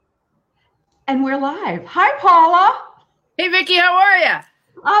And we're live. Hi, Paula. Hey, Vicki, how are you?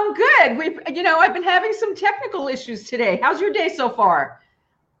 I'm good. I've been having some technical issues today. How's your day so far?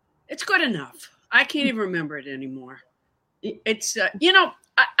 It's good enough. I can't even remember it anymore. It's, I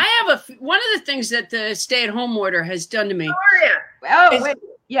have one of the things that the stay-at-home order has done to me. How are you? Wait.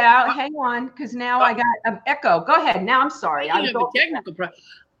 Yeah, hang on, because now I got an echo. Go ahead. Now I'm sorry. I have a technical problem.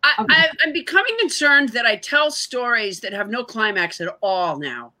 I'm becoming concerned that I tell stories that have no climax at all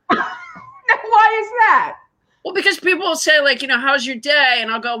now. Why is that? Well, because people will say, like, how's your day?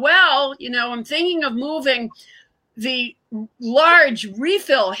 And I'll go, well, I'm thinking of moving the large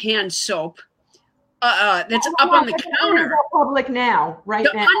refill hand soap that's up on the counter. Public now, right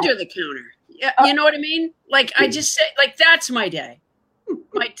now. Under the counter. Yeah, you know what I mean? Like, I just say, like, that's my day.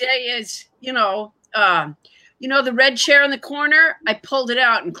 My day is, the red chair in the corner, I pulled it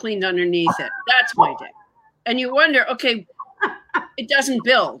out and cleaned underneath it. That's my day. And you wonder, okay, it doesn't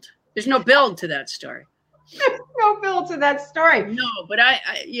build. There's no build to that story. There's no build to that story. No, but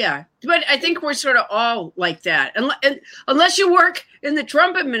but I think we're sort of all like that. And unless you work in the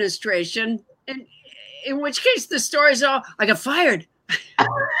Trump administration, and in which case the story's all, I got fired.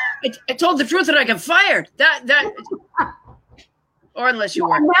 I told the truth and I got fired. Or unless you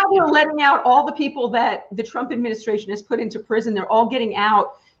work. Now they're letting out all the people that the Trump administration has put into prison. They're all getting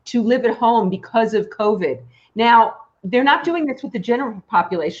out to live at home because of COVID. Now, they're not doing this with the general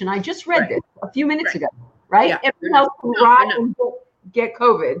population. I just read this a few minutes ago, right? Yeah. Everyone else can ride and get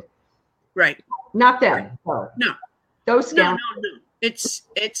COVID. Right. Not them. Right. No. Those scoundrels. No.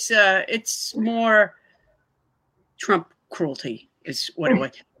 It's more Trump cruelty is what it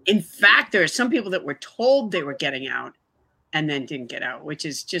was. In fact, there are some people that were told they were getting out and then didn't get out, which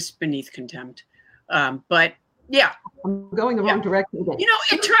is just beneath contempt. But yeah. I'm going the wrong direction again.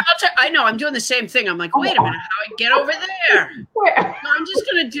 I know, I'm doing the same thing. I'm like, wait a minute, how I get over there? No, I'm just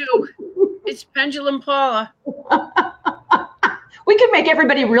going to do, it's Pendulum Paula. We can make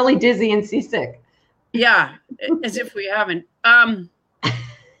everybody really dizzy and seasick. Yeah, as if we haven't.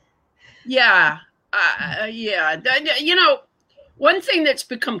 One thing that's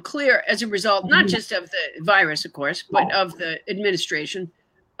become clear as a result, not just of the virus, of course, but of the administration,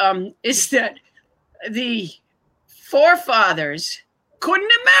 is that the forefathers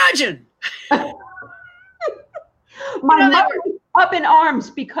couldn't imagine. My mother was up in arms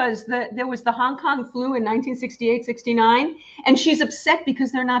because there was the Hong Kong flu in 1968-69, and she's upset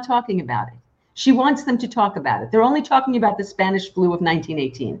because they're not talking about it. She wants them to talk about it. They're only talking about the Spanish flu of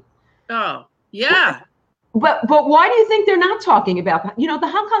 1918. Oh, yeah. But why do you think they're not talking about, the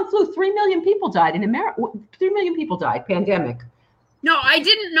Hong Kong flu? 3 million people died in America. 3 million people died, pandemic. No, I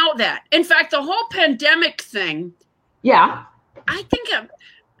didn't know that. In fact, the whole pandemic thing. Yeah. I think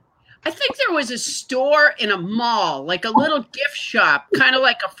there was a store in a mall, like a little gift shop, kind of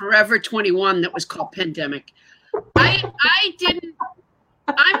like a Forever 21 that was called Pandemic. I'm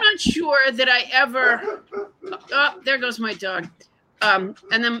not sure that I ever, there goes my dog. And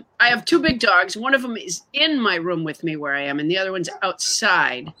then I have two big dogs. One of them is in my room with me where I am, and the other one's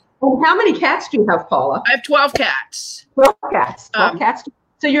outside. Well, how many cats do you have, Paula? I have 12 cats. 12 cats. 12 cats.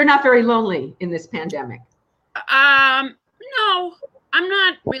 So you're not very lonely in this pandemic? No, I'm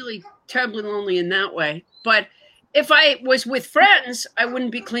not really terribly lonely in that way. But if I was with friends, I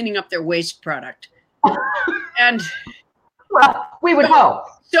wouldn't be cleaning up their waste product. And well, we would hope.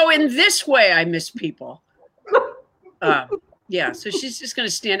 So in this way, I miss people. Yeah, so she's just going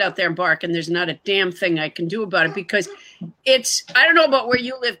to stand out there and bark, and there's not a damn thing I can do about it because I don't know about where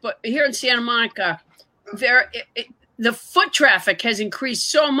you live, but here in Santa Monica, the foot traffic has increased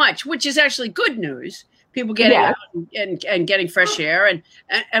so much, which is actually good news. People getting out and getting fresh air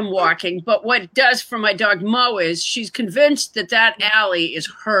and walking. But what it does for my dog Mo is she's convinced that alley is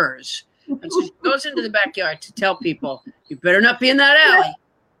hers. And so she goes into the backyard to tell people, you better not be in that alley.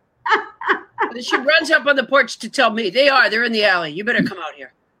 And then she runs up on the porch to tell me, they're in the alley. You better come out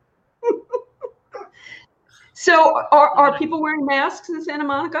here. So are people wearing masks in Santa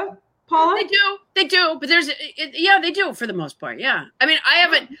Monica, Paula? They do. But they do for the most part. Yeah. I mean, I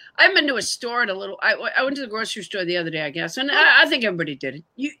haven't been to a store I went to the grocery store the other day, I guess. And I think everybody did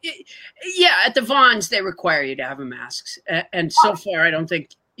it. At the Vons, they require you to have a mask. And so far, I don't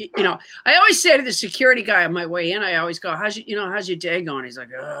think, I always say to the security guy on my way in, I always go, how's your day going? He's like,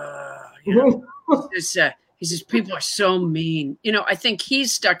 he says, people are so mean. I think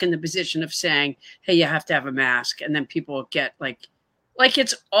he's stuck in the position of saying, hey, you have to have a mask. And then people get like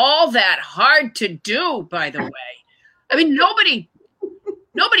it's all that hard to do, by the way. I mean, nobody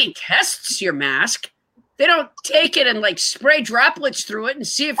tests your mask. They don't take it and spray droplets through it and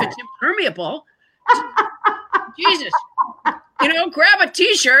see if it's impermeable. Jesus. grab a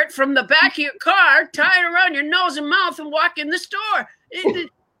T-shirt from the back of your car, tie it around your nose and mouth, and walk in the store.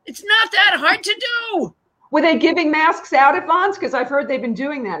 It's not that hard to do. Were they giving masks out at Vons? Because I've heard they've been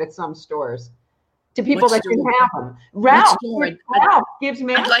doing that at some stores to people that didn't have them. Ralph gives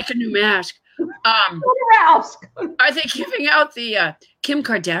masks. I'd like a new mask. Ralph's. Are they giving out the Kim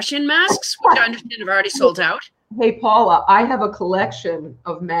Kardashian masks, which I understand have already sold out? Hey, Paula, I have a collection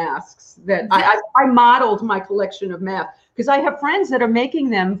of masks that I modeled my collection of masks because I have friends that are making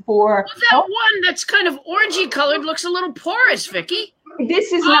them for. Well, that one that's kind of orangey colored looks a little porous, Vicky.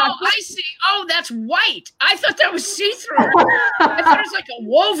 This is not. Oh, I see. Oh, that's white. I thought that was see-through. I thought it was like a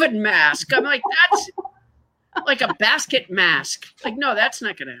woven mask. I'm like, that's like a basket mask. Like, no, that's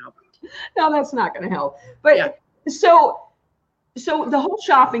not going to help. No, that's not going to help. But yeah. So the whole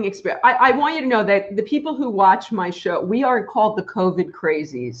shopping experience, I want you to know that the people who watch my show, we are called the COVID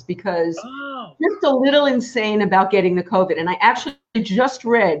crazies because just a little insane about getting the COVID. And I actually just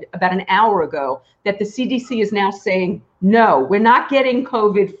read about an hour ago that the CDC is now saying, no, we're not getting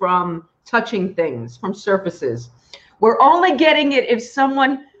COVID from touching things, from surfaces. We're only getting it if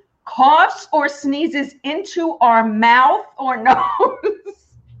someone coughs or sneezes into our mouth or nose.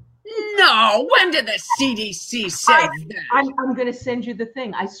 No, when did the CDC say that? I'm going to send you the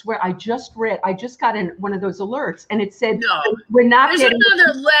thing. I swear, I just got in one of those alerts, and it said, no, we're not there's getting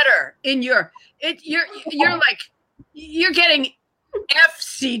another letter in you're getting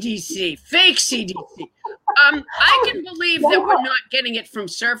FCDC, fake CDC. I can believe that we're not getting it from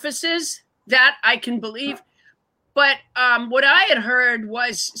surfaces. That I can believe. But what I had heard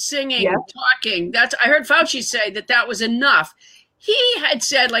was singing, talking. I heard Fauci say that was enough. He had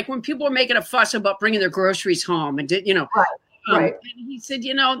said, like, when people were making a fuss about bringing their groceries home and right. And he said,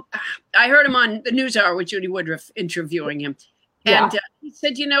 I heard him on the NewsHour with Judy Woodruff interviewing him. And he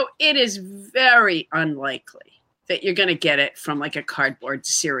said, it is very unlikely that you're going to get it from like a cardboard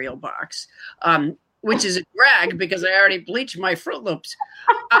cereal box, which is a drag because I already bleached my Fruit Loops.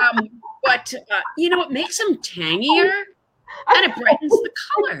 But it makes them tangier and it brightens the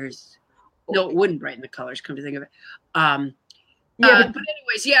colors. No, it wouldn't brighten the colors, come to think of it. But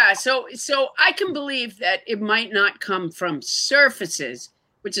anyways, so I can believe that it might not come from surfaces,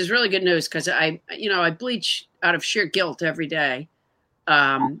 which is really good news because I bleach out of sheer guilt every day.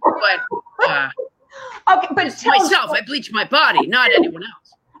 But it's myself, I bleach my body, not anyone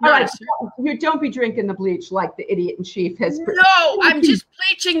else. All right, you don't be drinking the bleach like the idiot in chief has. No, I'm just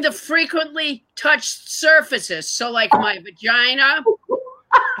bleaching the frequently touched surfaces. So like my vagina.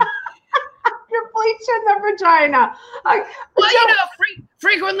 You're bleaching the vagina.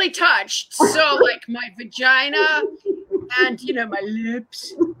 Frequently touched. So like my vagina and, my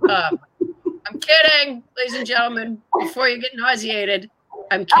lips. I'm kidding, ladies and gentlemen. Before you get nauseated,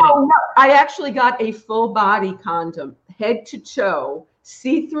 I'm kidding. Oh, no. I actually got a full body condom, head to toe,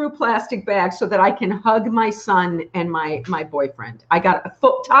 see-through plastic bag so that I can hug my son and my boyfriend. I got a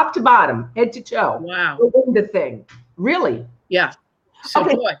full top to bottom, head to toe. Wow. The thing. Really? Yeah. So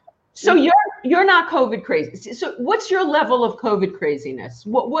okay. Boy. So you're not COVID crazy. So what's your level of COVID craziness?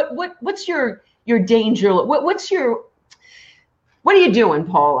 What's your danger? What are you doing,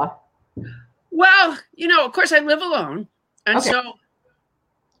 Paula? Well, of course I live alone. And so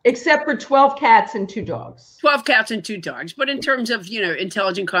except for 12 cats and 2 dogs. 12 cats and 2 dogs. But in terms of,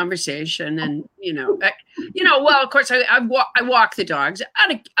 intelligent conversation and, well, of course I walk the dogs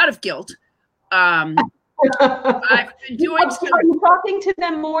out of guilt. I've been doing. Are you talking to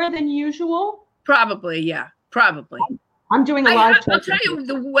them more than usual? Probably, yeah. Probably. I'm doing a lot of. I'll tell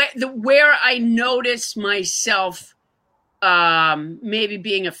you where I notice myself maybe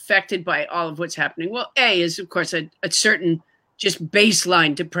being affected by all of what's happening. Well, A is of course a certain just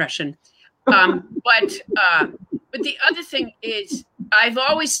baseline depression, but the other thing is I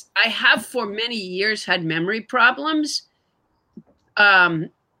have for many years had memory problems.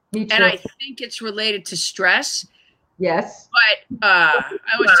 Me too. And I think it's related to stress. Yes. But I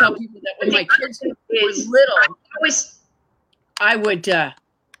always tell people that when my kids were little,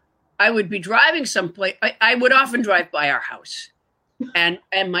 I would be driving someplace. I would often drive by our house, and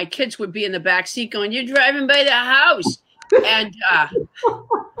my kids would be in the back seat going, "You're driving by the house," and I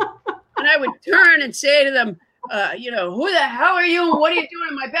would turn and say to them, "Who the hell are you? And what are you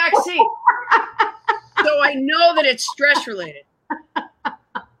doing in my back seat?" So I know that it's stress related.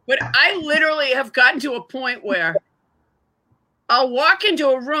 But I literally have gotten to a point where I'll walk into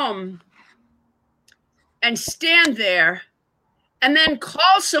a room and stand there and then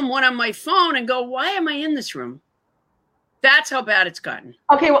call someone on my phone and go, why am I in this room? That's how bad it's gotten.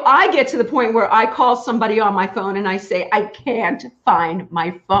 Okay, well, I get to the point where I call somebody on my phone and I say, I can't find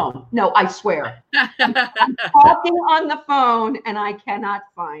my phone. No, I swear. I'm talking on the phone and I cannot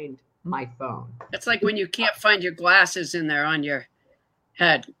find my phone. It's like when you can't find your glasses and they're on your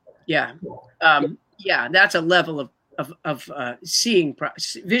head. Yeah. Yeah, that's a level of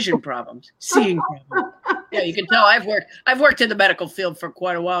vision problems. Seeing problems. Yeah, you can tell I've worked in the medical field for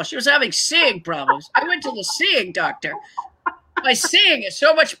quite a while. She was having seeing problems. I went to the seeing doctor. My seeing is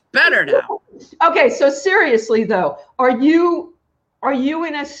so much better now. Okay, so seriously though, are you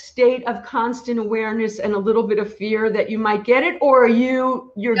in a state of constant awareness and a little bit of fear that you might get it, or you're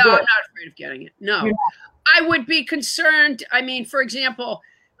No, good? I'm not afraid of getting it. No. I would be concerned. I mean, for example,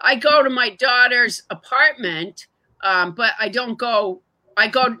 I go to my daughter's apartment, but I don't go. I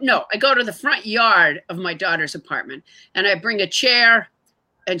go to the front yard of my daughter's apartment, and I bring a chair,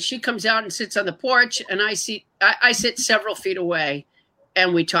 and she comes out and sits on the porch, and I sit several feet away,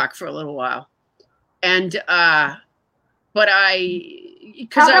 and we talk for a little while. And all right,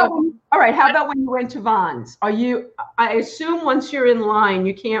 how about when you went to Vons? I assume once you're in line,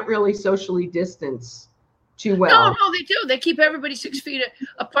 you can't really socially distance too well. No, they do. They keep everybody 6 feet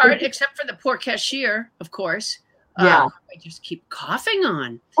apart, except for the poor cashier, of course. Yeah. I just keep coughing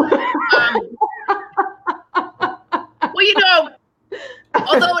on. Well,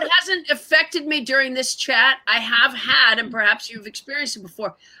 although it hasn't affected me during this chat, I have had, and perhaps you've experienced it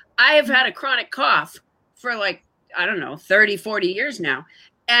before, I have had a chronic cough for 30, 40 years now.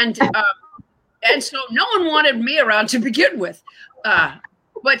 And so no one wanted me around to begin with.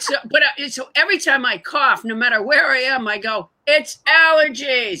 So every time I cough, no matter where I am, I go, it's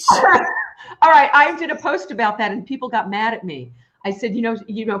allergies. All right, I did a post about that and people got mad at me. I said,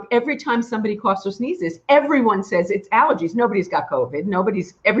 every time somebody coughs or sneezes, everyone says it's allergies. Nobody's got COVID.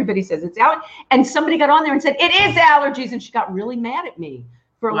 Everybody says it's allergies. And somebody got on there and said, it is allergies. And she got really mad at me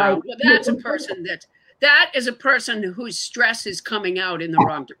for Well, that's a person that is a person whose stress is coming out in the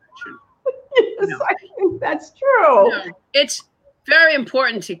wrong direction. Yes, I think that's true. It's very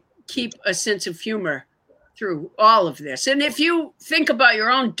important to keep a sense of humor through all of this. And if you think about your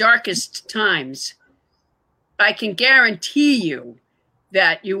own darkest times, I can guarantee you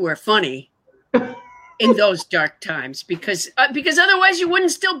that you were funny in those dark times because otherwise you wouldn't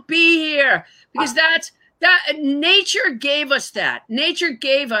still be here, because that nature gave us that. Nature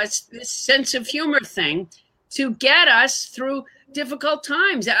gave us this sense of humor thing to get us through difficult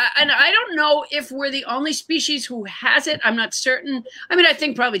times. And I don't know if we're the only species who has it. I'm not certain. I mean, I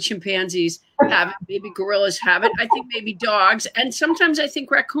think probably chimpanzees have it. Maybe gorillas have it. I think maybe dogs. And sometimes I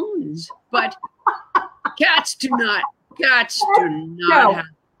think raccoons. But cats do not. Cats do not have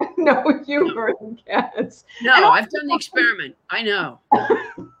it. No humor in cats. No, I've done the experiment. I know.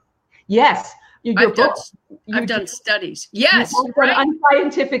 Yes. I've done studies. Yes. You've done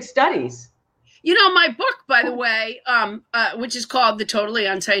unscientific studies. My book, by the way, which is called The Totally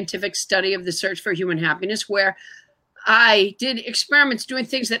Unscientific Study of the Search for Human Happiness, where I did experiments doing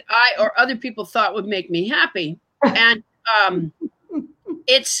things that I or other people thought would make me happy. And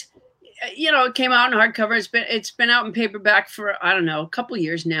it came out in hardcover. It's been out in paperback for, I don't know, a couple of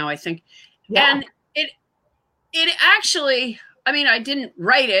years now, I think. Yeah. And it actually, I mean, I didn't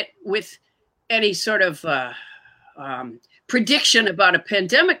write it with any sort of prediction about a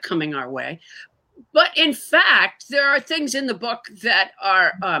pandemic coming our way. But in fact, there are things in the book that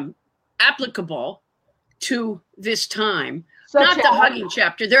are applicable to this time. Not the hugging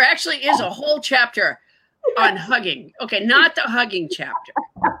chapter. There actually is a whole chapter on hugging. Okay, not the hugging chapter.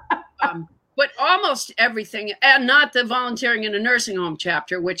 But almost everything, and not the volunteering in a nursing home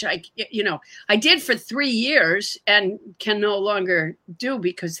chapter, which I did for 3 years and can no longer do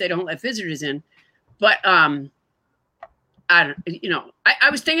because they don't let visitors in. But I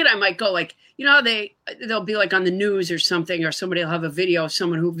was thinking I might go they'll be like on the news or something, or somebody will have a video of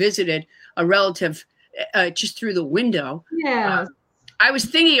someone who visited a relative just through the window. Yeah. I was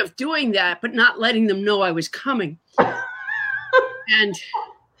thinking of doing that, but not letting them know I was coming. And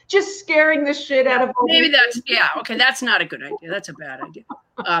just scaring the shit out of them. Maybe that's not a good idea. That's a bad idea.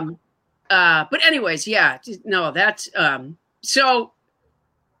 But anyways, that's so.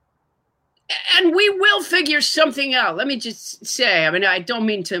 And we will figure something out. Let me just say, I mean, I don't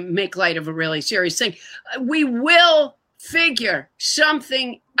mean to make light of a really serious thing. We will figure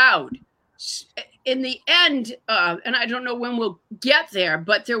something out. In the end, and I don't know when we'll get there,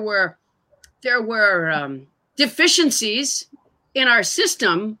 but there were deficiencies in our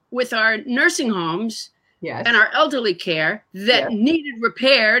system with our nursing homes and our elderly care that needed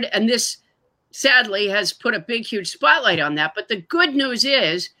repaired. And this, sadly, has put a big, huge spotlight on that. But the good news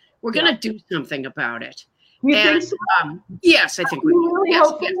is, we're going to do something about it. You And think so? yes, I think we will. Really Yes,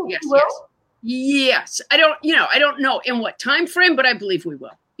 hopeful yes, that yes, you will? yes. Yes. I don't know in what time frame, but I believe we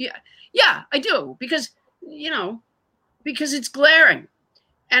will. Yeah. Yeah, I do. Because it's glaring.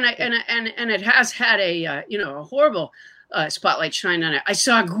 And it has had a horrible spotlight shine on it. I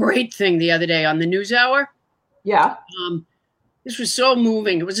saw a great thing the other day on the NewsHour. Yeah. This was so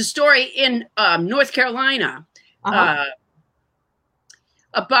moving. It was a story in North Carolina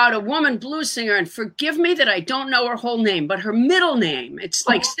about a woman blues singer, and forgive me that I don't know her whole name, but her middle name, it's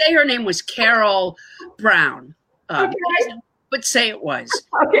like, say her name was Carol Brown, Okay. but say it was.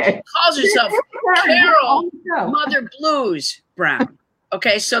 Okay. She calls herself Carol Mother Blues Brown.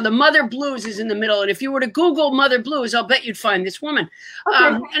 Okay, so the Mother Blues is in the middle, and if you were to Google Mother Blues, I'll bet you'd find this woman.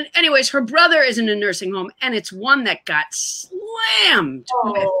 Okay. And anyways, her brother is in a nursing home, and it's one that got slammed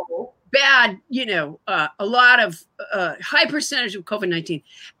with bad, a lot of high percentage of COVID-19.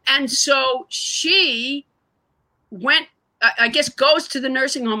 And so she went, I guess, goes to the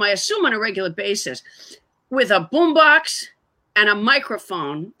nursing home, I assume on a regular basis, with a boombox and a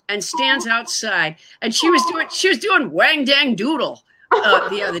microphone, and stands outside. And she was doing Wang Dang Doodle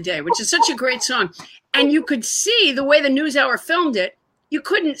the other day, which is such a great song. And you could see the way the NewsHour filmed it. You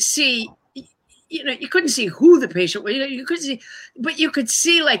couldn't see, you couldn't see who the patient was. You could see, but you could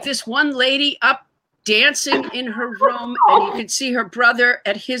see like this one lady up dancing in her room, and you could see her brother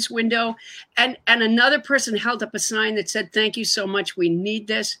at his window, and another person held up a sign that said, "Thank you so much. We need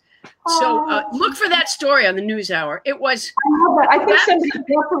this." So look for that story on the NewsHour. It was. I think somebody's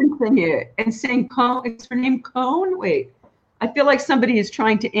referencing it and saying Cone. Is her name Cone? Wait, I feel like somebody is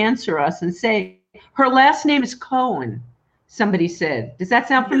trying to answer us and say her last name is Cohen. Somebody said. Does that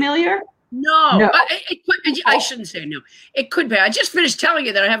sound familiar? No. I shouldn't say no. It could be. I just finished telling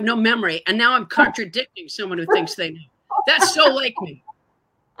you that I have no memory, and now I'm contradicting someone who thinks they know. That's so like me.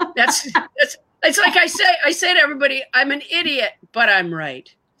 That's it's like I say to everybody, I'm an idiot, but I'm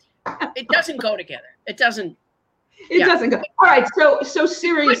right. It doesn't go together. It doesn't. It doesn't go. All right. So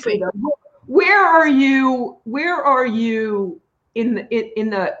seriously, though, where are you in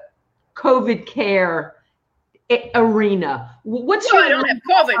the COVID care arena? What's your? I don't have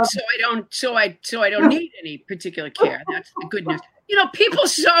COVID, so I don't need any particular care. That's the good news. People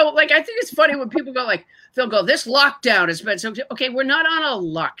I think it's funny when people go like, they'll go, this lockdown has been so, okay, we're not on a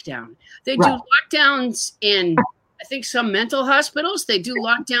lockdown. They do lockdowns in, I think, some mental hospitals. They do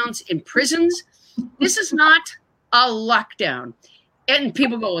lockdowns in prisons. This is not a lockdown. And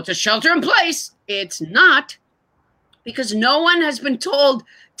people go, well, it's a shelter in place. It's not, because no one has been told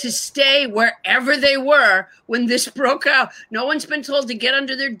to stay wherever they were when this broke out. No one's been told to get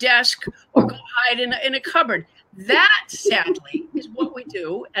under their desk or go hide in a cupboard. That, sadly, is what we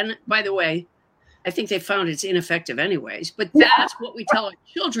do. And by the way, I think they found it's ineffective anyways, but that's what we tell our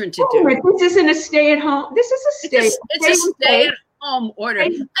children to do. This isn't a stay-at-home. This is a stay-at-home order.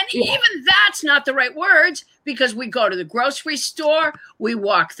 And even that's not the right words, because we go to the grocery store, we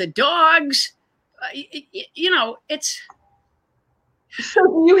walk the dogs. It's...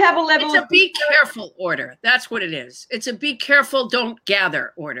 So you have a level. It's a be careful order. That's what it is. It's a be careful, don't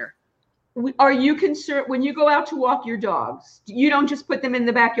gather order. Are you concerned when you go out to walk your dogs? You don't just put them in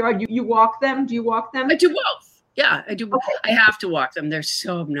the backyard. You walk them. Do you walk them? I do both. Yeah, I do. Okay. I have to walk them. They're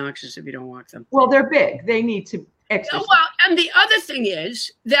so obnoxious if you don't walk them. Well, they're big. They need to exercise. Well, and the other thing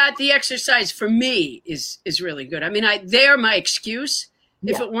is that the exercise for me is really good. I mean, they're my excuse.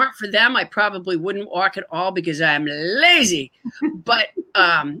 If it weren't for them, I probably wouldn't walk at all because I'm lazy. But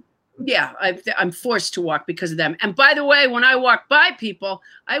I'm forced to walk because of them. And by the way, when I walk by people,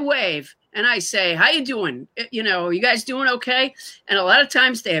 I wave and I say, "How you doing? You guys doing okay?" And a lot of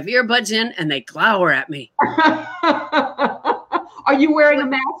times they have earbuds in and they glower at me. Are you wearing a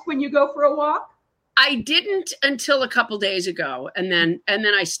mask when you go for a walk? I didn't until a couple days ago, and then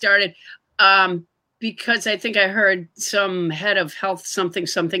I started. Because I think I heard some head of health something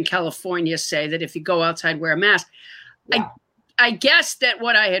California say that if you go outside, wear a mask. Yeah. I guess that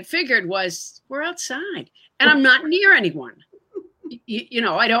what I had figured was we're outside and I'm not near anyone.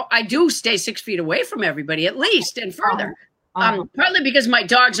 I do stay 6 feet away from everybody at least and further. Partly because my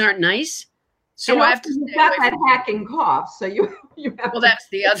dogs aren't nice. So I have to stay got that hacking cough. So you have that's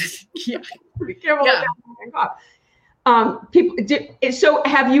the other thing. Yeah. Be careful with that hacking cough. So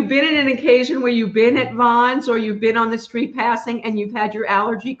have you been in an occasion where you've been at Vons or you've been on the street passing and you've had your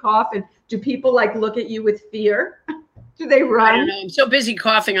allergy cough, and do people look at you with fear? Do they run? I don't know. I'm so busy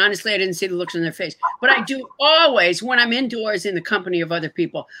coughing. Honestly, I didn't see the looks on their face, but I do always, when I'm indoors in the company of other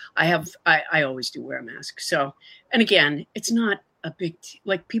people, I always do wear a mask. So, and again, it's not a big,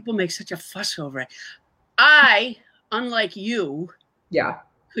 people make such a fuss over it. I, unlike you,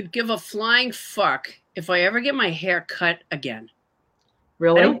 could give a flying fuck if I ever get my hair cut again.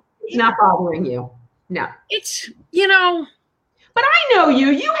 Really? It's not bothering you. No. It's, you know. But I know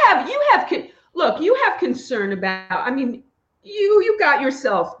you. You have look, you have concern about, I mean, you got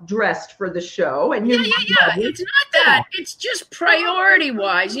yourself dressed for the show, and yeah. It's not that. It's just priority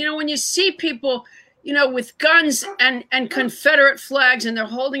wise. You know, when you see people, you know, with guns and Confederate flags, and they're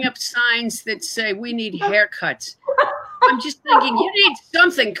holding up signs that say we need haircuts. I'm just thinking you need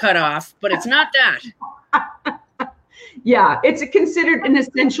something cut off, but it's not that. Yeah, it's considered an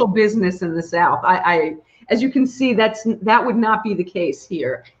essential business in the South. I as you can see, that would not be the case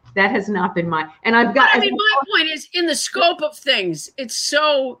here. That has not been my, and I've got. I mean, my point is, in the scope of things, it's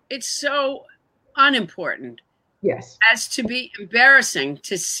so unimportant. Yes. As to be embarrassing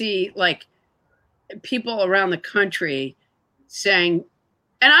to see, like, people around the country saying,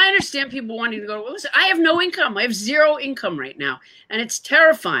 and I understand people wanting to go, well, listen, I have no income. I have zero income right now, and it's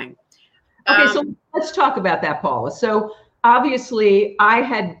terrifying. Okay, so let's talk about that, Paula. So obviously, I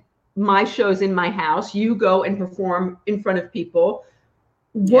had my shows in my house. You go and perform in front of people.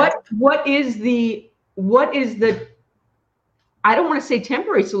 What is the I don't want to say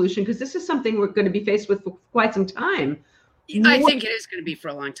temporary solution, because this is something we're going to be faced with for quite some time. I think it is going to be for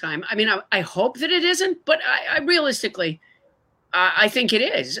a long time. I mean, I hope that it isn't, but I realistically, I think it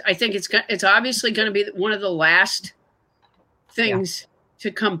is. I think it's obviously going to be one of the last things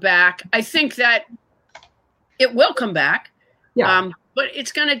to come back. I think that it will come back, but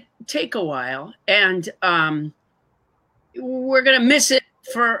it's going to take a while, and we're going to miss it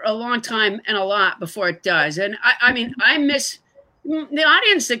for a long time and a lot before it does. And I mean, I miss the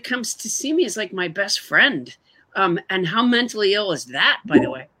audience that comes to see me is like my best friend. And how mentally ill is that, by the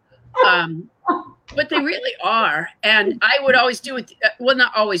way? But they really are. And I would always do it. Well,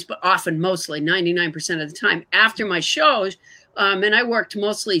 not always, but often, mostly 99% of the time after my shows. And I worked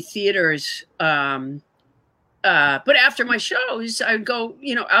mostly theaters. But after my shows, I would go,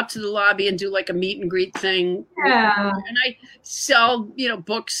 you know, out to the lobby and do like a meet and greet thing. Yeah. And I sell, you know,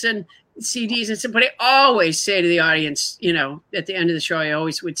 books and CDs and stuff. But I always say to the audience, you know, at the end of the show, I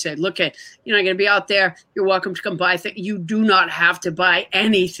always would say, look, I'm going to be out there. You're welcome to come buy things. You do not have to buy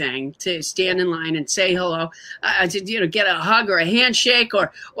anything to stand in line and say hello, to, you know, get a hug or a handshake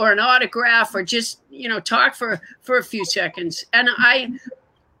or an autograph, or just, you know, talk for a few seconds. And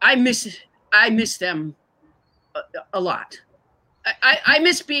I miss them a lot. I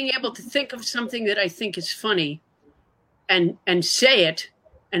miss being able to think of something that I think is funny and say it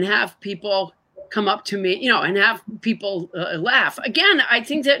and have people come up to me, you know, and have people laugh. Again, I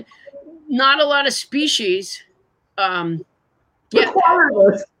think that not a lot of species right.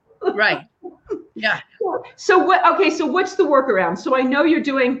 Yeah. So what's the workaround? So I know you're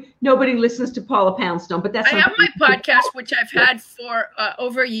doing Nobody Listens to Paula Poundstone, but that's I have my podcast, which I've had for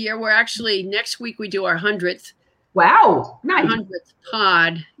over a year. We're actually, next week we do our 100th. Wow. Nice. 100th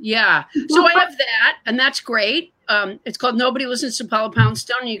pod. Yeah. So I have that, and that's great. It's called Nobody Listens to Paula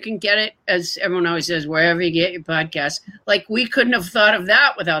Poundstone. You can get it, as everyone always says, wherever you get your podcast. Like, we couldn't have thought of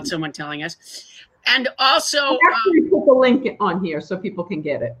that without someone telling us. And also, I'll actually put the link on here so people can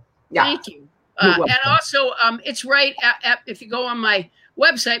get it. Yeah. Thank you. And also, it's right if you go on my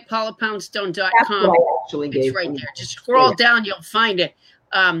website, paulapoundstone.com. It's right there. Just scroll down, you'll find it.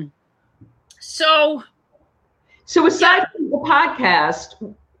 So aside from the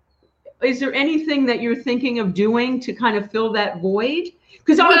podcast, is there anything that you're thinking of doing to kind of fill that void?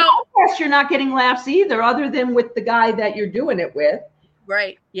 Because on the podcast, you're not getting laughs either, other than with the guy that you're doing it with.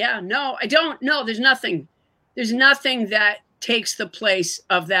 Right. Yeah. No, I don't. No, there's nothing. There's nothing that takes the place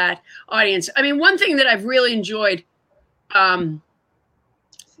of that audience. I mean, one thing that I've really enjoyed, I'm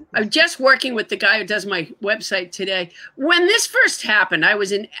just working with the guy who does my website today. When this first happened, I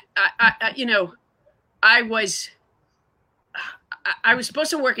was I was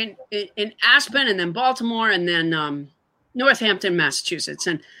supposed to work in Aspen, and then Baltimore, and then Northampton, Massachusetts.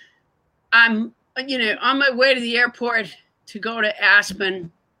 And I'm, on my way to the airport to go to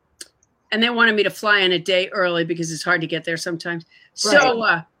Aspen, and they wanted me to fly in a day early because it's hard to get there sometimes. Right. So,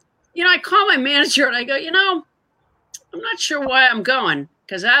 I call my manager and I go, I'm not sure why I'm going,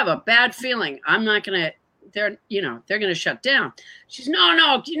 because I have a bad feeling I'm not going to, they're going to shut down. She's,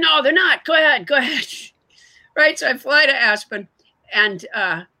 no, they're not. Go ahead. Right. So I fly to Aspen, and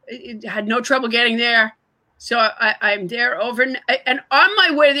had no trouble getting there. So I'm there and on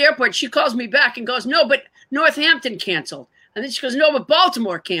my way to the airport, she calls me back and goes, no, but Northampton canceled. And then she goes, no, but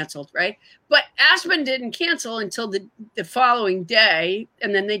Baltimore canceled, right? But Aspen didn't cancel until the following day,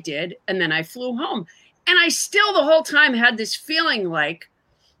 and then they did, and then I flew home. And I still the whole time had this feeling like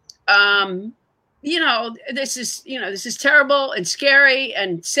this is terrible and scary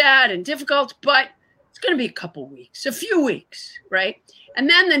and sad and difficult, but it's going to be a few weeks, right? And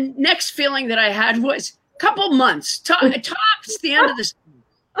then the next feeling that I had was a couple months, tops the end of the school.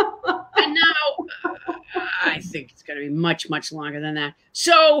 And now I think it's going to be much, much longer than that.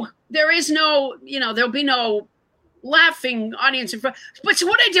 So there is no, there'll be no laughing audience in front. But so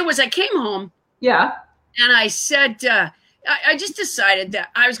what I did was I came home. Yeah. And I said, I just decided that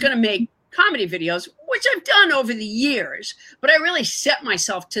I was going to make comedy videos, which I've done over the years, but I really set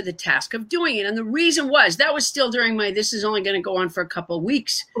myself to the task of doing it. And the reason was that was still during this is only going to go on for a couple of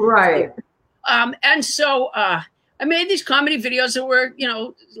weeks. Right. And so I made these comedy videos that were,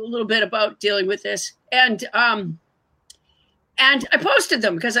 a little bit about dealing with this. And I posted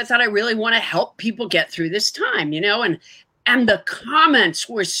them because I thought I really want to help people get through this time, and the comments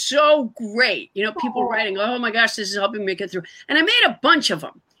were so great. People writing, oh my gosh, this is helping me get through. And I made a bunch of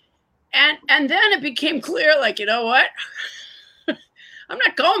them. And then it became clear, like, you know what? I'm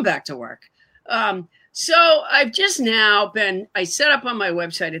not going back to work. So I've just now I set up on my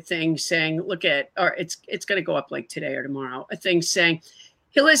website a thing saying, it's going to go up like today or tomorrow, a thing saying,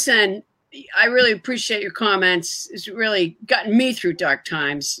 hey, listen, I really appreciate your comments. It's really gotten me through dark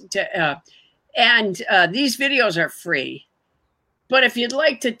times. And these videos are free. But if you'd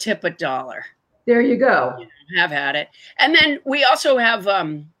like to tip $1, there you go. Have at it. And then we also have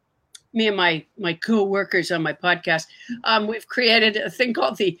me and my co-workers on my podcast. We've created a thing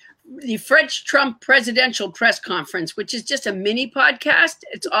called the French Trump Presidential Press Conference, which is just a mini podcast.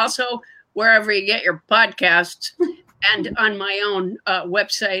 It's also wherever you get your podcasts and on my own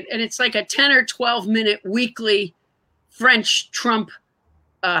website. And it's like a 10 or 12 minute weekly French Trump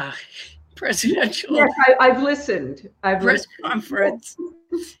presidential. Yes, I've listened. Press conference.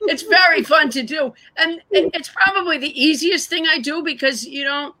 It's very fun to do. And it's probably the easiest thing I do because,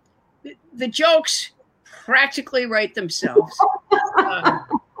 the jokes practically write themselves.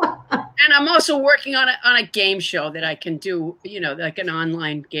 And I'm also working on a game show that I can do, like an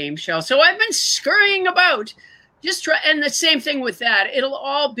online game show. So I've been scurrying about, and the same thing with that.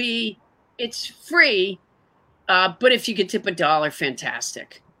 It's free, but if you could tip $1,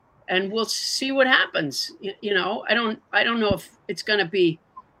 fantastic. And we'll see what happens. I don't know if it's going to be,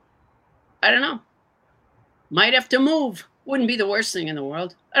 I don't know. Might have to move. Wouldn't be the worst thing in the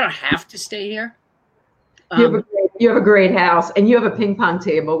world. I don't have to stay here. You have a great house, and you have a ping pong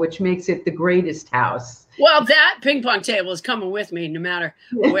table, which makes it the greatest house. Well, that ping pong table is coming with me no matter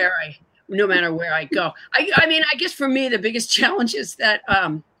where I go. I mean, I guess for me, the biggest challenge is that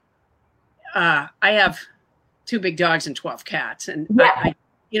I have 2 big dogs and 12 cats. And,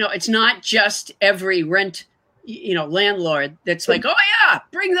 it's not just every landlord that's like, oh, yeah,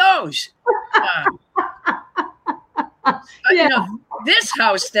 bring those. This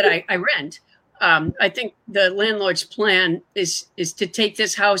house that I rent, I think the landlord's plan is to take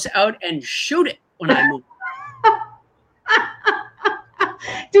this house out and shoot it when I move.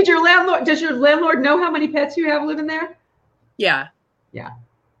 Does your landlord know how many pets you have living there? Yeah.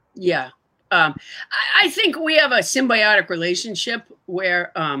 I think we have a symbiotic relationship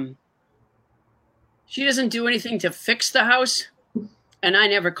where she doesn't do anything to fix the house, and I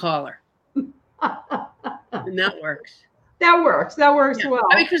never call her. And that works. That works well.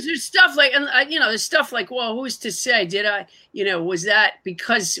 Because there's stuff like, there's stuff like, well, who's to say, did I, was that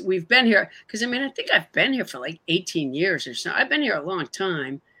because we've been here? Because, I think I've been here for like 18 years or so. I've been here a long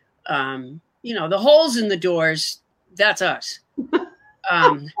time. The holes in the doors, that's us.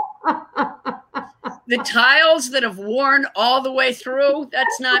 The tiles that have worn all the way through,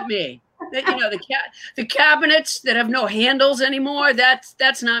 that's not me. The cabinets that have no handles anymore,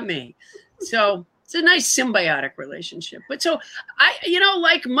 that's not me. So it's a nice symbiotic relationship. But so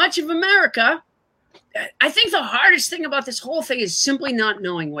like much of America, I think the hardest thing about this whole thing is simply not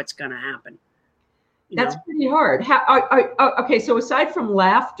knowing what's going to happen. That's pretty hard. Okay, so aside from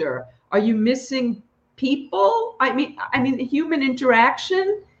laughter, are you missing people? I mean, human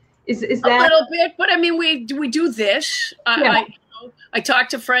interaction is that a little bit? But we do this. I talk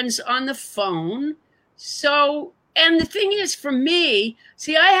to friends on the phone. So, and the thing is, for me,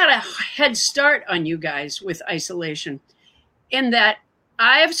 see, I had a head start on you guys with isolation, in that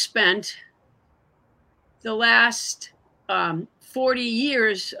I have spent the last 40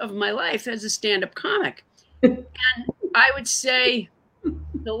 years of my life as a stand-up comic. And I would say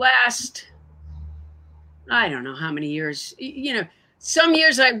the last, I don't know how many years, some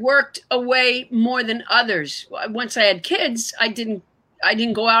years I worked away more than others. Once I had kids, I didn't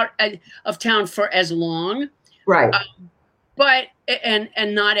go out of town for as long. Right. But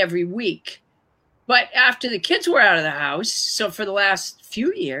not every week. But after the kids were out of the house, so for the last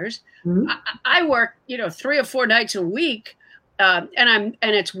few years, Mhm. I work, 3 or 4 nights a week, and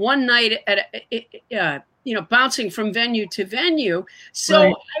it's one night at bouncing from venue to venue. So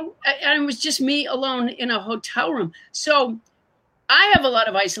Right. and it was just me alone in a hotel room. So I have a lot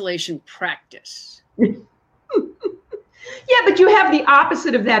of isolation practice. Yeah, but you have the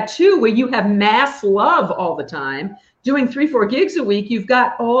opposite of that too, where you have mass love all the time. Doing 3-4 gigs a week, you've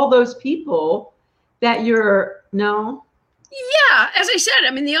got all those people that you're no. Yeah, as I said,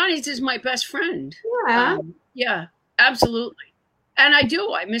 I mean, the audience is my best friend. Yeah. Yeah, absolutely. And I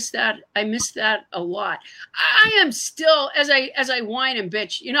do. I miss that. I miss that a lot. I am still, as I whine and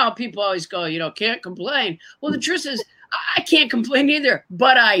bitch, how people always go, can't complain. Well, the truth is, I can't complain either,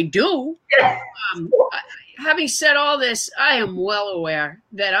 but I do. Having said all this, I am well aware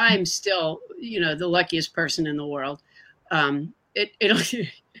that I'm still, the luckiest person in the world. It'll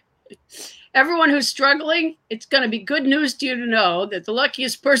everyone who's struggling, it's going to be good news to you to know that the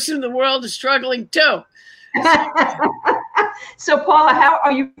luckiest person in the world is struggling too. So, Paula, how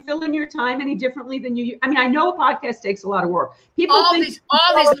are you filling your time any differently than you? I mean, I know a podcast takes a lot of work. People all these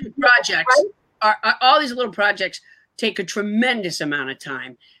little projects all these little projects take a tremendous amount of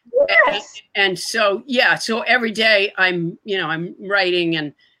time. Yes. And so, yeah, so every day I'm writing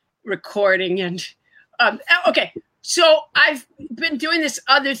and recording and okay. So I've been doing this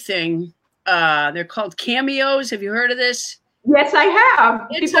other thing. They're called cameos. Have you heard of this? Yes, I have.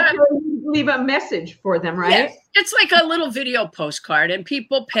 People can leave a message for them, right? Yes. It's like a little video postcard, and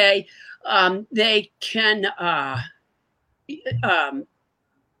people pay. They can.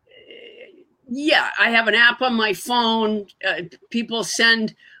 Yeah, I have an app on my phone. People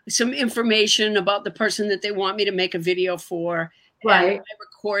send some information about the person that they want me to make a video for. Right. And I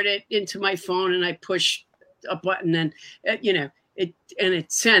record it into my phone, and I push a button, and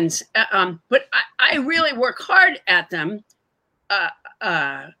it sends. But I really work hard at them.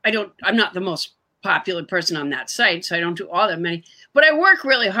 I'm not the most popular person on that site, so I don't do all that many, but I work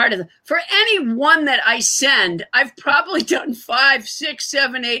really hard at them. For any one that I send, I've probably done 5, 6,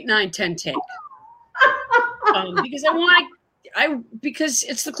 7, 8, 9, 10 takes. Because because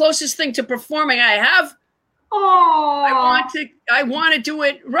it's the closest thing to performing I have. Oh, I want to do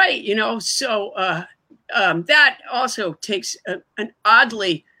it right, so that also takes an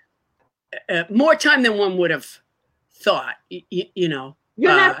oddly more time than one would have thought,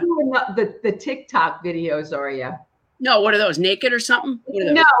 You're not doing the TikTok videos, are you? No, what are those? Naked or something?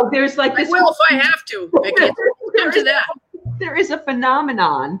 No, there's like this. I will if I have to. I can't come to that. There is a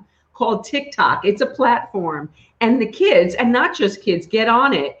phenomenon called TikTok. It's a platform, and the kids, and not just kids, get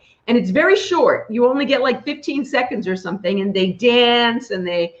on it. And it's very short. You only get like 15 seconds or something, and they dance and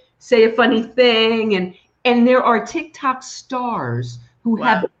they say a funny thing. And there are TikTok stars who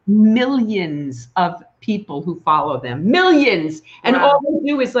have millions of people who follow them, millions. And all they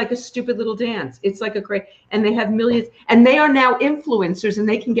do is like a stupid little dance. It's like a great, and they have millions, and they are now influencers, and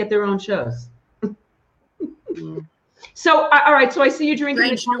they can get their own shows. So, all right. So I see you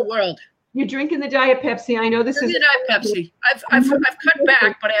drinking. Strange new world. You're drinking the Diet Pepsi. I know this is the Diet Pepsi. I've cut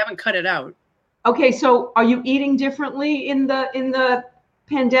back, but I haven't cut it out. Okay. So are you eating differently in the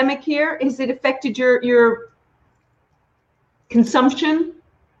pandemic here? Has it affected your consumption?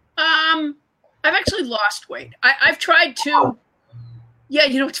 I've actually lost weight. I've tried to. Yeah,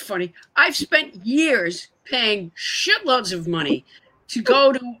 it's funny. I've spent years paying shitloads of money to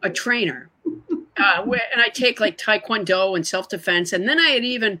go to a trainer, and I take like Taekwondo and self-defense, and then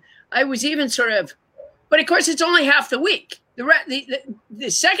I was even sort of, but of course it's only half the week. The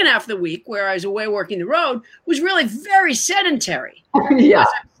second half of the week, where I was away working the road, was really very sedentary. Yeah,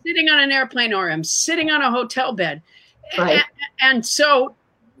 I'm sitting on an airplane or I'm sitting on a hotel bed, right. and so.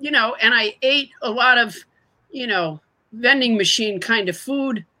 And I ate a lot of, vending machine kind of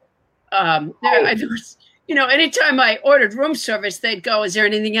food. Anytime I ordered room service, they'd go, "Is there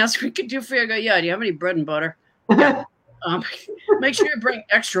anything else we could do for you?" I go, "Yeah, do you have any bread and butter?" Make sure you bring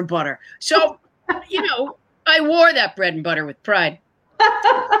extra butter. So, I wore that bread and butter with pride. So,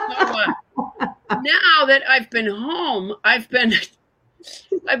 now that I've been home, I've been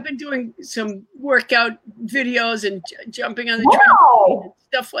doing some workout videos and jumping on the trampoline and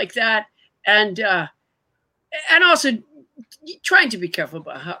stuff like that, and also trying to be careful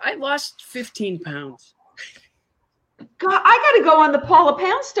about how I lost 15 pounds. God, I got to go on the Paula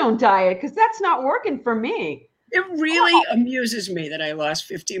Poundstone diet because that's not working for me. It really amuses me that I lost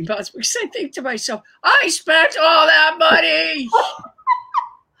 15 pounds because I think to myself, I spent all that money.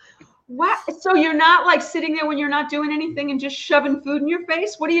 What? So you're not like sitting there when you're not doing anything and just shoving food in your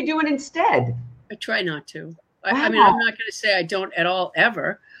face? What are you doing instead? I try not to. I mean, I'm not going to say I don't at all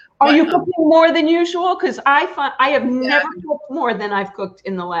ever. Are you cooking more than usual? Because I have never cooked more than I've cooked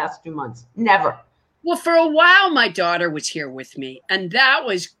in the last 2 months. Never. Well, for a while, my daughter was here with me, and that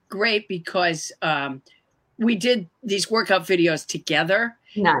was great because we did these workout videos together.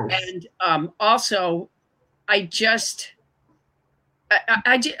 Nice. And also, I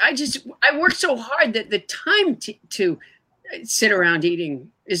work so hard that the time to sit around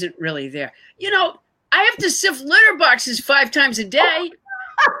eating isn't really there. You know, I have to sift litter boxes 5 times a day.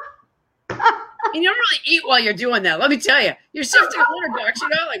 And you don't really eat while you're doing that. Let me tell you, you're sifting a litter box. You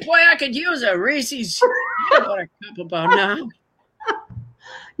know, like, boy, I could use a Reese's peanut butter cup about now.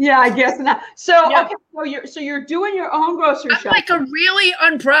 Yeah, I guess not. So, Yeah. Okay, so you're doing your own grocery shopping. I'm like a really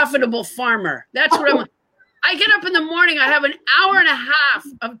unprofitable farmer. That's what I'm. I get up in the morning. I have an hour and a half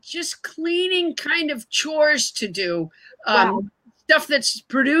of just cleaning kind of chores to do, Wow. stuff that's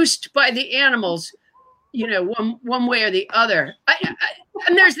produced by the animals. You know, one way or the other.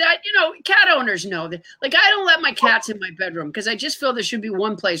 And there's that. You know, cat owners know that. Like, I don't let my cats in my bedroom because I just feel there should be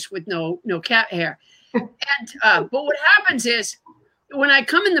one place with no cat hair. And but what happens is, when I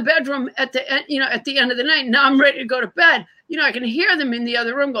come in the bedroom at the end, at the end of the night, now I'm ready to go to bed. You know, I can hear them in the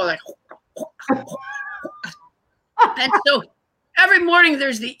other room go like, and so every morning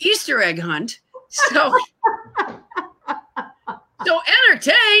there's the Easter egg hunt. So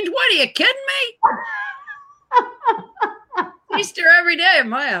entertained. What, are you kidding me? Easter every day in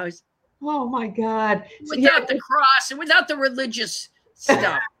my house. Oh my God! Without the cross and without the religious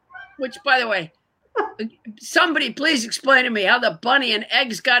stuff. Which, by the way, somebody please explain to me how the bunny and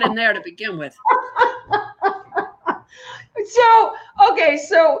eggs got in there to begin with.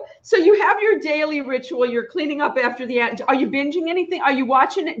 So you have your daily ritual. You're cleaning up after the. Are you binging anything? Are you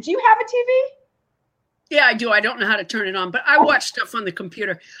watching it? Do you have a TV? Yeah, I do. I don't know how to turn it on, but I watch stuff on the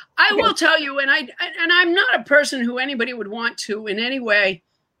computer. I will tell you, and I'm not a person who anybody would want to in any way.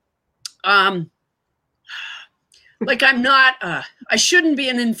 Like, I'm not. I shouldn't be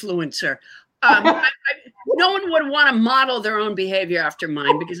an influencer. No one would want to model their own behavior after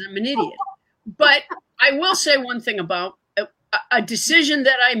mine because I'm an idiot. But I will say one thing about a decision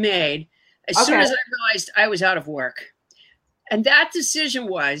that I made as soon as I realized I was out of work. And that decision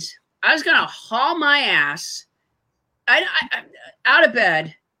was I was going to haul my ass out of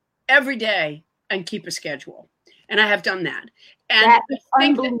bed every day and keep a schedule. And I have done that. And That's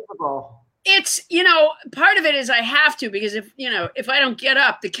unbelievable. It's, part of it is I have to, because if I don't get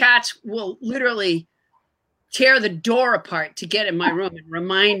up, the cats will literally tear the door apart to get in my room and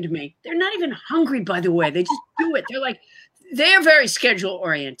remind me. They're not even hungry, by the way. They just do it. They're very schedule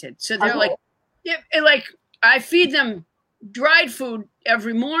oriented. So they're like I feed them dried food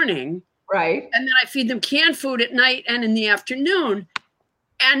every morning. Right. And then I feed them canned food at night and in the afternoon.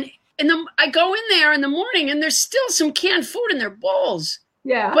 And I go in there in the morning and there's still some canned food in their bowls.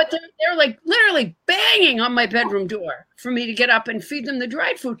 Yeah. But they're like literally banging on my bedroom door for me to get up and feed them the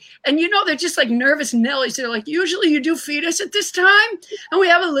dried food. And they're just like nervous Nellies. They're like, usually you do feed us at this time and we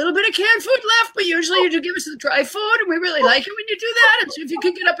have a little bit of canned food left, but usually you do give us the dry food and we really like it when you do that. And so if you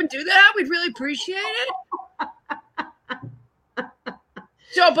could get up and do that, we'd really appreciate it.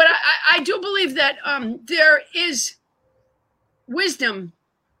 So, but I do believe that there is wisdom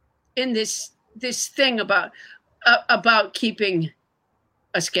in this thing about keeping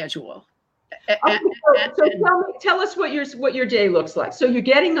a schedule. Okay, so tell us what your day looks like. So you're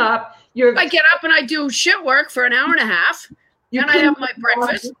getting up. I get up and I do shit work for an hour and a half. Then I have my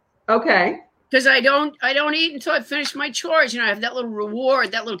breakfast. Okay. Because I don't eat until I finish my chores. I have that little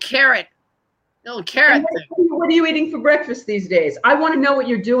reward, that little carrot thing. What are you eating for breakfast these days? I want to know what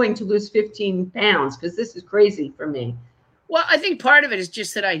you're doing to lose 15 pounds because this is crazy for me. Well, I think part of it is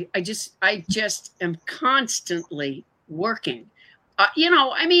just that I just am constantly working.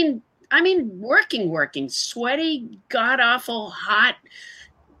 Working, sweaty, god awful, hot.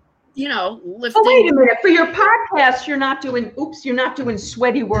 Lifting. Oh, wait a minute. For your podcast, you're not doing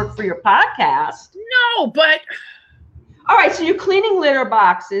sweaty work for your podcast. No, but. All right, so you're cleaning litter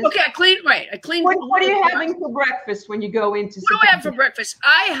boxes. Okay, I clean. What are you having for breakfast when you go into? What do I have for breakfast?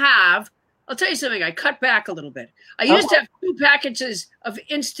 I'll tell you something. I cut back a little bit. I used to have 2 packages of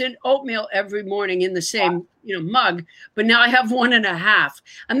instant oatmeal every morning in the same, mug, but now I have 1.5.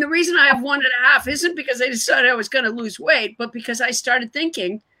 And the reason I have 1.5 isn't because I decided I was going to lose weight, but because I started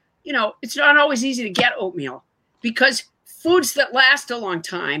thinking, it's not always easy to get oatmeal because foods that last a long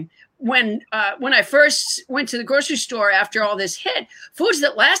time. When I first went to the grocery store after all this hit, foods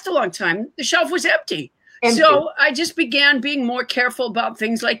that last a long time, the shelf was empty. So I just began being more careful about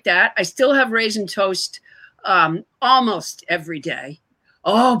things like that. I still have raisin toast almost every day.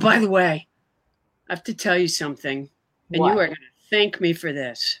 Oh, by the way, I have to tell you something, and you are going to thank me for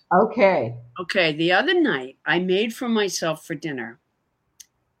this. Okay. Okay, the other night I made for myself for dinner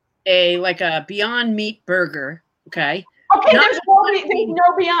a Beyond Meat burger. Okay. Okay, Not there's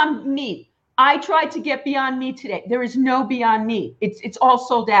no Beyond Meat. I tried to get Beyond Meat today. There is no Beyond Meat. It's all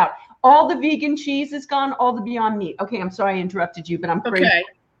sold out. All the vegan cheese is gone. All the Beyond Meat. Okay, I'm sorry I interrupted you, but I'm crazy.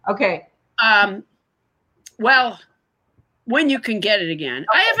 Okay. Okay. Well, when you can get it again.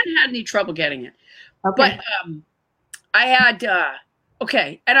 I haven't had any trouble getting it. Okay. But I had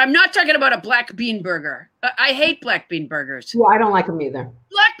okay, and I'm not talking about a black bean burger. I hate black bean burgers. Yeah, I don't like them either.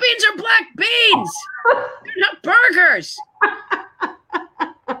 Black beans are black beans. They're not burgers.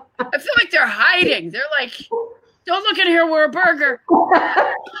 I feel like they're hiding. They're like, don't look in here, we're a burger. Oh,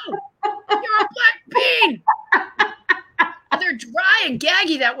 you're a black bean. They're dry and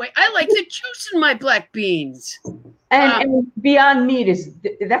gaggy that way. I like the juice in my black beans. And Beyond Meat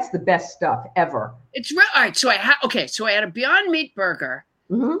that's the best stuff ever. It's real. All right. So I had a Beyond Meat burger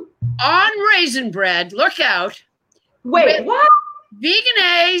on raisin bread. Look out. Wait, what?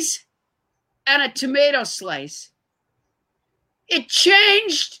 Veganese and a tomato slice. It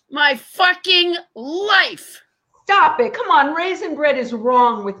changed my fucking life. Stop it. Come on. Raisin bread is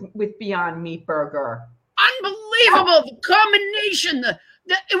wrong with Beyond Meat burger. Unbelievable. The combination.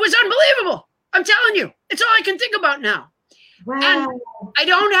 It was unbelievable. I'm telling you. It's all I can think about now. Wow. And I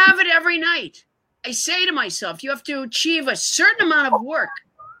don't have it every night. I say to myself, you have to achieve a certain amount of work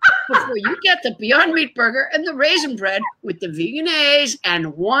before you get the Beyond Meat burger and the raisin bread with the veganese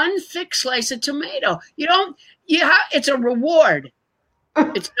and one thick slice of tomato. It's a reward.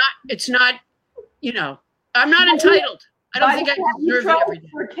 It's not, I'm not entitled. I don't think I deserve it every day.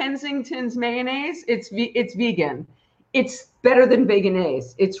 For Kensington's mayonnaise, it's vegan. It's better than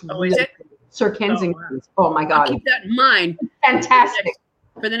veganese. It's is it? Sir Kensington's. Oh my God. I'll keep that in mind. Fantastic.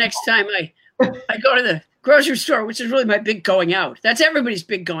 For the next time I go to the grocery store, which is really my big going out. That's everybody's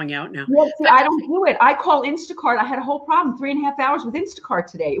big going out now. Yeah, see, I don't do it. I call Instacart. I had a whole problem, 3.5 hours with Instacart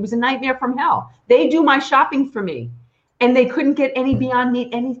today. It was a nightmare from hell. They do my shopping for me, and they couldn't get any Beyond Meat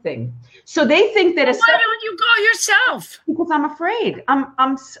anything. So they think that why don't you go yourself? Because I'm afraid. I'm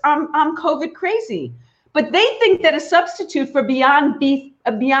COVID crazy. But they think that a substitute for Beyond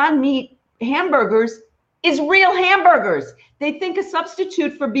Meat hamburgers is real hamburgers. They think a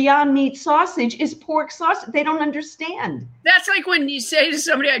substitute for Beyond Meat sausage is pork sausage. They don't understand. That's like when you say to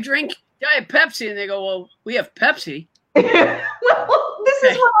somebody, I drink Diet Pepsi, and they go, well, we have Pepsi. Well, this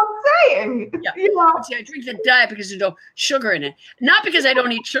is what I'm saying. Yeah. See, I drink the Diet because there's no sugar in it. Not because I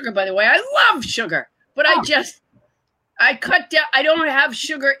don't eat sugar, by the way. I love sugar. But I cut down. I don't have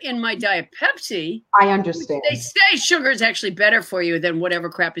sugar in my Diet Pepsi. I understand. They say sugar is actually better for you than whatever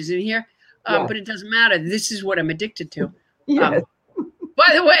crap is in here. But it doesn't matter. This is what I'm addicted to. Yes.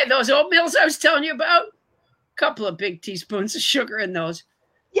 By the way, those oatmeals I was telling you about, a couple of big teaspoons of sugar in those.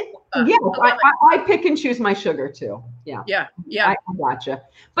 Yeah, yes, I pick and choose my sugar too. Yeah. I gotcha.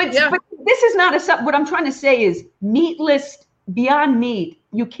 But this is not what I'm trying to say is meatless Beyond Meat.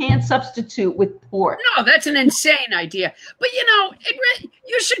 You can't substitute with pork. No, that's an insane idea. But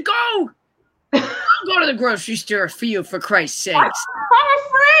you should go. I'll go to the grocery store for you, for Christ's sakes. I'm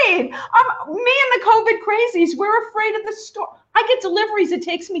afraid. Me and the COVID crazies, we're afraid of the store. I get deliveries. It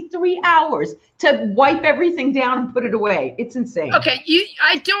takes me 3 hours to wipe everything down and put it away. It's insane. Okay,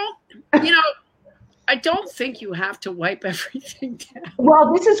 I don't think you have to wipe everything down.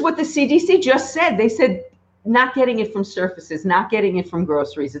 Well, this is what the CDC just said. They said not getting it from surfaces, not getting it from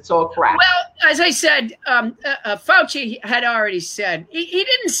groceries. It's all crap. Well, as I said, Fauci had already said, he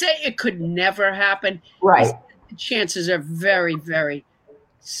didn't say it could never happen. Right. The chances are very, very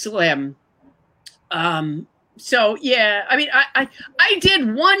slim. So, yeah, I mean, I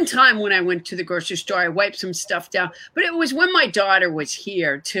did one time when I went to the grocery store, I wiped some stuff down, but it was when my daughter was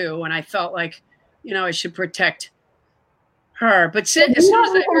here too. And I felt like, I should protect her. But as soon as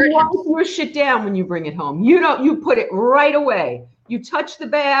I heard wipe your shit down when you bring it home. You put it right away. You touch the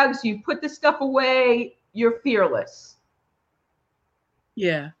bags, you put the stuff away. You're fearless.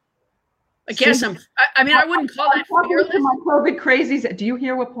 Yeah. I guess I wouldn't call that fearless. My COVID crazies. Do you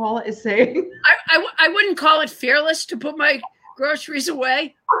hear what Paula is saying? I wouldn't call it fearless to put my groceries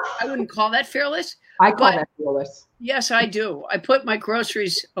away. I wouldn't call that fearless. I call that fearless. Yes, I do. I put my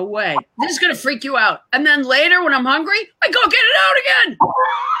groceries away. This is going to freak you out. And then later when I'm hungry, I go get it out again.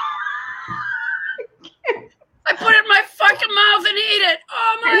 I put it in my fucking mouth and eat it.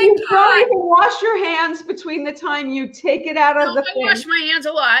 Oh my God. You don't even wash your hands between the time you take it out of the thing. I wash my hands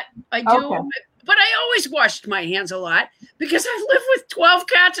a lot. I do. Okay. But I always washed my hands a lot because I live with 12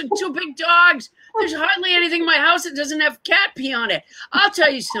 cats and 2 big dogs. There's hardly anything in my house that doesn't have cat pee on it. I'll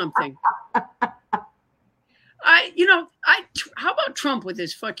tell you something. how about Trump with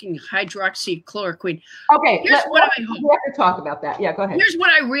his fucking hydroxychloroquine? Okay, Here's what I hope. We have to talk about that. Yeah, go ahead. Here's what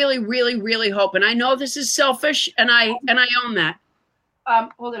I really, really, really hope, and I know this is selfish, and I own that.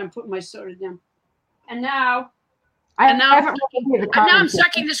 Hold on, I'm putting my soda down, and now I'm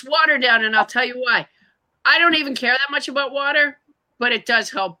sucking this water down, and I'll tell you why. I don't even care that much about water, but it does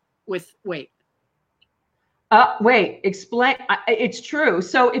help with weight. Wait, explain. It's true.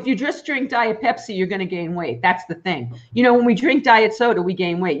 So if you just drink Diet Pepsi, you're going to gain weight. That's the thing. When we drink diet soda, we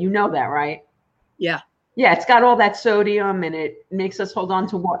gain weight. You know that, right? Yeah. Yeah, it's got all that sodium and it makes us hold on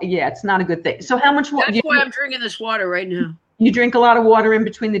to water. Yeah, it's not a good thing. So how much water? That's why I'm drinking this water right now. You drink a lot of water in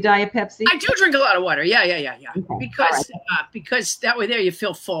between the Diet Pepsi? I do drink a lot of water. Yeah. Okay. Because that way there you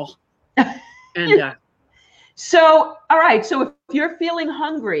feel full. And so, all right. So if you're feeling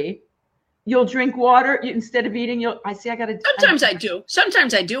hungry, you'll drink water instead of eating. Sometimes I do.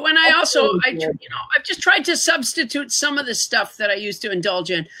 And I've just tried to substitute some of the stuff that I used to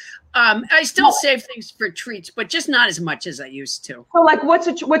indulge in. I still save things for treats, but just not as much as I used to. So like what's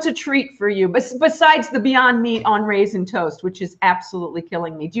a treat for you besides the Beyond Meat on raisin toast, which is absolutely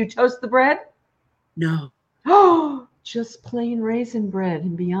killing me? Do you toast the bread? No. Oh, just plain raisin bread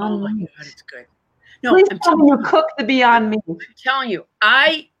and Beyond Meat. God, it's good. No, please tell me you cook the Beyond Meat. I'm telling you,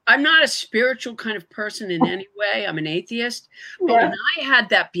 I'm not a spiritual kind of person in any way. I'm an atheist. But when I had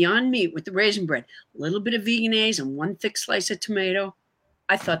that Beyond Meat with the raisin bread, a little bit of veganese and one thick slice of tomato,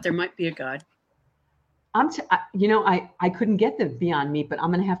 I thought there might be a God. I couldn't get the Beyond Meat, but I'm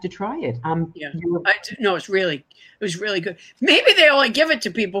going to have to try it. No, it was really good. Maybe they only give it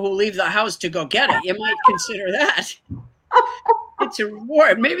to people who leave the house to go get it. You might consider that. It's a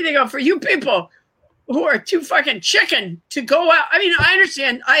reward. Maybe they go for you people who are too fucking chicken to go out. I mean, I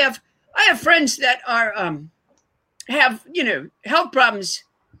understand. I have friends that are have health problems,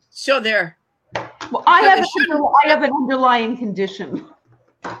 so they're. Well, I have an underlying condition.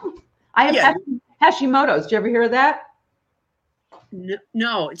 I have Hashimoto's. Did you ever hear of that?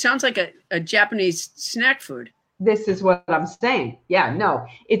 No, it sounds like a Japanese snack food. This is what I'm saying. Yeah, no,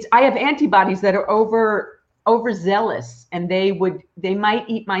 I have antibodies that are overzealous, and they might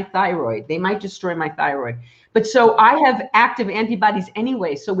eat my thyroid. They might destroy my thyroid. But so I have active antibodies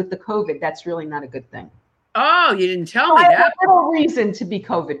anyway. So with the COVID, that's really not a good thing. Oh, you didn't tell me that. I have no reason to be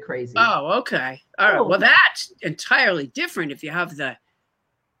COVID crazy. Oh, okay. All right. Well, that's entirely different if you have the.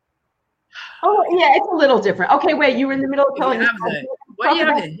 Oh, yeah, it's a little different. Okay, wait, you were in the middle of telling me. What do you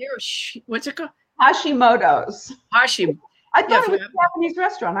have here? What's it called? Hashimoto's. I thought it was a Japanese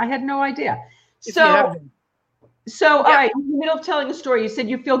restaurant. I had no idea. All right, in the middle of telling a story, you said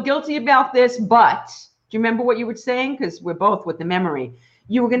you feel guilty about this, but do you remember what you were saying? Because we're both with the memory.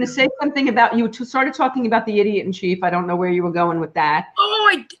 You were going to say something about, started talking about the idiot in chief. I don't know where you were going with that.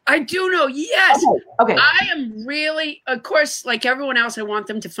 Oh, I do know. Yes. Okay. I am really, of course, like everyone else, I want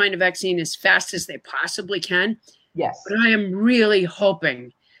them to find a vaccine as fast as they possibly can. Yes. But I am really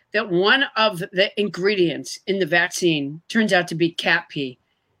hoping that one of the ingredients in the vaccine turns out to be cat pee.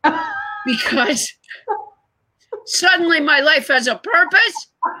 Because suddenly my life has a purpose.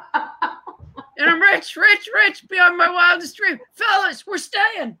 And I'm rich beyond my wildest dream. Fellas, we're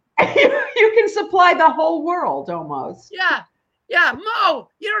staying. You can supply the whole world almost. Yeah. Mo,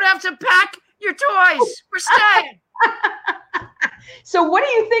 you don't have to pack your toys. We're staying. So what do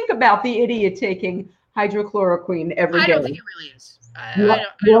you think about the idiot taking hydrochloroquine every day? I don't think it really is. I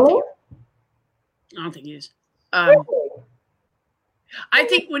don't think he is. Really? I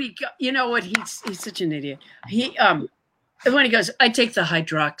think when he's such an idiot. When he goes, I take the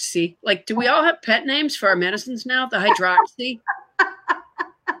hydroxy. Like, do we all have pet names for our medicines now? The hydroxy?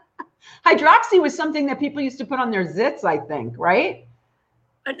 Hydroxy was something that people used to put on their zits, I think, right?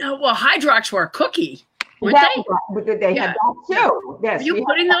 No, well, Hydrox were a cookie, weren't they? They had that too. Yes. Are you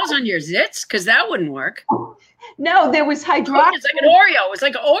putting those on your zits? Because that wouldn't work. No, there was Hydroxy. It's like an Oreo. It's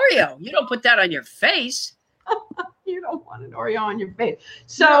like an Oreo. You don't put that on your face. You don't want an Oreo on your face.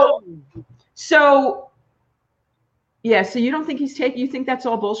 So you don't think you think that's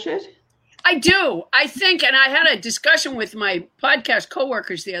all bullshit? I do. I think, and I had a discussion with my podcast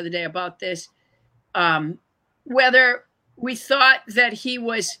coworkers the other day about this, whether we thought that he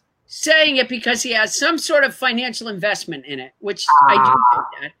was saying it because he has some sort of financial investment in it, which I do think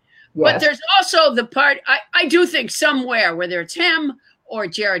that. Yes. But there's also the part, I do think somewhere, whether it's him or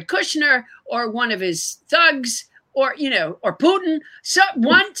Jared Kushner or one of his thugs or Putin,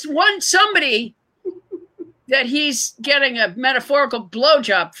 somebody that he's getting a metaphorical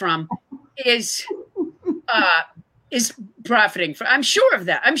blowjob from is profiting from. I'm sure of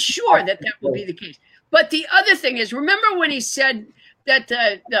that. I'm sure that will be the case. But the other thing is, remember when he said that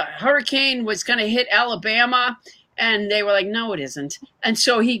the hurricane was going to hit Alabama, and they were like, no, it isn't. And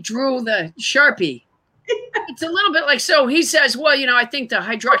so he drew the Sharpie. It's a little bit like, so he says, well, I think the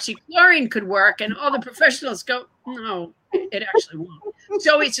hydroxychloroquine could work, and all the professionals go, no, it actually won't.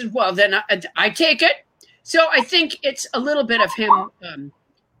 So he says, well, then I take it. So I think it's a little bit of him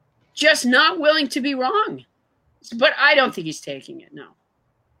just not willing to be wrong. But I don't think he's taking it, no.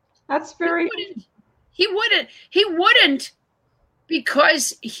 That's very... He wouldn't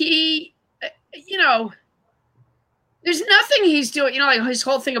because he, there's nothing he's doing, like his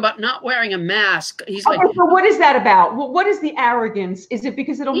whole thing about not wearing a mask. He's like, so what is that about? What is the arrogance? Is it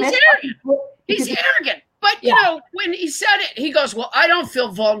because it'll he's arrogant. He's arrogant. But, when he said it, he goes, well, I don't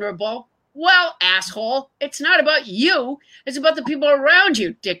feel vulnerable. Well, asshole, it's not about you. It's about the people around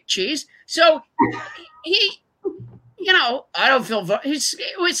you, dick cheese. So he, I don't feel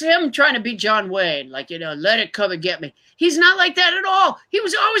it was him trying to be John Wayne, like, let it come and get me. He's not like that at all. He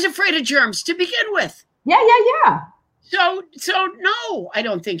was always afraid of germs to begin with. Yeah. So no, I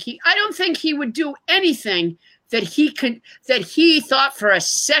don't think he would do anything that he thought for a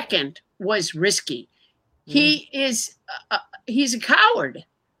second was risky. He is he's a coward.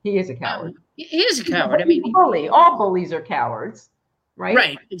 He is a coward. He is a coward. I mean, bully. All bullies are cowards, right?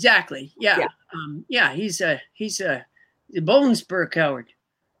 Right. Exactly. Yeah. He's a Bonesburg coward.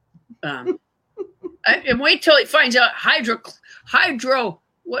 And wait till he finds out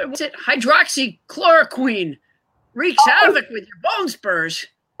hydroxychloroquine wreaks havoc with your bone spurs.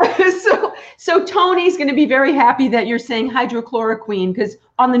 So Tony's going to be very happy that you're saying hydrochloroquine, because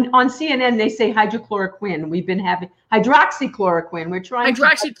on CNN they say hydrochloroquine. We've been having hydroxychloroquine. We're trying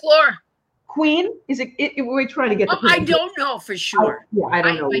Queen? Is it? We're trying to get the. I don't know for sure. I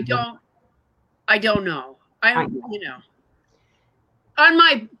don't know. I don't know. On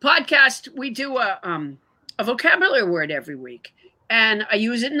my podcast, we do a vocabulary word every week. And I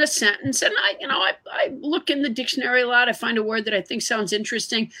use it in a sentence, and I look in the dictionary a lot. I find a word that I think sounds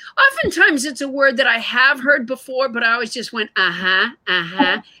interesting. Oftentimes, it's a word that I have heard before, but I always just went and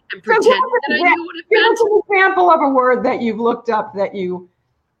pretended that I knew what it meant. Give us an example of a word that you've looked up that you.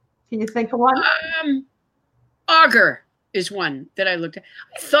 Can you think of one? Auger is one that I looked at.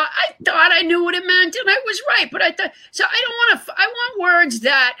 I thought I knew what it meant, and I was right. But I thought so. I want words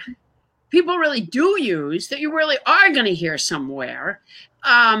that people really do use, that you really are going to hear somewhere,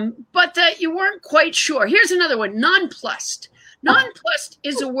 but that you weren't quite sure. Here's another one, nonplussed. Nonplussed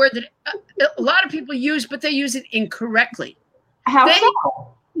is a word that a lot of people use, but they use it incorrectly. How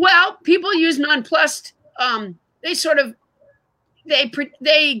so? Well, people use nonplussed. They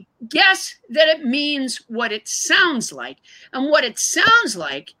guess that it means what it sounds like. And what it sounds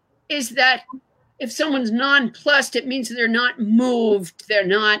like is that if someone's nonplussed, it means they're not moved,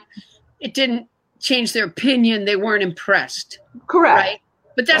 it didn't change their opinion. They weren't impressed. Correct. Right?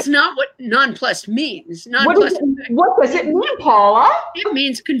 But that's not what nonplussed means. What does it mean, Paula? It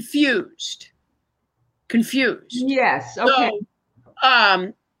means confused. Confused. Yes. Okay.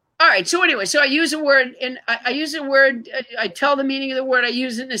 So, all right. So anyway, I use a word, and I tell the meaning of the word, I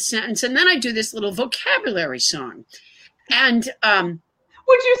use it in a sentence, and then I do this little vocabulary song. And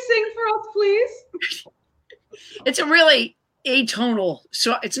would you sing for us, please? It's a really atonal,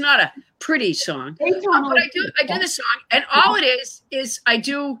 so it's not a pretty song, but I do the song, and all it is I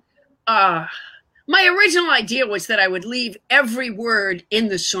do. My original idea was that I would leave every word in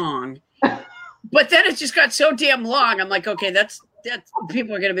the song, but then it just got so damn long. I'm like, okay, that's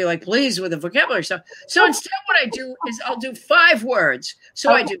people are going to be like, please, with the vocabulary stuff. So instead, what I do is I'll do 5 words.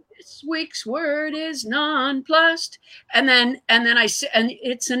 So I do, this week's word is nonplussed, and then I say, and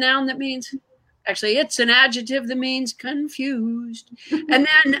it's a noun that means. Actually, it's an adjective that means confused. And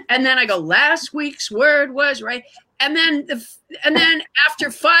then I go, last week's word was right. And then after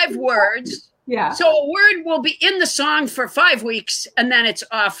 5 words, so a word will be in the song for 5 weeks, and then it's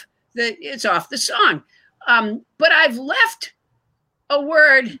off the song. But I've left a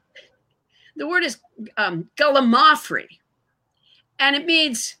word. The word is gallimaufry, and it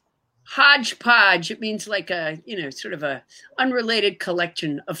means hodgepodge. It means like a sort of a unrelated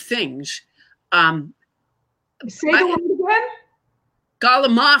collection of things. Say the word again.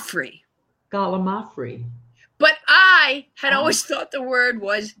 Gallimaufry. Gallimaufry. But I had always thought the word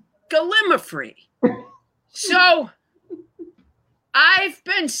was gallimafree. So I've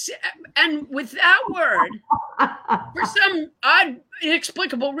been, and with that word, for some odd,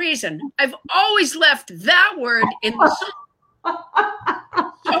 inexplicable reason, I've always left that word in the song.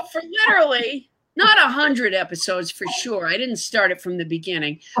 So for literally, not 100 episodes for sure. I didn't start it from the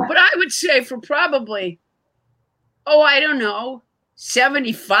beginning. But I would say for probably, I don't know,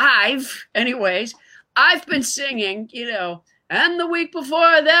 75 anyways, I've been singing, And the week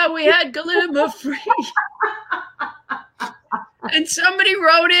before that, we had glimmer-free. And somebody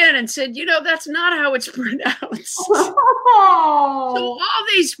wrote in and said, that's not how it's pronounced. Oh. So all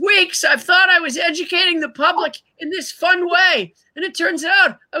these weeks, I've thought I was educating the public in this fun way. And it turns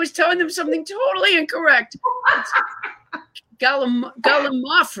out I was telling them something totally incorrect.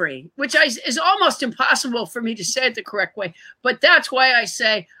 Gallimaufry, which is almost impossible for me to say it the correct way. But that's why I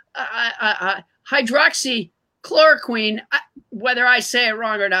say hydroxychloroquine. Whether I say it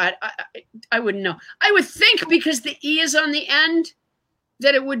wrong or not, I wouldn't know. I would think because the E is on the end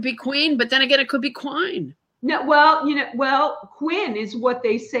that it would be queen, but then again, it could be quine. No, well, Quinn is what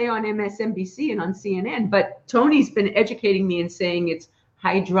they say on MSNBC and on CNN, but Tony's been educating me and saying it's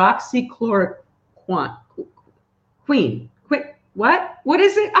hydroxychloroquine. What? What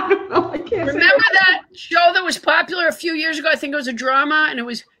is it? I don't know. I can't remember that show that was popular a few years ago. I think it was a drama, and it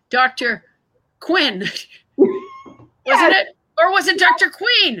was Dr. Quinn. Wasn't it? Or was it Dr.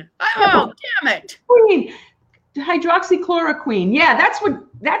 Queen? Oh, damn it. Queen. Hydroxychloroquine. Yeah,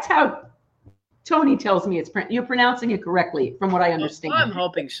 that's how Tony tells me you're pronouncing it correctly from what I understand. I'm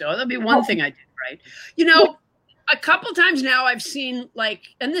hoping so. That'll be one thing I did right. A couple times now I've seen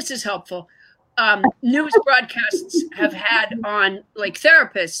and this is helpful, news broadcasts have had on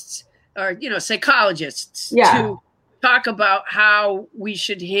therapists or, psychologists to talk about how we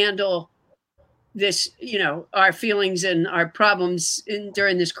should handle this, our feelings and our problems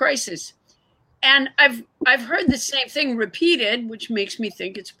during this crisis. And I've heard the same thing repeated, which makes me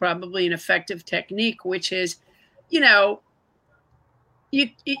think it's probably an effective technique, which is, you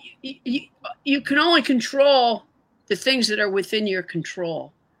can only control the things that are within your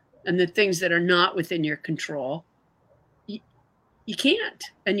control, and the things that are not within your control, you can't.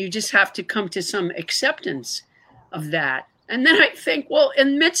 And you just have to come to some acceptance of that. And then I think, well,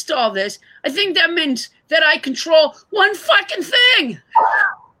 amidst all this, I think that means that I control one fucking thing.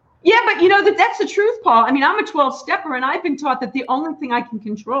 Yeah, but that's the truth, Paul. I mean, I'm a 12-stepper, and I've been taught that the only thing I can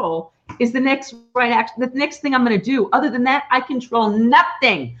control is the next right action, the next thing I'm going to do. Other than that, I control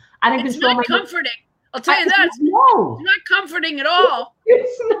nothing. I don't control my. It's not comforting. I'll tell you that. No. It's not comforting at all.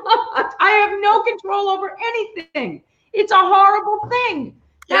 It's not. I have no control over anything. It's a horrible thing.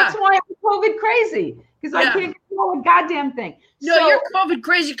 That's why I'm COVID crazy, because I can't control a goddamn thing. No, you're COVID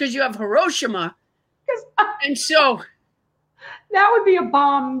crazy because you have Hiroshima. And so that would be a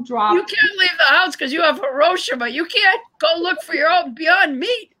bomb drop. You can't leave the house because you have Hiroshima. You can't go look for your own Beyond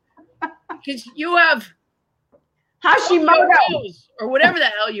Meat because you have Hashimoto or whatever the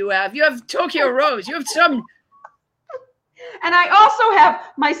hell you have. You have Tokyo Rose. You have some. And I also have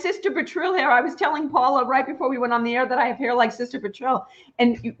my Sister Bertrille hair. I was telling Paula right before we went on the air that I have hair like Sister Bertrille.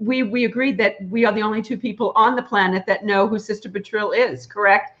 And we agreed that we are the only two people on the planet that know who Sister Bertrille is,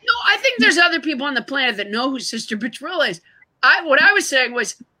 correct? No, I think there's other people on the planet that know who Sister Bertrille is. What I was saying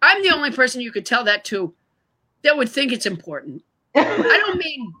was I'm the only person you could tell that to that would think it's important. I don't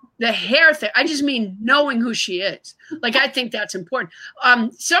mean the hair thing. I just mean knowing who she is. I think that's important.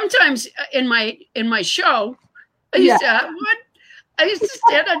 Sometimes in my show, I used to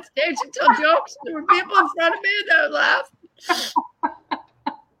stand on stage and tell jokes. There were people in front of me that would laugh.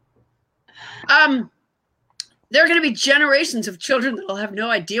 There are going to be generations of children that will have no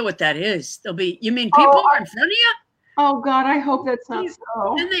idea what that is. You mean people are in front of you? Oh God, I hope that's not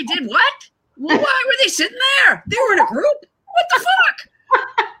so. And they did what? Well, why were they sitting there? They were in a group? What the fuck?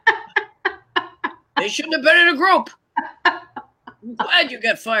 They shouldn't have been in a group. I'm glad you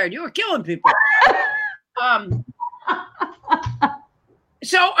got fired. You were killing people.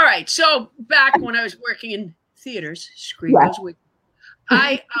 So, all right. So back when I was working in theaters,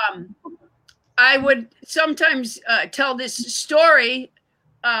 I would sometimes tell this story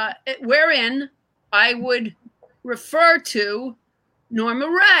wherein I would refer to Norma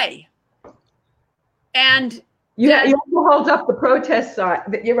Ray. And you have to hold up the protest sign.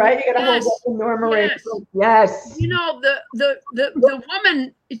 You're right. You got to hold up the Norma Ray. Yes. The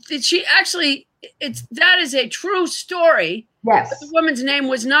woman. She actually. That is a true story. Yes. But the woman's name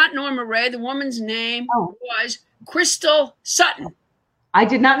was not Norma Ray. The woman's name was Crystal Sutton. I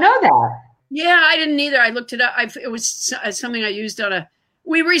did not know that. Yeah, I didn't either. I looked it up. It was something I used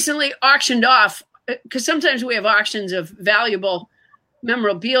we recently auctioned off, because sometimes we have auctions of valuable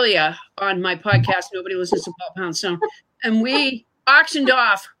memorabilia on my podcast. Nobody listens to Paul Poundstone. And we auctioned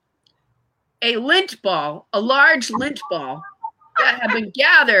off a lint ball, a large lint ball that had been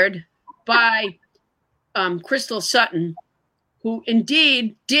gathered by Crystal Sutton, who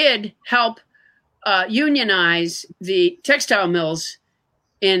indeed did help unionize the textile mills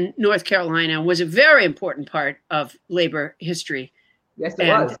in North Carolina, was a very important part of labor history. Yes, it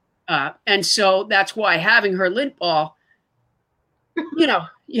was. And so that's why having her lint ball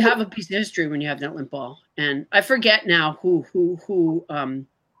you have a piece of history when you have that limp ball. And I forget now who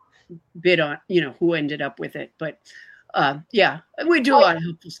bid on, who ended up with it. But yeah, we do a lot of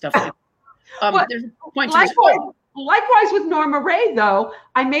helpful stuff. There's a point to this. Likewise with Norma Ray, though,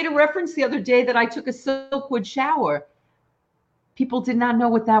 I made a reference the other day that I took a Silkwood shower. People did not know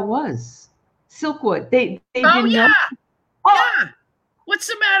what that was. Silkwood. They didn't know. Yeah. What's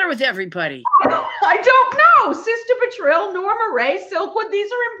the matter with everybody? I don't know. Sister Betril, Norma Ray, Silkwood, these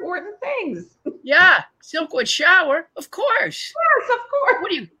are important things. Yeah. Silkwood shower, of course. Yes, of course.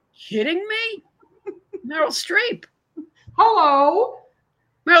 What are you kidding me? Meryl Streep. Hello.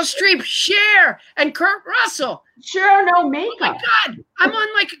 Meryl Streep, Cher, and Kurt Russell. Sure, no makeup. Oh my God, I'm on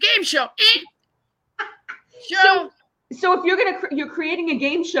like a game show. So if you're creating a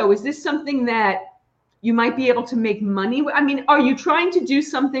game show, is this something that you might be able to make money with? I mean, are you trying to do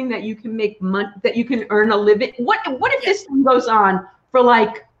something that you can make money, that you can earn a living? What if this thing goes on for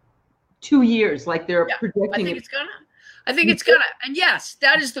like 2 years, like they're projecting? I think it's gonna. And yes,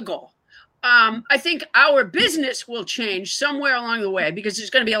 that is the goal. I think our business will change somewhere along the way because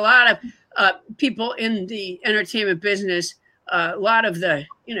there's going to be a lot of people in the entertainment business, a lot of the,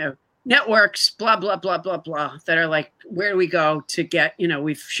 networks, blah, blah, blah, blah, blah, that are like, where do we go to get,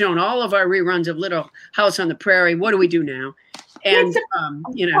 we've shown all of our reruns of Little House on the Prairie. What do we do now? And,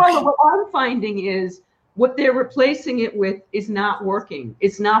 what I'm finding is what they're replacing it with is not working.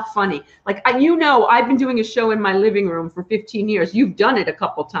 It's not funny. Like, I've been doing a show in my living room for 15 years. You've done it a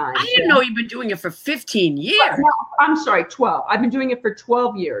couple times. I didn't know you've been doing it for 15 years. No, I'm sorry, 12. I've been doing it for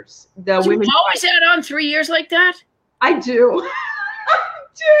 12 years. You always had on 3 years like that? I do.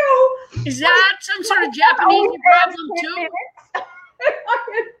 Is that some sort of Japanese problem too?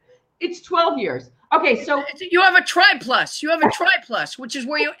 It's 12 years. Okay, so you have a tri-plus. Which is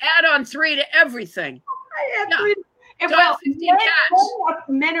where you add on 3 to everything. I add 3. And well, 15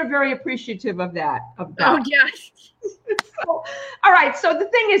 men are very appreciative of that. Oh, yes. So, all right. So the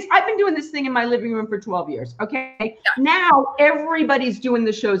thing is, I've been doing this thing in my living room for 12 years. Okay. Yeah. Now everybody's doing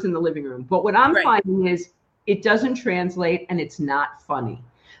the shows in the living room. But what I'm finding is it doesn't translate and it's not funny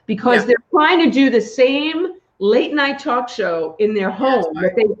because they're trying to do the same late night talk show in their home.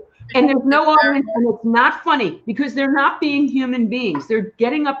 And there's no audience, and it's not funny because they're not being human beings. They're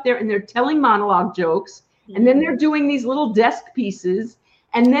getting up there and they're telling monologue jokes, and then they're doing these little desk pieces,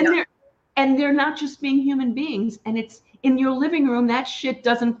 and then they're not just being human beings. And it's in your living room. That shit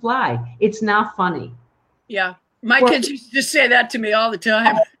doesn't fly. It's not funny. Yeah, my kids used to just say that to me all the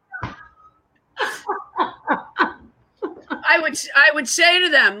time. I would say to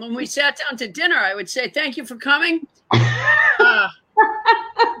them when we sat down to dinner, I would say, "Thank you for coming.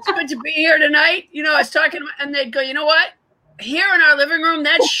 It's good to be here tonight." I was talking to them, and they'd go, "You know what? Here in our living room,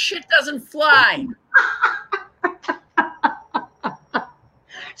 that shit doesn't fly."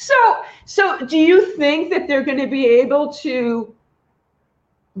 So do you think that they're going to be able to,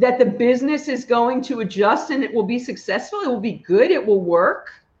 that the business is going to adjust and it will be successful? It will be good. It will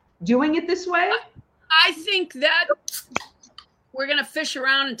work doing it this way? I think that we're going to fish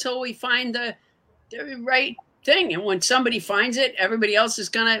around until we find the right thing. And when somebody finds it, everybody else is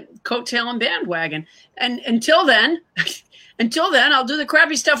going to coattail and bandwagon. And until then, I'll do the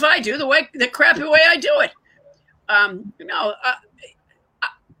crappy stuff I do, the crappy way I do it.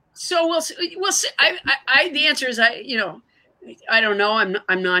 So we'll see. The answer is I don't know.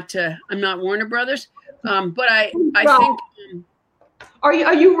 I'm not Warner Brothers. But I think. Are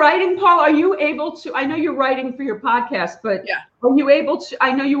you writing, Paul? Are you able to? I know you're writing for your podcast, but are you able to?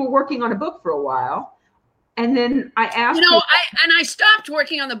 I know you were working on a book for a while, and then I asked. I stopped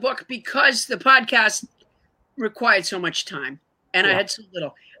working on the book because the podcast required so much time, and I had so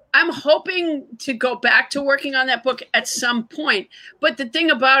little. I'm hoping to go back to working on that book at some point. But the thing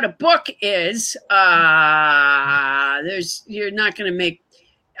about a book is, you're not going to make.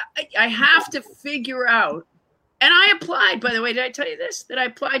 I have to figure out. And I applied, by the way, did I tell you this? That I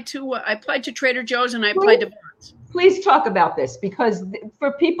applied to Trader Joe's and I applied to Vons. Please talk about this, because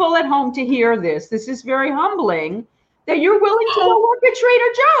for people at home to hear this is very humbling that you're willing to go work at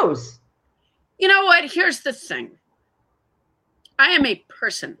Trader Joe's. You know what? Here's the thing. I am a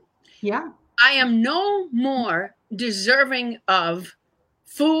person. Yeah. I am no more deserving of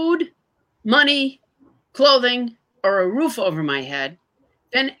food, money, clothing, or a roof over my head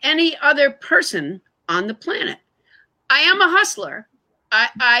than any other person on the planet. I am a hustler.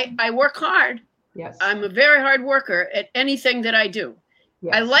 I work hard. Yes. I'm a very hard worker at anything that I do.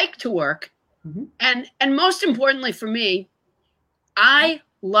 Yes. I like to work. Mm-hmm. And most importantly for me, I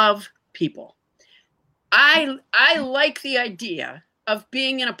love people. I like the idea of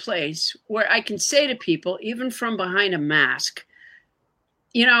being in a place where I can say to people, even from behind a mask,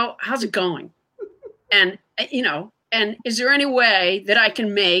 how's it going? And, and is there any way that I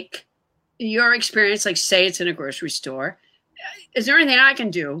can make your experience, like say it's in a grocery store, is there anything I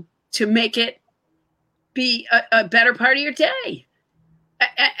can do to make it be a better part of your day?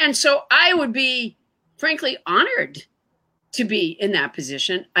 And so I would be, frankly, honored to be in that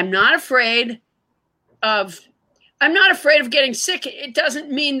position. I'm not afraid of getting sick. It doesn't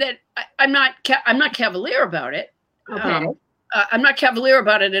mean that I'm not cavalier about it. Okay. I'm not cavalier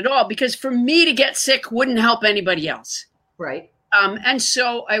about it at all, because for me to get sick wouldn't help anybody else. Right. And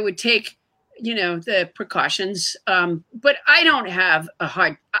so I would take, the precautions. But I don't have a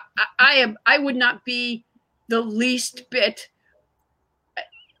hard, I would not be the least bit,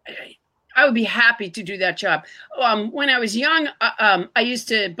 I would be happy to do that job. When I was young, I used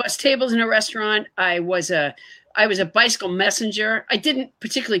to bus tables in a restaurant. I was a bicycle messenger. I didn't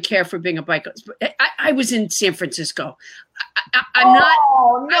particularly care for being a bicycle. I was in San Francisco. I'm not.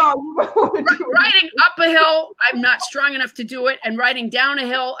 Oh no! Riding up a hill, I'm not strong enough to do it, and riding down a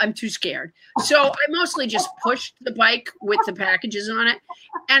hill, I'm too scared. So I mostly just pushed the bike with the packages on it,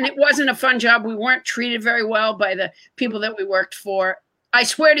 and it wasn't a fun job. We weren't treated very well by the people that we worked for. I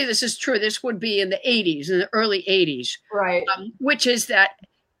swear to you, this is true. This would be in the 80s, in the early 80s, right? Which is that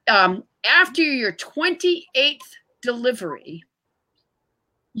after your 28th delivery,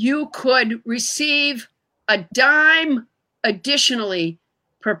 you could receive a dime additionally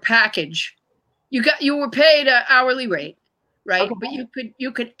per package. You were paid an hourly rate, right? Okay. But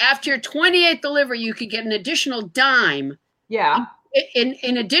you could after your 28th delivery, you could get an additional dime. Yeah.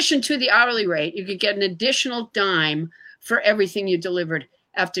 In addition to the hourly rate, you could get an additional dime for everything you delivered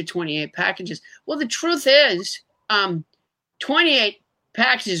after 28 packages. Well, the truth is, 28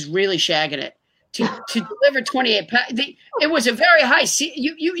 packages really shagging it. To deliver 28 it was a very high.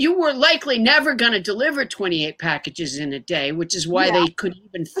 You were likely never going to deliver 28 packages in a day, which is why they could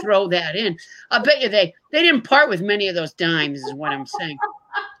even throw that in. I bet you they didn't part with many of those dimes, is what I'm saying.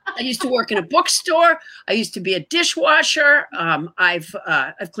 I used to work in a bookstore. I used to be a dishwasher. I've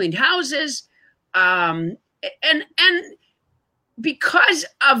cleaned houses, and because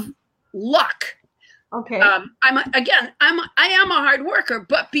of luck. Okay. I am a hard worker,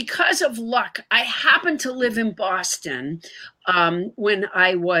 but because of luck, I happened to live in Boston when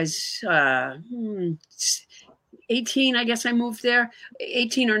I was 18. I guess I moved there,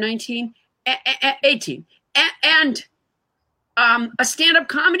 18 or 19, 18, and a stand-up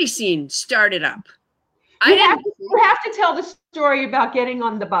comedy scene started up. You have to tell the story about getting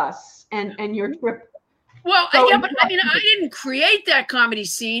on the bus and your trip. Well, yeah, but I mean, I didn't create that comedy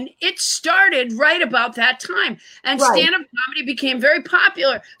scene. It started right about that time, and stand-up comedy became very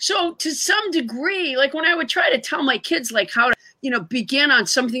popular. So to some degree, like when I would try to tell my kids like how to, begin on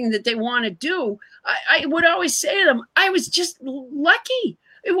something that they want to do, I would always say to them, I was just lucky.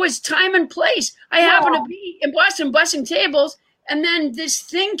 It was time and place. I happened to be in Boston bussing tables, and then this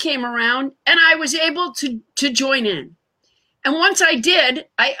thing came around, and I was able to join in. And once I did,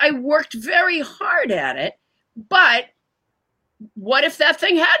 I worked very hard at it. But what if that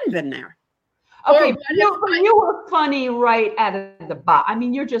thing hadn't been there? Okay, you were funny right out of the box. I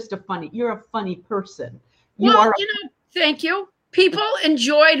mean, you're a funny person. Thank you. People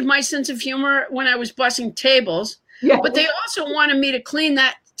enjoyed my sense of humor when I was bussing tables, but they also wanted me to clean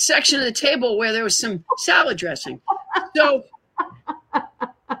that section of the table where there was some salad dressing. So,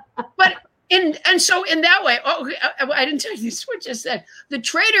 but and so in that way, I didn't tell you this. What just said the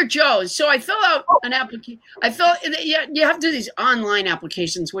Trader Joe's. So I fill out an application. You have to do these online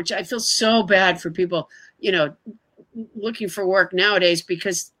applications, which I feel so bad for people, looking for work nowadays,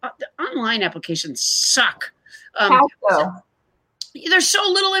 because the online applications suck. How so? There's so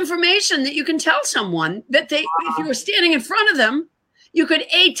little information that you can tell someone that if you were standing in front of them, you could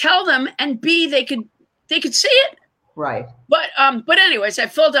A, tell them, and B, they could see it. Right. But anyways, I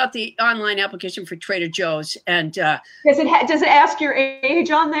filled out the online application for Trader Joe's, and does it ask your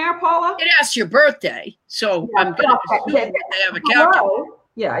age on there, Paula? It asks your birthday, so I'm gonna assume that they have a calculator.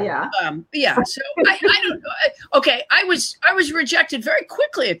 Yeah. So I don't know. Okay, I was rejected very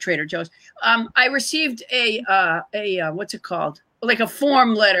quickly at Trader Joe's. I received a what's it called? Like a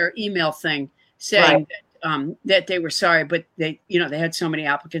form letter email thing saying that they were sorry, but they had so many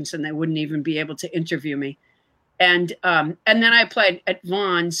applicants and they wouldn't even be able to interview me. And then I applied at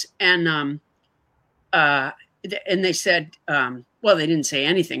Vons, and they said, well, they didn't say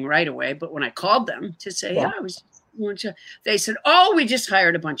anything right away, but when I called them to say, they said, oh, we just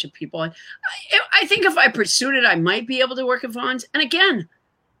hired a bunch of people. And I think if I pursued it, I might be able to work at Vons. And again,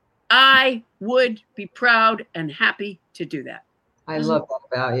 I would be proud and happy to do that. I love that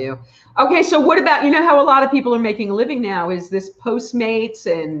about you. Okay, so what about, you know how a lot of people are making a living now is this Postmates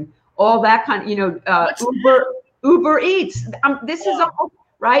and all that kind of, Uber Eats. This is all,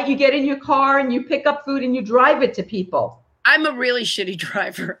 right? You get in your car and you pick up food and you drive it to people. I'm a really shitty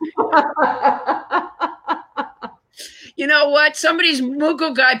driver. You know what? Somebody's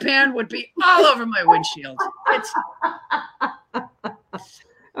Mugu Gai pan would be all over my windshield.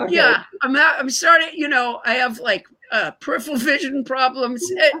 Okay. Yeah, I'm starting, you know, I have like peripheral vision problems.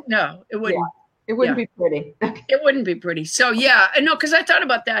 No, it wouldn't. Yeah. It wouldn't be pretty. It wouldn't be pretty. So yeah, I know, because I thought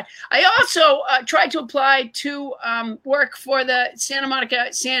about that. I also tried to apply to work for the Santa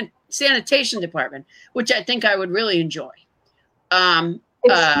Monica sanitation department, which I think I would really enjoy. Explain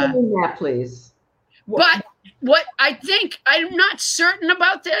that, please. But what I think, I'm not certain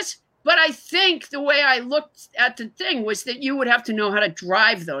about this, but I think the way I looked at the thing was that you would have to know how to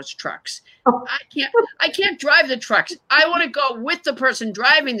drive those trucks. Oh. I can't drive the trucks. I want to go with the person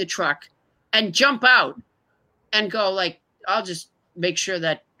driving the truck and jump out and go like, I'll just make sure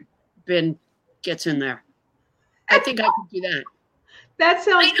that bin gets in there. I think I could do that. That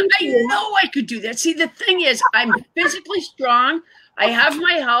sounds I know I could do that. See, the thing is, I'm physically strong. I have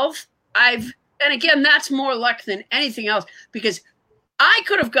my health. And again, that's more luck than anything else, because I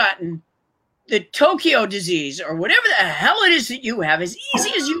could have gotten the Tokyo disease or whatever the hell it is that you have as easy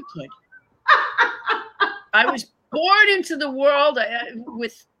as you could. I was born into the world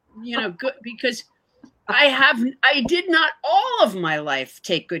with, you know, good, because I did not all of my life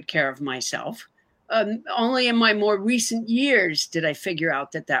take good care of myself. Only in my more recent years did I figure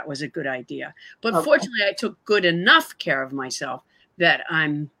out that that was a good idea. But fortunately, I took good enough care of myself that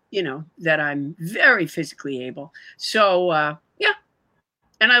I'm very physically able. So, yeah.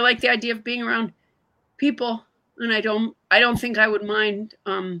 And I like the idea of being around people, and I don't think I would mind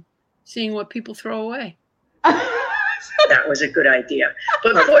seeing what people throw away. That was a good idea.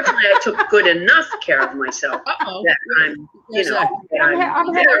 But fortunately, I took good enough care of myself that I'm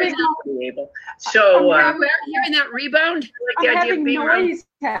very able. So, hearing that rebound, I like the idea of being noise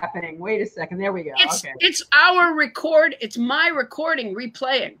happening. Wait a second. There we go. It's our record. It's my recording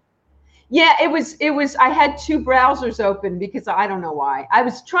replaying. Yeah, it was, I had two browsers open because I don't know why. I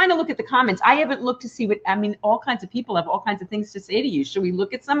was trying to look at the comments. I haven't looked to see all kinds of people have all kinds of things to say to you. Should we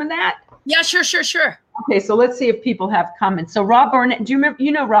look at some of that? Yeah, sure. Okay, so let's see if people have comments. So Rob Barnett, do you remember,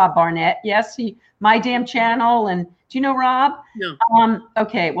 you know Rob Barnett? Yes, My Damn Channel, and do you know Rob? No.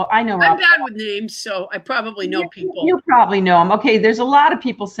 Okay, well, I know Rob. I'm bad with names, so I probably know people. You probably know him. Okay, there's a lot of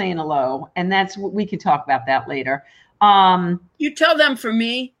people saying hello, and we could talk about that later. You tell them for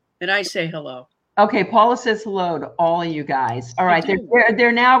me. And I say hello. Okay, Paula says hello to all of you guys. All right,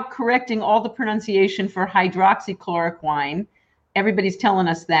 they're now correcting all the pronunciation for hydroxychloroquine. Everybody's telling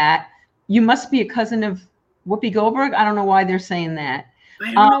us that. You must be a cousin of Whoopi Goldberg. I don't know why they're saying that.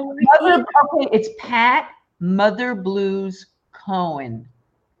 I don't know. Okay, it's Pat Mother Blues Cohen.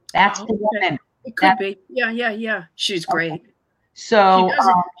 That's the woman. It could be. Yeah. She's great. Okay. So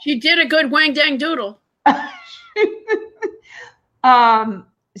she did a good Wang Dang Doodle.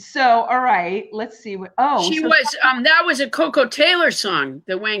 So, all right, let's see what, that was a Coco Taylor song,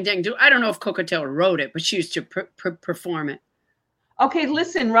 the Wang Dang Do. I don't know if Coco Taylor wrote it, but she used to perform it. Okay,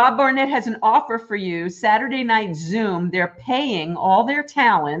 listen, Rob Barnett has an offer for you. Saturday night Zoom, they're paying all their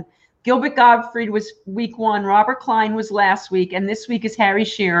talent. Gilbert Gottfried was week 1, Robert Klein was last week, and this week is Harry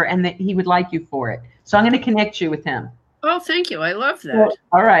Shearer, and he would like you for it. So I'm going to connect you with him. Oh, thank you. I love that.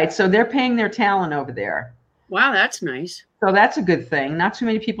 All right, so they're paying their talent over there. Wow, that's nice. So that's a good thing. Not too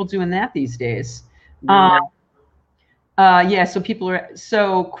many people doing that these days.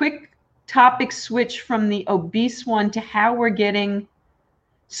 So quick topic switch from the obese one to how we're getting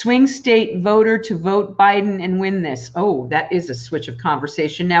swing state voter to vote Biden and win this. Oh, that is a switch of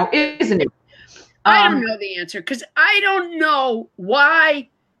conversation now, isn't it? I don't know the answer because I don't know why.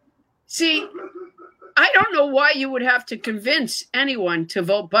 See, I don't know why you would have to convince anyone to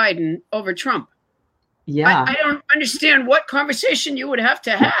vote Biden over Trump. Yeah. I don't understand what conversation you would have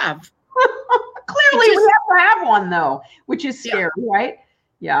to have. Clearly, we have to have one, though, which is scary, right?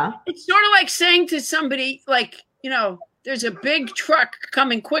 Yeah. It's sort of like saying to somebody, like, you know, there's a big truck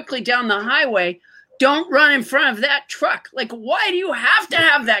coming quickly down the highway. Don't run in front of that truck. Like, why do you have to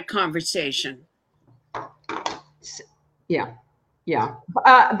have that conversation? Yeah.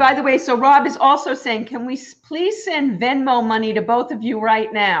 By the way, so Rob is also saying, can we please send Venmo money to both of you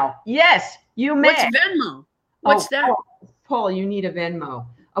right now? Yes, you may. What's Venmo? What's that? Paul, you need a Venmo.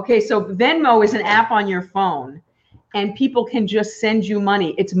 Okay, so Venmo is an app on your phone, and people can just send you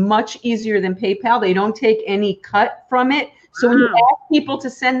money. It's much easier than PayPal. They don't take any cut from it. So when you ask people to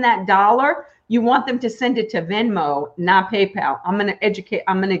send that $1, you want them to send it to Venmo, not PayPal. I'm going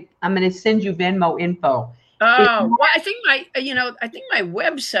to send you Venmo info. Oh, well, I think my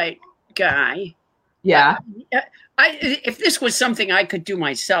website guy. Yeah. If this was something I could do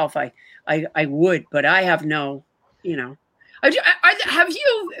myself, I would, but I have no, have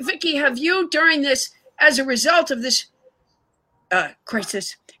you, Vicki, during this, as a result of this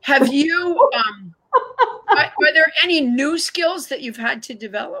crisis, have you, are there any new skills that you've had to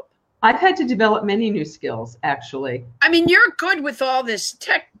develop? I've had to develop many new skills, actually. I mean, you're good with all this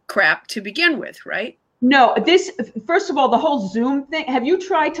tech crap to begin with, right? No, first of all, the whole Zoom thing. Have you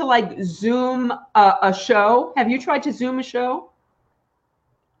tried to Zoom a show? Have you tried to Zoom a show?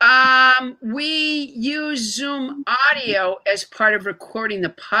 We use Zoom audio as part of recording the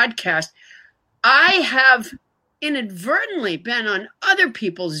podcast. I have inadvertently been on other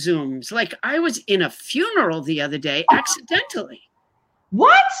people's Zooms. Like I was in a funeral the other day accidentally.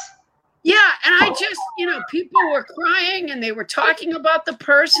 What? Yeah, and I just, people were crying and they were talking about the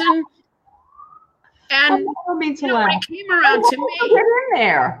person. And when it came around to me, get in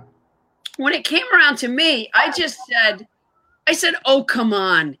there. When it came around to me, I said, "Oh, come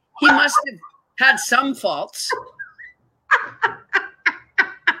on. He must have had some faults."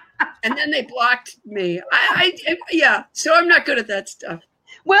 And then they blocked me. Yeah. So I'm not good at that stuff.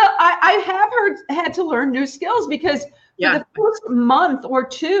 Well, I have had to learn new skills because for the first month or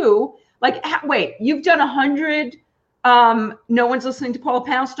two, wait, you've done 100. No one's listening to Paula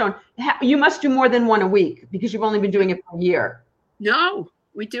Poundstone. You must do more than one a week because you've only been doing it for a year. No,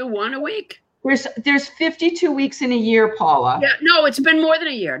 we do one a week. There's 52 weeks in a year, Paula. Yeah, no, it's been more than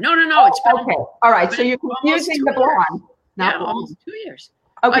a year. No, it's been okay. All right, so you're confusing the blonde. Almost 2 years.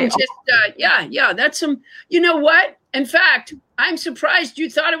 Okay. I'm just, that's some. You know what? In fact, I'm surprised you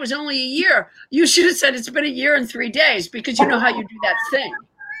thought it was only a year. You should have said it's been a year and 3 days because you know how you do that thing.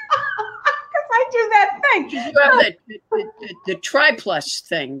 I do that thing. You have the tri-plus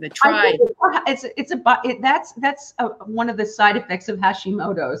thing. The tri. That's one of the side effects of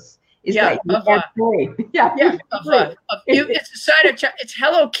Hashimoto's. It's a side of it's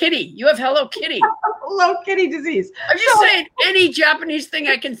Hello Kitty. You have Hello Kitty. Hello Kitty disease. I'm just saying any Japanese thing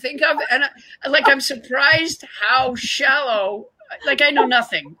I can think of, and I'm surprised how shallow. I know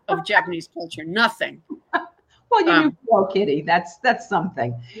nothing of Japanese culture. Nothing. Well, you knew Hello Kitty. That's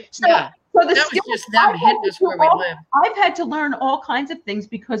something. So, yeah. So that was just them hitting us where we live. I've had to learn all kinds of things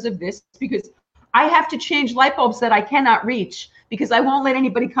because of this, because I have to change light bulbs that I cannot reach because I won't let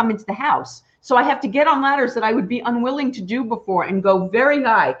anybody come into the house. So I have to get on ladders that I would be unwilling to do before and go very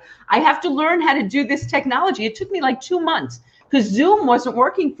high. I have to learn how to do this technology. It took me 2 months because Zoom wasn't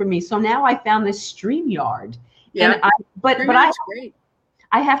working for me. So now I found this StreamYard. Yeah. And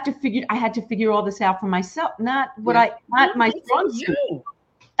I had to figure all this out for myself. Not my strong suit.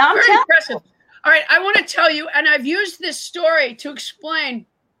 Very impressive. All right, I want to tell you, and I've used this story to explain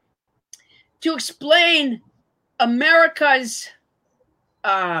America's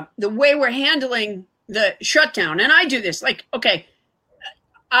the way we're handling the shutdown. And I do this.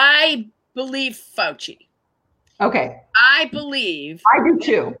 I believe Fauci. Okay. I do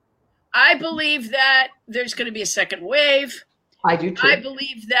too. I believe that there's going to be a second wave. I do too. I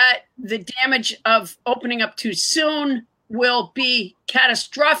believe that the damage of opening up too soon will be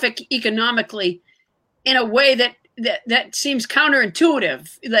catastrophic economically in a way that seems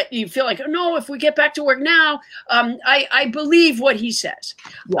counterintuitive, that you feel like, oh, no, if we get back to work now, I believe what he says.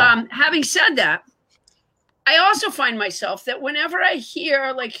 Yeah. Having said that, I also find myself that whenever I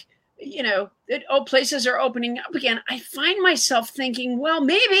hear that places are opening up again, I find myself thinking, well,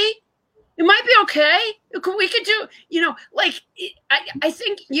 maybe it might be okay. We could do, I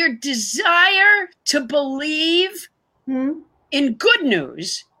think your desire to believe in good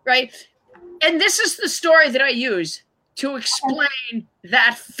news, right? And this is the story that I use to explain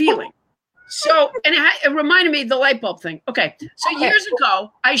that feeling. So, and it reminded me of the light bulb thing. Okay, so years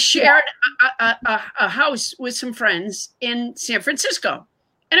ago, I shared a house with some friends in San Francisco,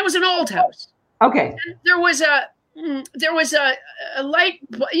 and it was an old house. Okay. And there was a light,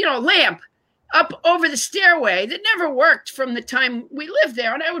 lamp up over the stairway that never worked from the time we lived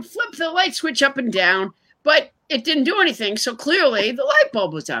there, and I would flip the light switch up and down, but it didn't do anything. So clearly the light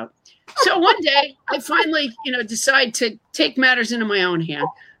bulb was out. So one day I finally, decide to take matters into my own hand.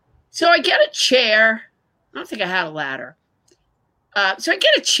 So I get a chair. I don't think I had a ladder. So I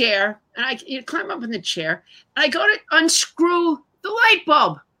get a chair and I climb up in the chair and I go to unscrew the light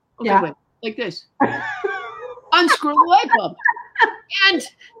bulb. Okay, wait, like this. Unscrew the light bulb. And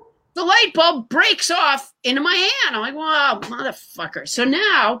the light bulb breaks off into my hand. I'm like, wow, motherfucker. So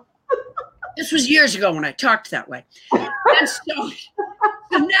now, this was years ago when I talked that way. And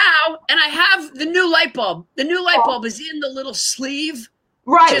So now, and I have the new light bulb. The new light bulb is in the little sleeve,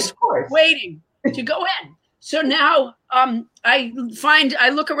 Right, just of course. waiting to go in. So now I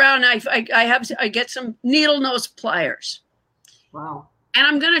look around, I get some needle nose pliers. Wow. And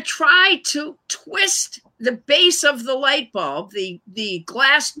I'm going to try to twist the base of the light bulb, the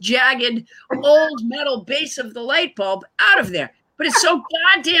glass jagged old metal base of the light bulb out of there. But it's so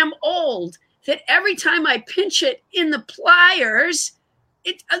goddamn old that every time I pinch it in the pliers,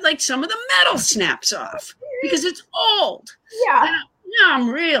 it like some of the metal snaps off because it's old. Yeah. And now I'm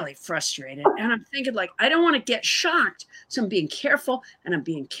really frustrated. And I'm thinking, like, I don't want to get shocked. So I'm being careful, and I'm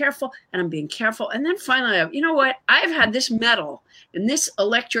being careful, and I'm being careful. And then finally, you know what? I've had this metal and this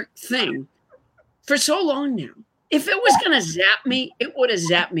electric thing for so long now. If it was going to zap me, it would have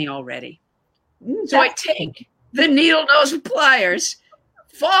zapped me already. So I take the needle nose pliers,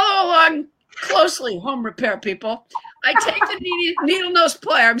 follow along closely, home repair people. I take the needle nose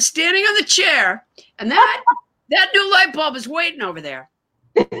plier. I'm standing on the chair, and that new light bulb is waiting over there.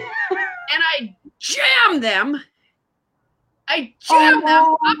 And I jam them. Up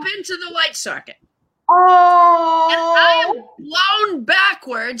into the light socket. Oh. And I am blown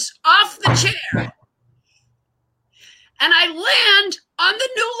backwards off the chair. And I land on the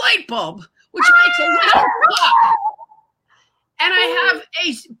new light bulb, which makes a loud pop. And I have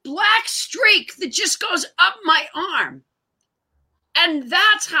a black streak that just goes up my arm. And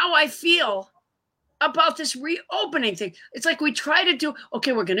that's how I feel about this reopening thing. It's like we try to do,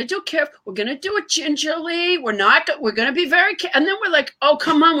 okay, we're going to do careful. We're going to do it gingerly. We're going to be very careful. And then we're like, oh,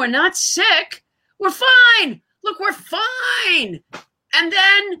 come on, we're not sick. We're fine. Look, we're fine. And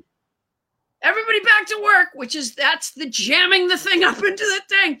then everybody back to work, that's the jamming the thing up into the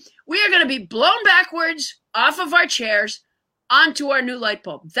thing. We are going to be blown backwards off of our chairs onto our new light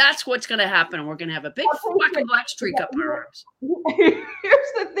bulb. That's what's going to happen. And we're going to have a big fucking black streak up our arms.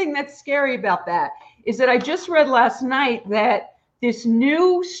 Here's the thing that's scary about that is that I just read last night that this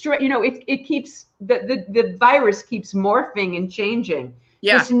new strain, it keeps, the virus keeps morphing and changing.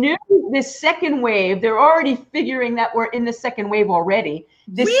 Yeah. This second wave, they're already figuring that we're in the second wave already.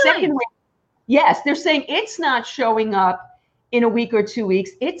 This second wave, yes, they're saying it's not showing up in a week or 2 weeks.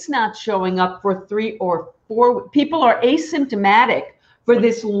 It's not showing up for 3 or 4. People are asymptomatic for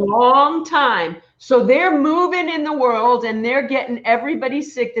this long time. So they're moving in the world and they're getting everybody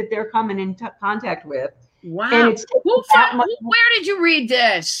sick that they're coming in contact with. Wow. And it's where did you read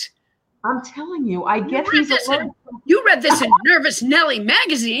this? I'm telling you, I get these alerts. You read this in Nervous Nelly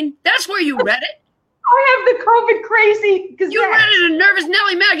magazine. That's where you read it. I have the COVID crazy Gazette. You read it in Nervous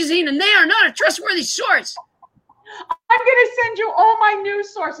Nelly magazine, and they are not a trustworthy source. I'm going to send you all my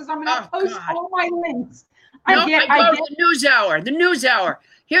news sources. I'm going to post all my links. I go to the News Hour. The News Hour.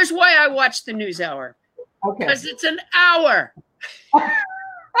 Here's why I watch the News Hour. Okay. Because it's an hour.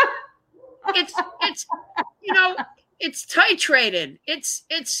 it's it's titrated. It's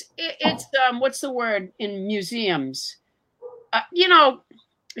what's the word in museums? I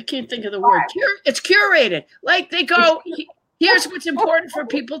can't think of the word. It's curated. Like they go, here's what's important for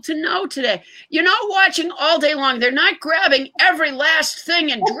people to know today. You're not watching all day long. They're not grabbing every last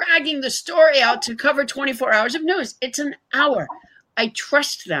thing and dragging the story out to cover 24 hours of news. It's an hour. I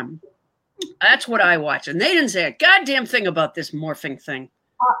trust them. That's what I watch. And they didn't say a goddamn thing about this morphing thing.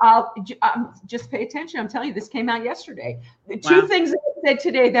 I'll just pay attention. I'm telling you, this came out yesterday. The two things that I said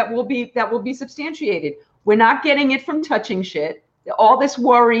today that will be substantiated. We're not getting it from touching shit. All this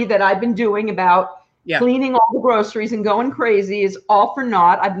worry that I've been doing about cleaning all the groceries and going crazy is all for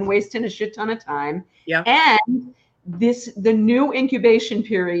naught. I've been wasting a shit ton of time. Yeah. And the new incubation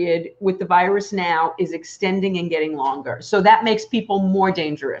period with the virus now is extending and getting longer. So that makes people more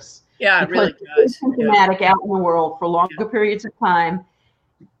dangerous. Yeah, it really does. Symptomatic out in the world for longer periods of time.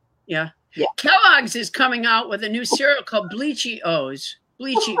 Yeah. Kellogg's is coming out with a new cereal called Bleachy O's.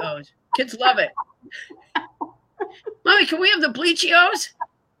 Bleachy O's. Kids love it. Mommy, can we have the Bleachy O's?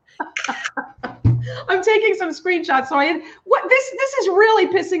 I'm taking some screenshots. So this is really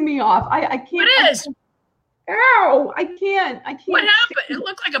pissing me off. I can't. What is? Ow! I can't. What happened? It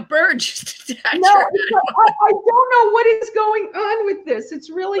looked like a bird just attacked No, her. I don't know what is going on with this. It's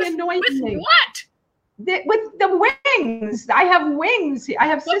really annoying me. With what? With the wings. I have wings. I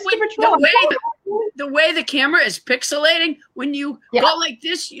have Sister Patrol. The way the camera is pixelating, when you go like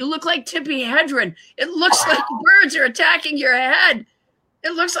this, you look like Tippi Hedren. It looks like birds are attacking your head.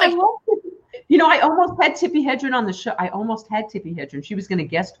 It looks like... I almost had Tippi Hedren on the show. I almost had Tippi Hedren. She was going to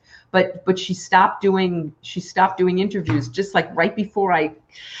guest, but she stopped doing interviews just like right before I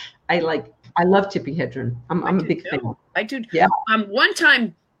love Tippi Hedren. I'm a big fan. I do. Yeah. One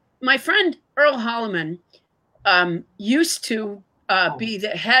time, my friend Earl Holliman used to be the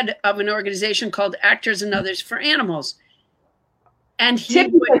head of an organization called Actors and Others for Animals. And she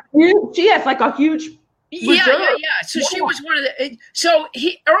has like a huge reserve. So she was one of the. So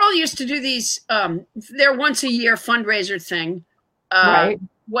Earl used to do these. Their once a year fundraiser thing. Right.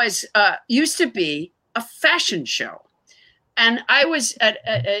 Was used to be a fashion show. And I was at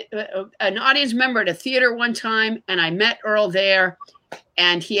an audience member at a theater one time, and I met Earl there,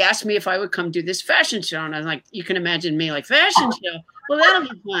 and he asked me if I would come do this fashion show. And I was like, you can imagine me like, fashion show? Well, that'll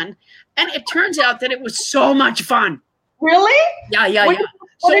be fun. And it turns out that it was so much fun. Really? Yeah.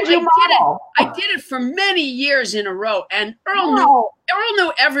 What did you model? I did it for many years in a row, and Earl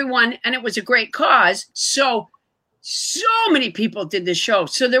knew everyone, and it was a great cause. So many people did the show.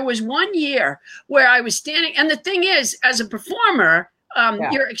 So there was one year where I was standing, and the thing is, as a performer,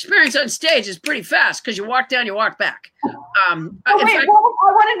 your experience on stage is pretty fast because you walk down, you walk back. I want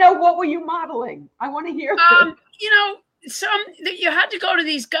to know, what were you modeling? I want to hear. You had to go to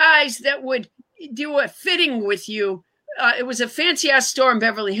these guys that would do a fitting with you. It was a fancy ass store in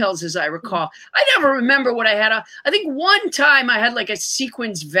Beverly Hills, as I recall. I never remember what I had. I think one time I had like a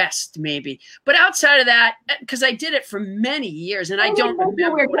sequins vest, maybe. But outside of that, because I did it for many years, and I don't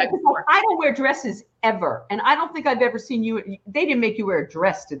remember what I wore. I don't wear dresses ever, and I don't think I've ever seen you. They didn't make you wear a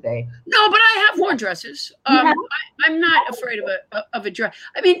dress, did they? No, but I have worn dresses. I'm not afraid of a dress.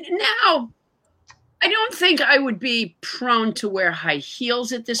 I mean, now I don't think I would be prone to wear high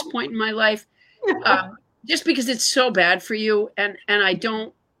heels at this point in my life. Just because it's so bad for you, and I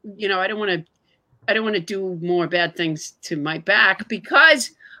don't want to do more bad things to my back because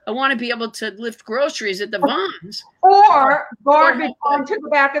I want to be able to lift groceries at the Vons or garbage onto the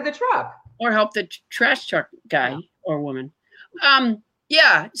back of the truck, or help the trash truck guy or woman.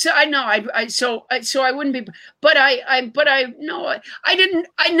 So I know I wouldn't be, but I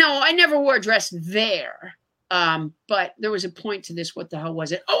never wore a dress there. But there was a point to this. What the hell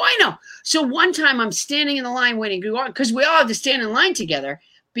was it? Oh, I know. So one time I'm standing in the line waiting to go on because we all had to stand in line together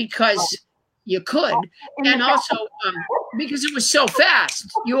because you could. And also because it was so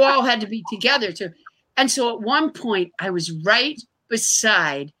fast, you all had to be together too. And so at one point I was right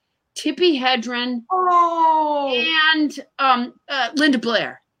beside Tippi Hedren and Linda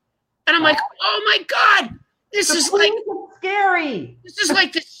Blair. And I'm like, oh my God, this is like scary. This is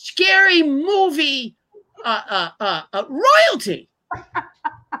like the scary movie royalty.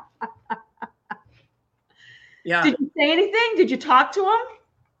 Yeah. Did you say anything? Did you talk to him?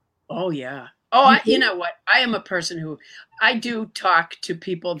 Oh yeah. Oh, you know what? I am a person who I do talk to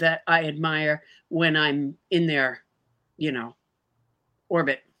people that I admire when I'm in their,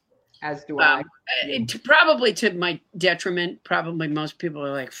 orbit. As do I. Probably to my detriment. Probably most people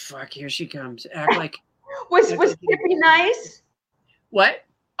are like, "Fuck, here she comes." Act like. Was Tippi nice? What?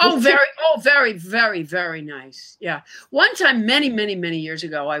 Oh, very, very, very nice. Yeah. One time, many, many, many years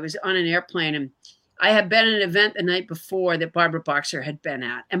ago, I was on an airplane and I had been at an event the night before that Barbara Boxer had been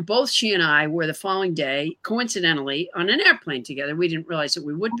at. And both she and I were the following day, coincidentally, on an airplane together. We didn't realize that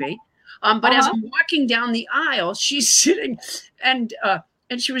we would be. But as I'm walking down the aisle, she's sitting and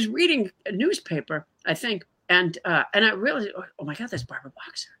she was reading a newspaper, I think. And I realized, oh my God, that's Barbara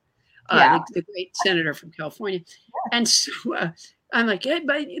Boxer, the great senator from California. And so I'm like, hey,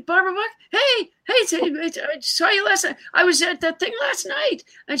 Barbara Buck, hey, I saw you last night. I was at that thing last night.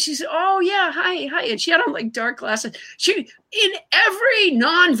 And she said, oh, yeah, hi. And she had on like dark glasses. She, in every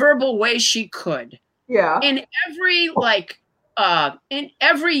nonverbal way she could. Yeah. In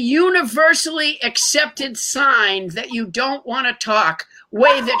every universally accepted sign that you don't want to talk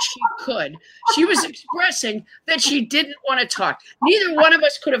way that she could. She was expressing that she didn't want to talk. Neither one of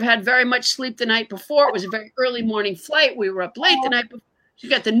us could have had very much sleep the night before. It was a very early morning flight. We were up late the night before. She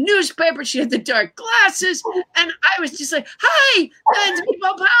got the newspaper. She had the dark glasses. And I was just like, hi, it's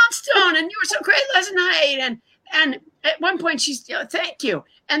Meatball Poundstone. And you were so great last night. And at one point, she's, thank you.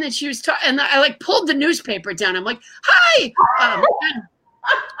 And then she was talking, and I like pulled the newspaper down. I'm like, hi. And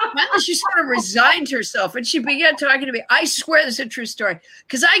finally, she sort of resigned herself and she began talking to me. I swear this is a true story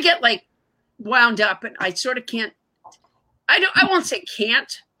because I get like wound up and I sort of can't. I won't say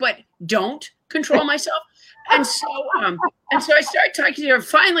can't, but don't control myself. And so I started talking to her.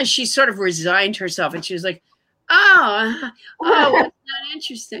 Finally, she sort of resigned herself and she was like, oh, that's not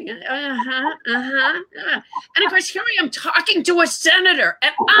interesting. And of course, here I am talking to a senator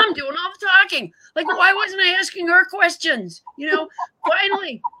and I'm doing all the talking. Like, why wasn't I asking her questions?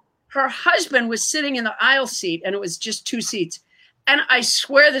 Finally, her husband was sitting in the aisle seat and it was just 2 seats. And I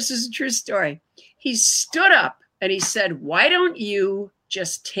swear this is a true story. He stood up and he said, why don't you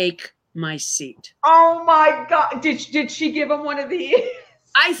just take my seat? Oh my God. Did she give him one of these?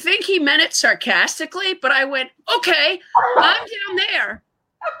 I think he meant it sarcastically, but I went, okay, I'm down there.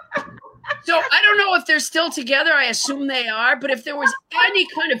 So I don't know if they're still together. I assume they are. But if there was any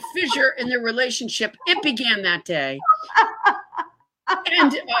kind of fissure in their relationship, it began that day.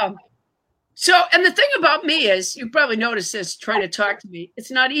 And and the thing about me is, you probably noticed this trying to talk to me.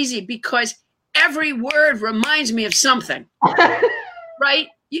 It's not easy because every word reminds me of something, right?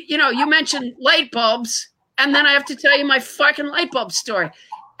 You mentioned light bulbs, and then I have to tell you my fucking light bulb story.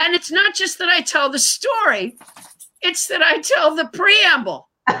 And it's not just that I tell the story, it's that I tell the preamble.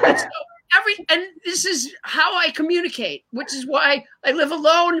 So and this is how I communicate, which is why I live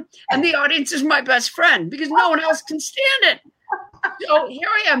alone and the audience is my best friend, because no one else can stand it. So here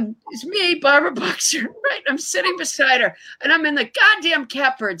I am. It's me, Barbara Boxer, right? I'm sitting beside her and I'm in the goddamn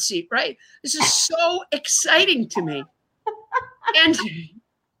catbird seat, right? This is so exciting to me. And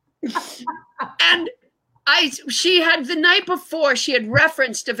she had the night before, she had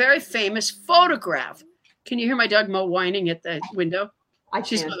referenced a very famous photograph. Can you hear my dog Mo whining at the window?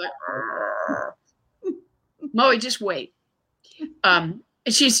 She's like, Mo, just wait. And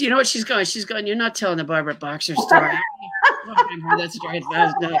she's, you know what she's going? She's going, you're not telling the Barbara Boxer story. That's right.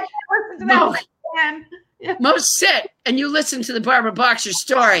 Mo, sit and you listen to the Barbara Boxer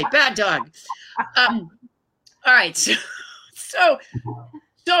story. Bad dog. All right. So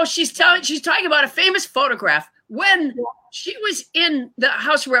she's talking about a famous photograph when she was in the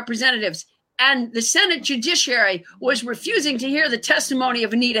House of Representatives and the Senate Judiciary was refusing to hear the testimony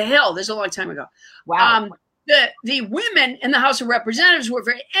of Anita Hill. This is a long time ago. Wow. The women in the House of Representatives were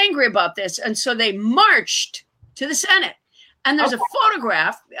very angry about this, and so they marched to the Senate. And there's a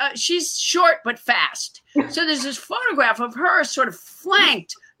photograph. She's short but fast. So there's this photograph of her sort of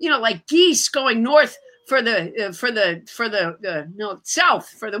flanked, like geese going north for the south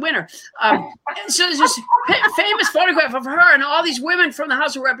for the winter. So there's this famous photograph of her and all these women from the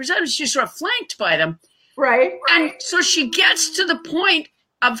House of Representatives. She's sort of flanked by them. Right. And so she gets to the point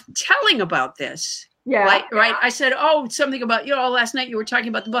of telling about this. Yeah. Right. I said, something about, last night you were talking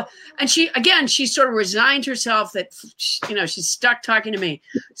about the book. And she sort of resigned herself that, she's stuck talking to me.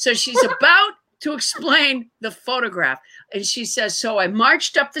 So she's about to explain the photograph. And she says, so I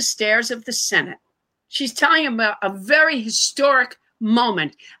marched up the stairs of the Senate. She's telling him about a very historic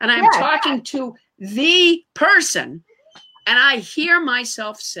moment. And I'm talking to the person. And I hear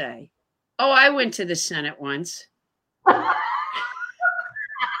myself say, I went to the Senate once.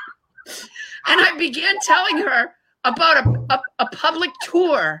 And I began telling her about a public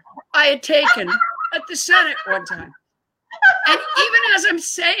tour I had taken at the Senate one time. And even as I'm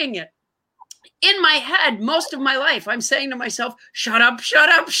saying it, in my head, most of my life, I'm saying to myself, shut up, shut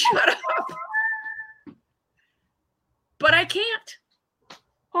up, shut up. But I can't.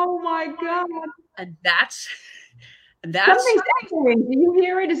 Oh my God. And that's something's echoing. Do you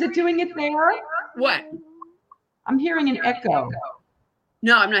hear it? Is it doing it there? What? I'm hearing an echo.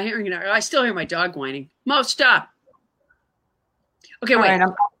 No, I'm not hearing it. I still hear my dog whining. Mo, stop. Okay, wait. Right,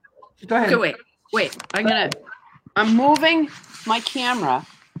 go ahead. Okay, wait. I'm moving my camera.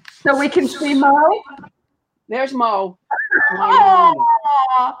 So we can see Mo? There's Mo. Oh,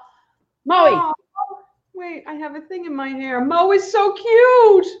 Moe. Wait, I have a thing in my hair. Mo is so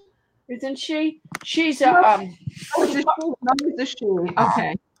cute. Isn't she? She's it's a she.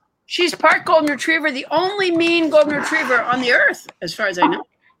 Okay. She's part golden retriever, the only mean golden retriever on the earth, as far as I know.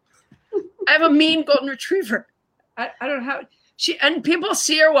 I have a mean golden retriever. I don't know how and people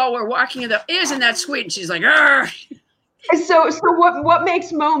see her while we're walking in isn't that sweet? And she's like, argh. So what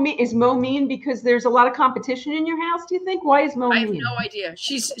makes Mo mean? Is Mo mean because there's a lot of competition in your house, do you think? Why is Mo mean? I have no idea.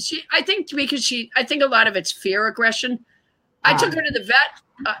 I think a lot of it's fear aggression. I took her to the vet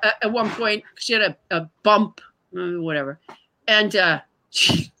at one point. She had a bump, whatever. And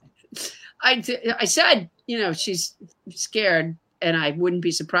I said, she's scared and I wouldn't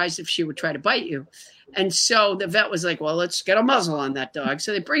be surprised if she would try to bite you. And so the vet was like, well, let's get a muzzle on that dog.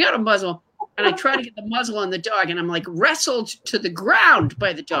 So they bring out a muzzle and I try to get the muzzle on the dog and I'm like wrestled to the ground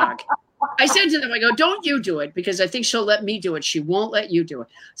by the dog. I said to them, I go, don't you do it because I think she'll let me do it. She won't let you do it.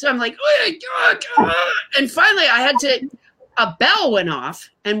 So I'm like, and finally a bell went off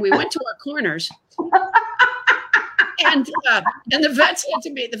and we went to our corners. And the vet said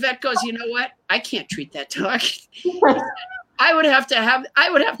to me, the vet goes, you know what? I can't treat that dog. I would have to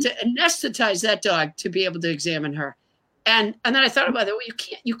anesthetize that dog to be able to examine her. And then I thought about it. Well,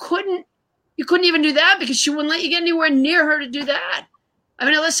 you couldn't even do that because she wouldn't let you get anywhere near her to do that. I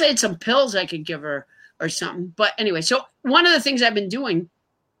mean, let's say it's some pills I could give her or something. But anyway, so one of the things I've been doing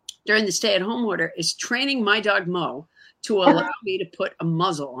during the stay-at-home order is training my dog Mo to allow me to put a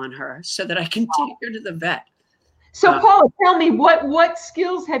muzzle on her so that I can take her to the vet. So, Paula, tell me what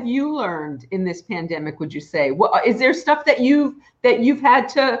skills have you learned in this pandemic? Would you say? What, is there stuff that you've had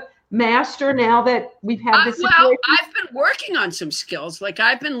to master now that we've had this situation? Well, I've been working on some skills. Like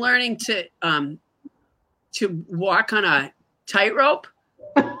I've been learning to walk on a tightrope.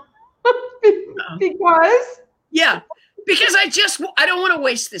 Because? Yeah, because I don't want to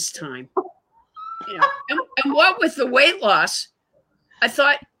waste this time. You know, and what with the weight loss, I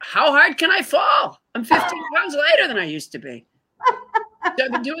thought, how hard can I fall? I'm 15 pounds lighter than I used to be. So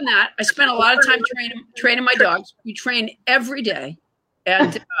I've been doing that. I spent a lot of time training my dogs. We train every day.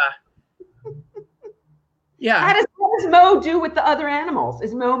 And yeah. How does Mo do with the other animals?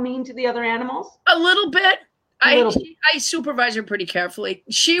 Is Mo mean to the other animals? A little bit. I supervise her pretty carefully.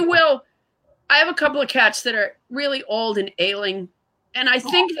 I have a couple of cats that are really old and ailing. And I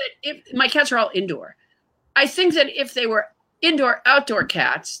think that if my cats are all indoor, I think that if they were outdoor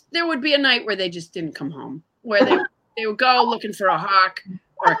cats, there would be a night where they just didn't come home, where they would go looking for a hawk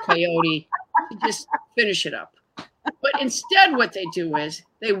or a coyote to just finish it up. But instead what they do is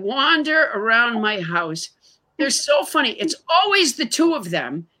they wander around my house. They're so funny. It's always the two of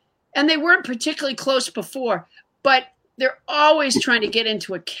them, and they weren't particularly close before, but they're always trying to get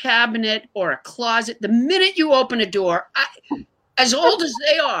into a cabinet or a closet. The minute you open a door, as old as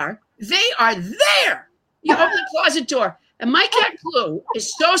they are there. You open the closet door. And my cat Clue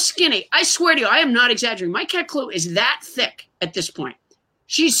is so skinny. I swear to you, I am not exaggerating. My cat Clue is that thick at this point.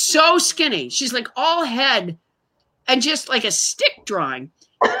 She's so skinny. She's like all head and just like a stick drawing.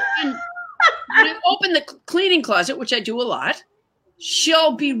 And when I open the cleaning closet, which I do a lot,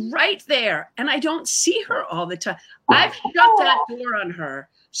 she'll be right there. And I don't see her all the time. I've shut that door on her.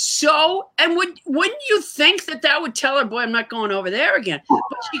 And wouldn't you think that would tell her, boy, I'm not going over there again.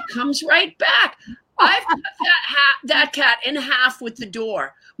 But she comes right back. I've cut that cat in half with the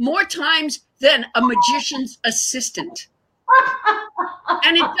door more times than a magician's assistant.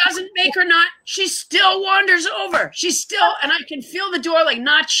 And it doesn't make her not, she still wanders over. And I can feel the door like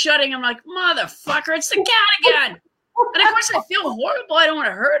not shutting. I'm like, motherfucker, it's the cat again. And of course I feel horrible. I don't want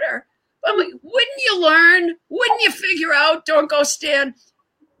to hurt her. But I'm like, wouldn't you learn? Wouldn't you figure out? Don't go stand.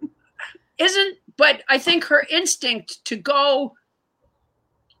 But I think her instinct to go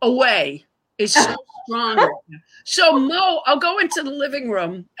away is so strong. So Mo, I'll go into the living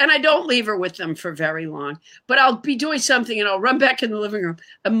room, and I don't leave her with them for very long, but I'll be doing something and I'll run back in the living room,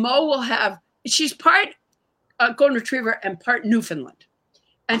 and Mo will she's part golden retriever and part Newfoundland.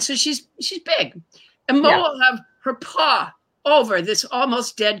 And so she's big, and Mo will have her paw over this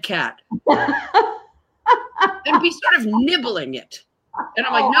almost dead cat and be sort of nibbling it. And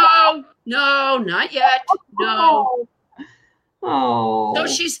I'm like, no, not yet. No. Oh.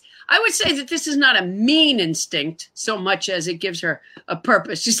 So I would say that this is not a mean instinct so much as it gives her a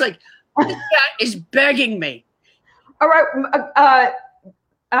purpose. She's like, this cat is begging me. All right.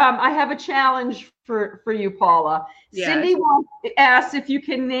 I have a challenge for you, Paula. Yes. Cindy asks if you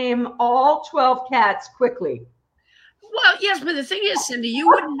can name all 12 cats quickly. Well, yes, but the thing is, Cindy, you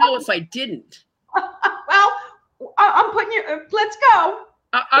wouldn't know if I didn't. Well, I'm putting you. Let's go.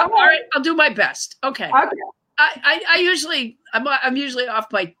 All right, I'll do my best. Okay. Okay. I'm usually off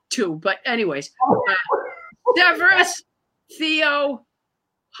by 2, but anyways, Severus, Theo,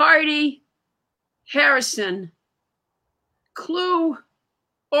 Hardy, Harrison, Clue,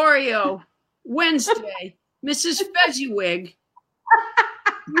 Oreo, Wednesday, Mrs. Fezziwig,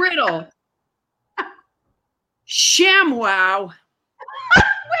 Riddle, ShamWow.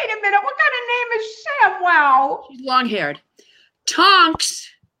 Wait a minute. What kind of name is ShamWow? She's long-haired. Tonks.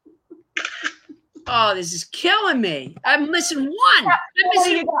 Oh, this is killing me. I'm missing one.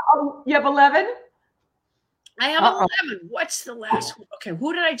 You have 11? I have 11. What's the last one? Okay,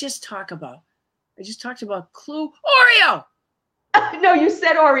 who did I just talk about? I just talked about Clue. Oreo. No, you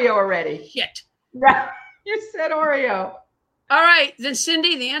said Oreo already. Shit. Right. You said Oreo. All right, then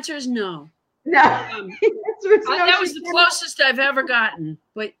Cindy, the answer is no. No. That was the closest I've ever gotten.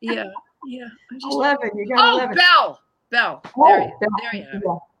 But yeah. 11. You got 11. Belle. Oh, there you have it.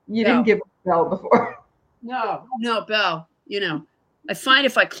 You didn't give a Belle before. No, Belle. I find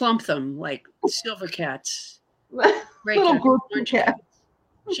if I clump them like silver cats, little goofy cat.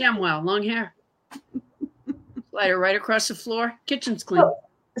 ShamWow, long hair. Slide her right across the floor. Kitchen's clean.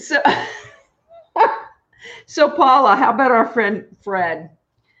 So Paula, how about our friend Fred?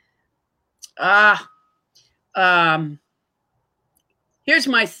 Here's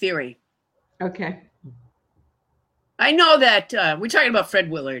my theory. Okay. I know that we're talking about Fred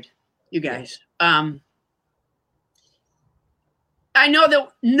Willard, you guys. I know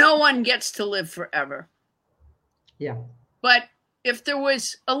that no one gets to live forever. Yeah. But if there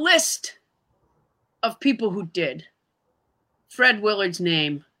was a list of people who did, Fred Willard's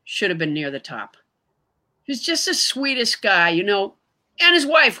name should have been near the top. He's just the sweetest guy, you know, and his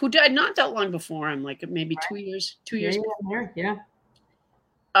wife, who died not that long before him, like maybe 2 years. Yeah.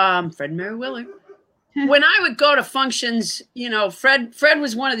 Fred and Mary Willard. When I would go to functions, you know, Fred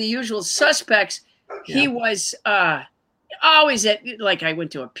was one of the usual suspects. Yeah. He was always at, like, I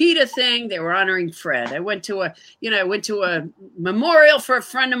went to a PETA thing. They were honoring Fred. I went to a memorial for a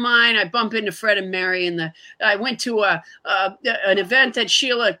friend of mine. I bump into Fred and Mary, and I went to an event that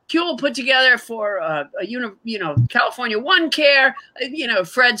Sheila Kuehl put together for California One Care. You know,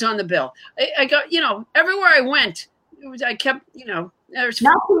 Fred's on the bill. I got, you know, everywhere I went, I kept, you know. Not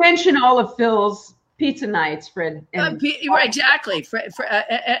to mention all of Phil's pizza nights, Fred. Right, exactly.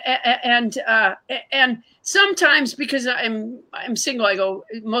 And sometimes, because I'm single, I go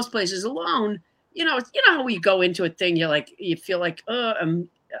most places alone. You know how we go into a thing, you feel like,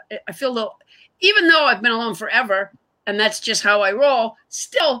 I feel a little, even though I've been alone forever, and that's just how I roll.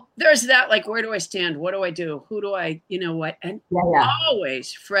 Still, there's that, like, where do I stand? What do I do? Who do I, you know what? And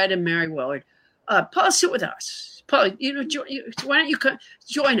always Fred and Mary Willard. Paul, sit with us. Paul, you know, why don't you come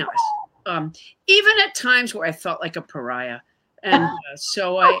join us? Even at times where I felt like a pariah, and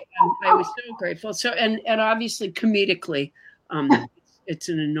so I was so grateful. So and obviously comedically, it's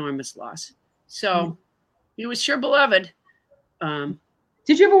an enormous loss. So he was sure beloved.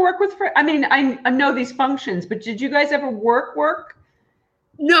 Did you ever work with Fred? I mean, I know these functions, but did you guys ever work?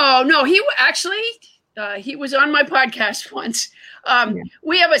 No. He actually. He was on my podcast once.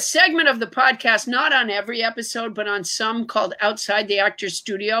 We have a segment of the podcast, not on every episode, but on some, called Outside the Actor's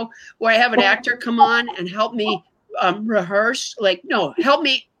Studio, where I have an actor come on and help me rehearse. Help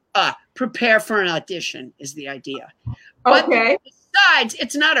me prepare for an audition is the idea. Okay. But besides,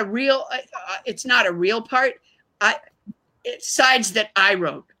 it's not a real part. It's sides that I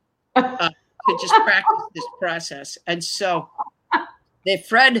wrote to just practice this process. And so the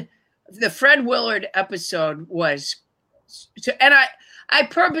Fred Willard episode was, and I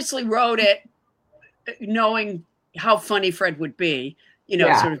purposely wrote it knowing how funny Fred would be, you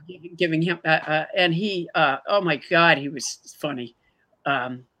know, sort of giving him, and he, oh my God, he was funny.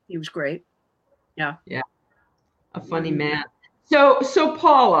 He was great. Yeah. A funny man. So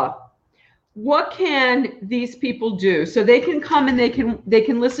Paula, what can these people do? So they can come and they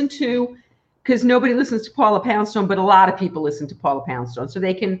can listen to, because nobody listens to Paula Poundstone, but a lot of people listen to Paula Poundstone. So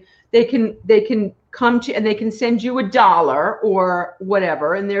they can come to, and they can send you $1 or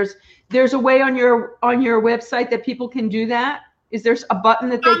whatever. And there's a way on your website that people can do that. Is there a button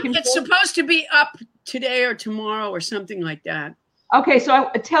that they can? It's supposed to be up today or tomorrow or something like that. Okay,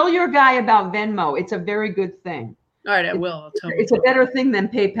 so tell your guy about Venmo. It's a very good thing. All right, I will. I'll tell it's a better thing than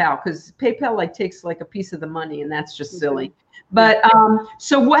PayPal, because PayPal takes a piece of the money, and that's just silly. But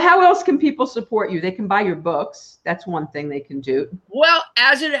so how else can people support you? They can buy your books. That's one thing they can do. Well,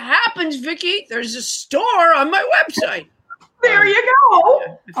 as it happens, Vicki, there's a store on my website. There you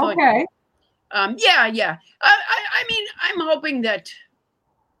go. Okay. Yeah. I mean, I'm hoping that.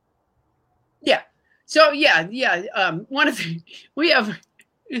 Yeah. So yeah. One of we have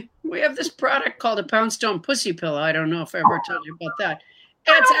this product called a Poundstone Pussy Pillow. I don't know if I ever told you about that.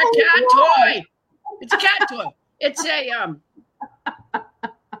 It's a cat toy. It's a cat toy.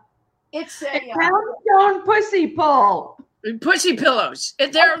 It's a Poundstone Pussy Pussy pillows.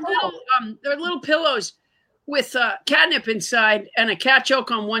 They're little pillows with catnip inside and a cat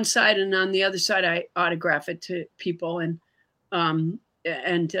joke on one side, and on the other side I autograph it to people, and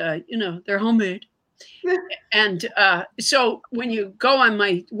you know, they're homemade. And so when you go on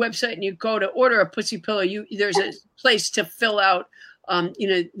my website and you go to order a pussy pillow, there's a place to fill out you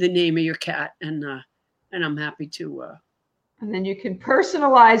know, the name of your cat, and I'm happy to and then you can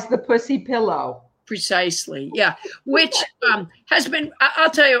personalize the pussy pillow. Precisely, yeah. Which has been, I'll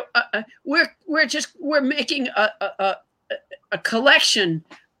tell you, we're making a collection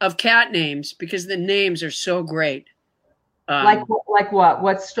of cat names, because the names are so great. Like what?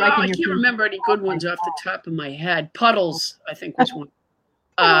 What's striking? I can't remember any good ones off the top of my head. Puddles, I think, was one.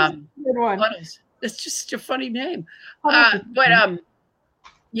 Good one. Puddles. It's just such a funny name.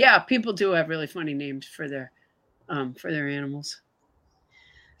 Yeah, people do have really funny names for their animals.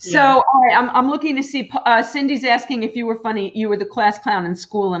 So, all right, I'm looking to see. Cindy's asking if you were funny. You were the class clown in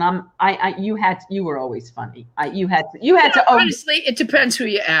school, and you were always funny. You had to. Honestly, it depends who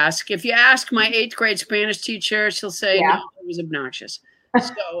you ask. If you ask my 8th grade Spanish teacher, she'll say no, it was obnoxious.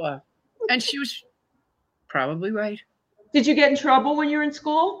 So, and she was probably right. Did you get in trouble when you were in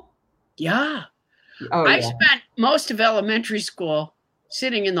school? Yeah. I spent most of elementary school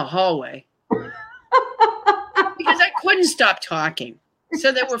sitting in the hallway because I couldn't stop talking.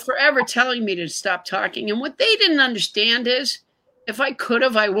 So they were forever telling me to stop talking. And what they didn't understand is, if I could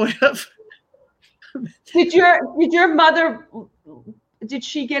have, I would have. Did your mother, did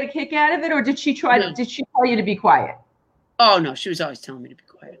she get a kick out of it, or did she did she tell you to be quiet? Oh no, she was always telling me to be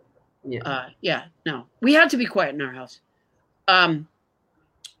quiet. Yeah. No, we had to be quiet in our house.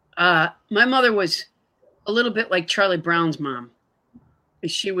 My mother was a little bit like Charlie Brown's mom.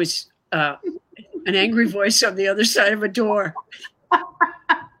 She was an angry voice on the other side of a door.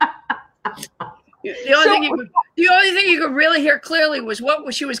 The only thing you could really hear clearly was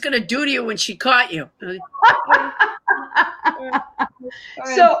what she was going to do to you when she caught you.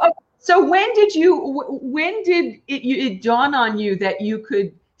 So when did it dawn on you that you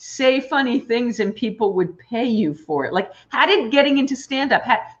could say funny things and people would pay you for it? Like, how did getting into stand-up?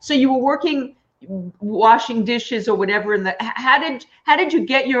 So you were working, washing dishes or whatever, how did you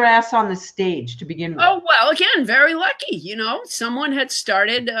get your ass on the stage to begin with? Oh, well, again, very lucky. Someone had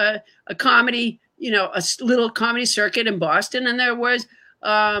started a comedy, a little comedy circuit in Boston, and there was,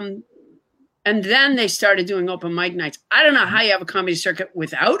 and then they started doing open mic nights. I don't know how you have a comedy circuit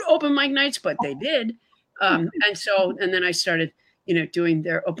without open mic nights, but they did. And then I started, doing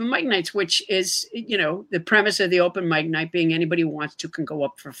their open mic nights, which is, the premise of the open mic night being anybody who wants to can go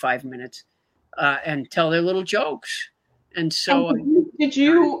up for 5 minutes and tell their little jokes. And so did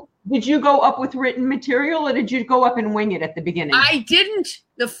you go up with written material, or did you go up and wing it at the beginning? I didn't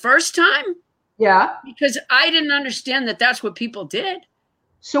the first time. Yeah. Because I didn't understand that that's what people did.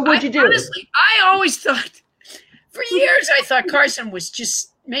 So what'd you do? Honestly, I always thought, for years, I thought Carson was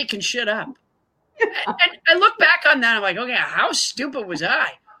just making shit up. And I look back on that, I'm like, okay, how stupid was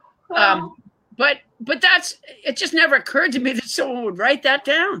I? But it just never occurred to me that someone would write that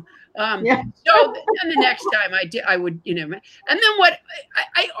down. So then the next time I would, and then what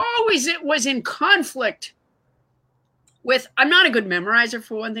I always, it was in conflict with, I'm not a good memorizer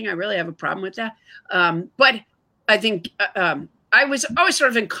for one thing. I really have a problem with that. But I think I was always sort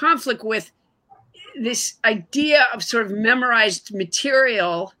of in conflict with this idea of sort of memorized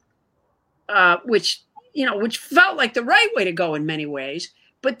material, which felt like the right way to go in many ways.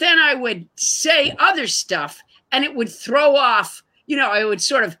 But then I would say other stuff and it would throw off, I would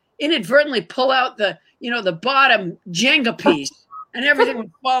sort of inadvertently pull out the bottom Jenga piece and everything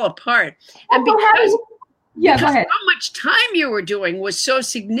would fall apart. And because go ahead. How much time you were doing was so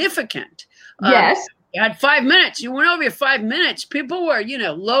significant. Yes. You had 5 minutes. You went over your 5 minutes. People were,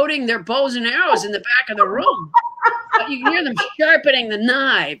 loading their bows and arrows in the back of the room. You can hear them sharpening the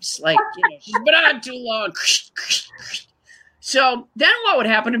knives, like, she's been on too long. So then what would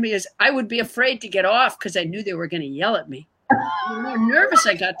happen to me is I would be afraid to get off because I knew they were going to yell at me. The more nervous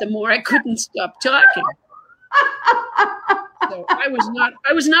I got, the more I couldn't stop talking. So I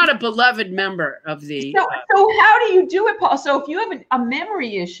was not a beloved member of the. So how do you do it, Paul? So if you have a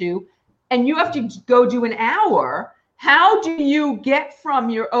memory issue and you have to go do an hour, how do you get from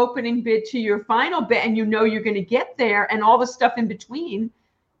your opening bit to your final bit, and you're going to get there, and all the stuff in between?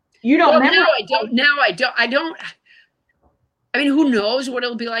 You don't. Well, now I don't. I mean, who knows what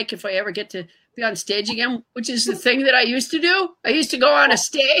it'll be like if I ever get to be on stage again, which is the thing that I used to do. I used to go on a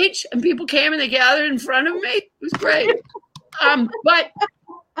stage and people came and they gathered in front of me. It was great. But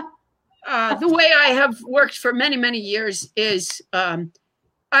the way I have worked for many, many years is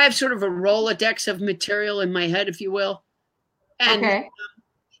I have sort of a Rolodex of material in my head, if you will. And,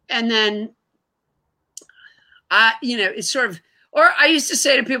 and then, it's sort of, or I used to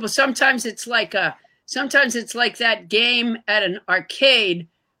say to people, sometimes it's like that game at an arcade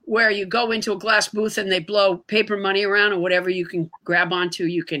where you go into a glass booth and they blow paper money around or whatever you can grab onto,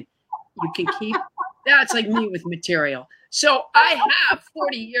 you can keep. That's like me with material. So I have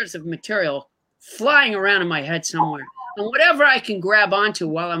 40 years of material flying around in my head somewhere. And whatever I can grab onto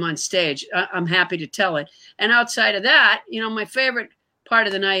while I'm on stage, I'm happy to tell it. And outside of that, my favorite part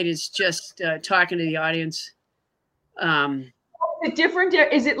of the night is just talking to the audience. Is it different?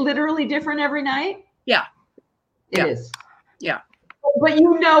 Is it literally different every night? Yeah. It is. Yeah. But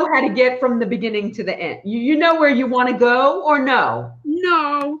you know how to get from the beginning to the end. You know where you want to go, or no?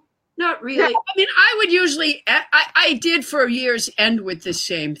 No, not really. No. I mean, I would usually, I did for years end with the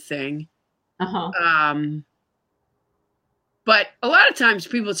same thing. But a lot of times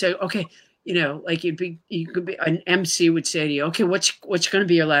people would say, okay, like you could be, an MC would say to you, okay, what's going to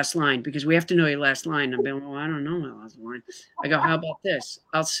be your last line? Because we have to know your last line. I'm going, well, I don't know my last line. I go, how about this?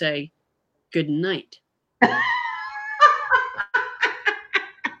 I'll say, good night.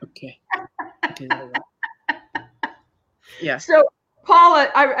 Okay. Yeah. So Paula,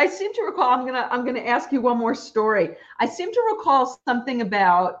 I seem to recall, I'm gonna ask you one more story. I seem to recall something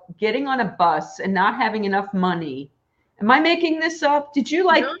about getting on a bus and not having enough money. Am I making this up? Did you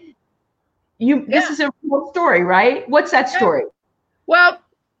like No. you? This Yeah. is a real story, right? What's that story? Well,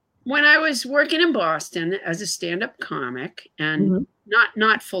 when I was working in Boston as a stand-up comic, and Mhm.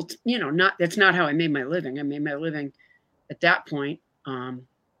 not full, not that's not how I made my living. I made my living at that point. I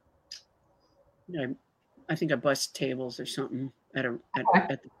think I bussed tables or something at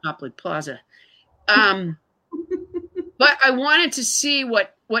the Copley Plaza. But I wanted to see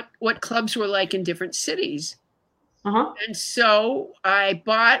what clubs were like in different cities. Uh-huh. And so I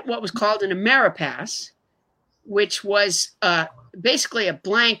bought what was called an Ameripass, which was basically a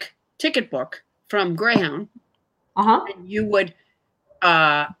blank ticket book from Greyhound. Uh-huh. And you would,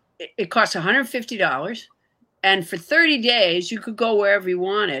 it cost $150. And for 30 days, you could go wherever you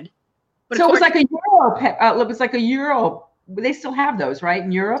wanted. But So it was like a Euro. It was like a Euro. They still have those, right,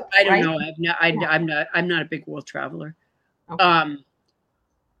 in Europe? I don't right? know. I'm not a big world traveler. Okay.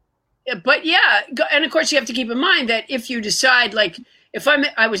 But yeah, and of course you have to keep in mind that if you decide, like, if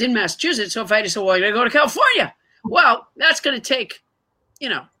I was in Massachusetts, so if I decide, well, I'm going to go to California, well, that's going to take,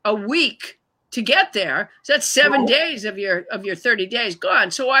 a week to get there. So that's 7 days of your 30 days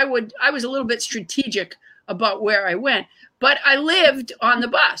gone. So I was a little bit strategic about where I went, but I lived on the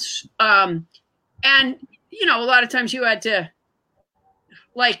bus. And, a lot of times you had to,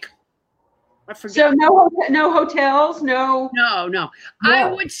 like, I forget. So no hotels, no. No. I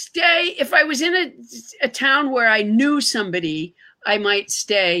would stay if I was in a town where I knew somebody. I might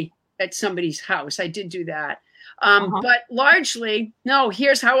stay at somebody's house. I did do that, but largely, no.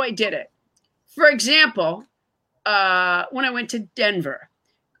 Here's how I did it. For example, when I went to Denver,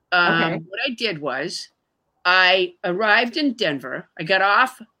 what I did was I arrived in Denver. I got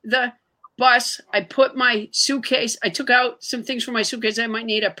off the bus. I put my suitcase. I took out some things from my suitcase I might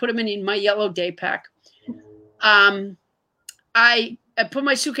need. I put them in my yellow day pack. I put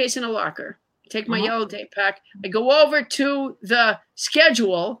my suitcase in a locker, take my yellow day pack. I go over to the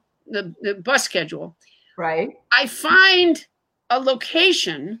schedule, the bus schedule. Right. I find a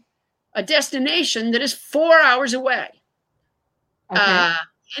location, a destination that is 4 hours away. Okay.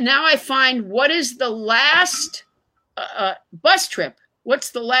 And now I find what is the last bus trip.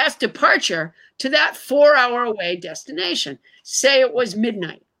 What's the last departure to that 4 hour away destination? Say it was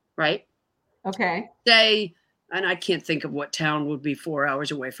midnight, right? Okay. Say, and I can't think of what town would be 4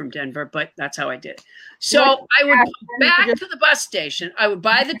 hours away from Denver, but that's how I did it. So I would come back to the bus station. I would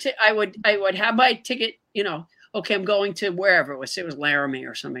buy I would have my ticket, okay, I'm going to wherever it was. It was Laramie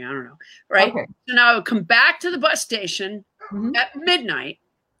or something. I don't know. Right. Okay. So now I would come back to the bus station at midnight,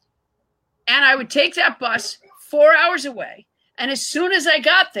 and I would take that bus 4 hours away. And as soon as I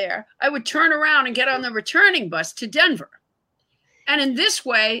got there, I would turn around and get on the returning bus to Denver. And in this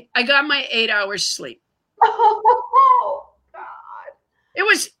way, I got my 8 hours sleep. Oh, God. It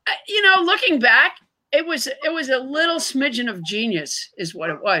was, looking back, it was a little smidgen of genius is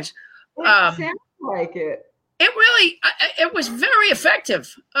what it was. It sounds like it. It was very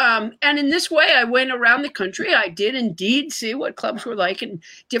effective. And in this way, I went around the country. I did indeed see what clubs were like in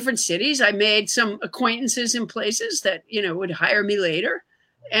different cities. I made some acquaintances in places that, would hire me later.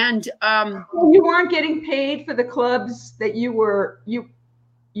 And you weren't getting paid for the clubs that you were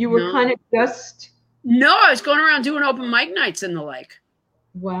kind of just. No, I was going around doing open mic nights and the like.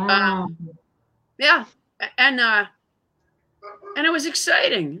 Wow. Yeah. And it was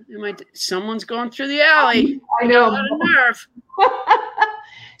exciting. Someone's going through the alley. I know. A lot of nerve.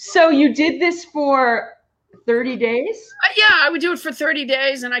 So you did this for 30 days? Yeah, I would do it for 30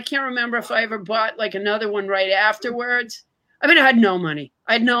 days, and I can't remember if I ever bought like another one right afterwards. I mean, I had no money.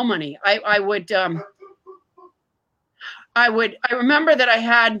 I remember that I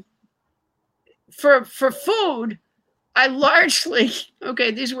had for food. I largely,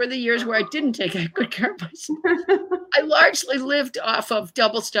 these were the years where I didn't take good care of myself. I largely lived off of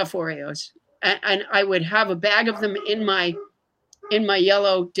double stuffed Oreos, and I would have a bag of them in my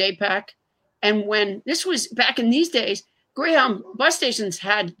yellow day pack. And when this was back in these days, Greyhound bus stations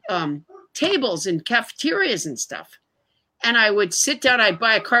had tables and cafeterias and stuff. And I would sit down, I'd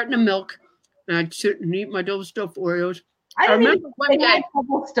buy a carton of milk, and I'd sit and eat my double stuffed Oreos. I remember when they had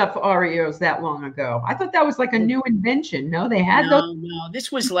double stuffed Oreos that long ago. I thought that was like a new invention. No, they had those. No,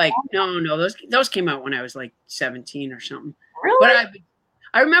 this was like those came out when I was like 17 or something. Really? But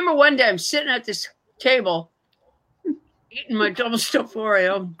I remember one day I'm sitting at this table, eating my double stuffed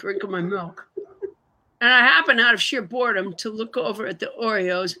Oreo, drinking my milk, and I happen out of sheer boredom to look over at the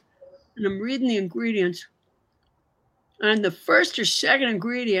Oreos, and I'm reading the ingredients, and the first or second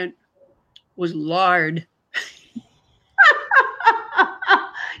ingredient was lard.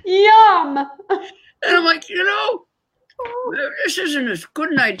 Yum. And I'm like, this isn't as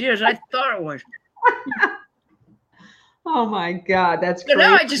good an idea as I thought it was. Oh my God, that's So great.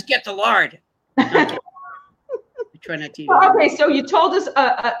 now I just get the lard. I try not to eat it. Okay, so you told us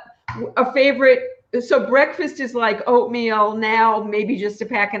a favorite. So breakfast is like oatmeal now, maybe just a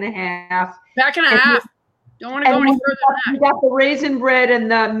pack and a half. Pack and a half. Don't want to go any further than that. You got the raisin bread and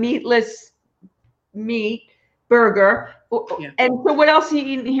the meatless meat burger. Yeah. And so what else are you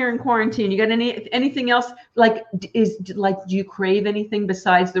eating here in quarantine? You got anything else? Like, do you crave anything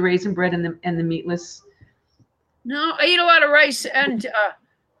besides the raisin bread and the meatless? No, I eat a lot of rice and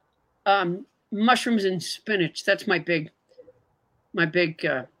mushrooms and spinach. That's my big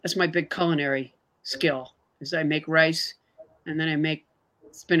culinary skill. Is I make rice and then I make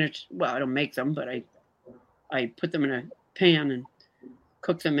spinach. Well, I don't make them, but I put them in a pan and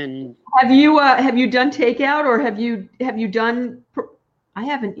cook them in. Have you done takeout or have you done? I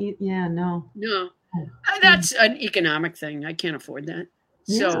haven't eaten. Yeah, no. No, that's an economic thing. I can't afford that.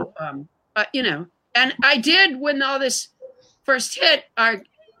 Yeah. So, and I did when all this first hit. Our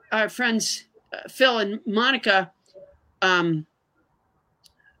friends Phil and Monica,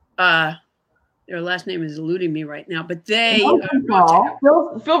 their last name is eluding me right now, but they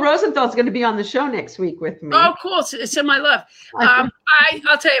Phil Rosenthal's going to be on the show next week with me. Oh, cool! Send my love. I'll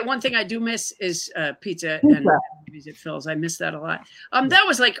tell you one thing I do miss is pizza and movies at Phil's. I miss that a lot. That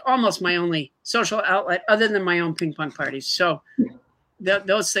was like almost my only social outlet other than my own ping pong parties. So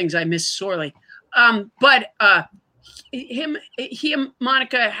those things I miss sorely. But he and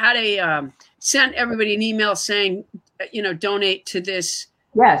Monica had sent everybody an email saying, donate to this.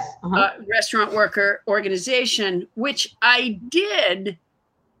 Yes. Restaurant worker organization, which I did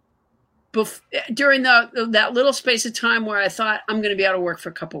during that little space of time where I thought I'm going to be out of work for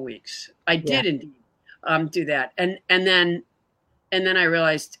a couple of weeks. I did indeed do that, and then I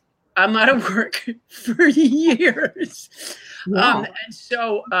realized I'm out of work for years, and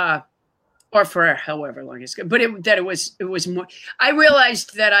so or for however long it's good. But it was more. I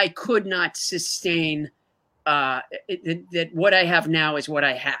realized that I could not sustain. That what I have now is what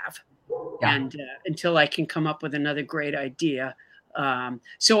I have, and until I can come up with another great idea,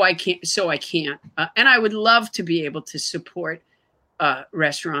 so I can't. And I would love to be able to support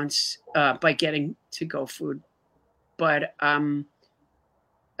restaurants by getting to-go food, but I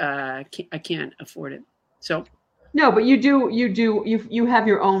can't afford it. So no, but you have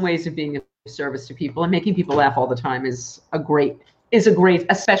your own ways of being of service to people, and making people laugh all the time is a great,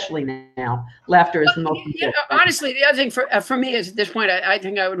 especially now. Laughter is the most important. Honestly, the other thing for me is at this point, I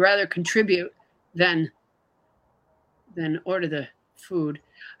think I would rather contribute than order the food.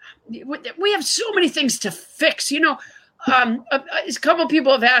 We have so many things to fix. A couple of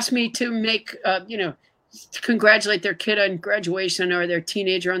people have asked me to make, to congratulate their kid on graduation or their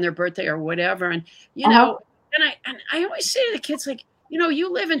teenager on their birthday or whatever. And, and I always say to the kids, like,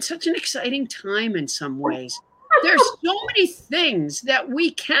 you live in such an exciting time in some ways. There's so many things that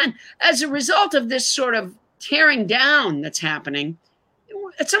we can, as a result of this sort of tearing down that's happening,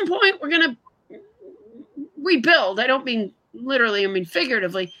 at some point we're going to rebuild. I don't mean literally, I mean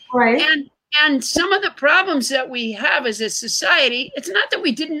figuratively. Right. And some of the problems that we have as a society, it's not that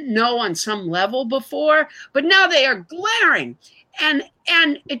we didn't know on some level before, but now they are glaring. And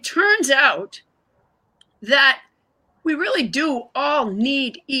it turns out that we really do all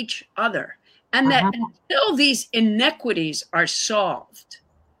need each other. And that until these inequities are solved,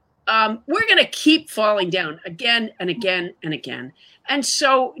 we're going to keep falling down again and again and again. And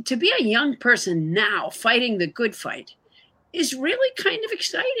so to be a young person now fighting the good fight is really kind of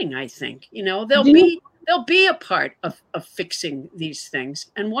exciting, I think. They'll be a part of fixing these things.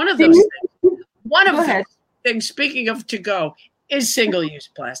 And one of those things, speaking of to go, is single-use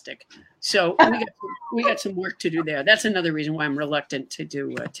plastic. So we got some work to do there. That's another reason why I'm reluctant to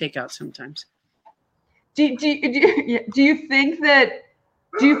do takeout sometimes. Do you think we're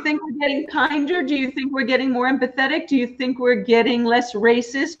getting kinder? Do you think we're getting more empathetic? Do you think we're getting less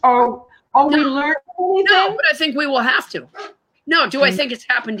racist? Are we learning anything? No, but I think we will have to. No, do I think it's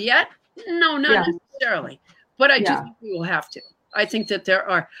happened yet? No, not necessarily. But I do think we will have to. I think that there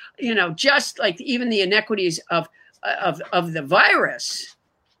are, just like even the inequities of the virus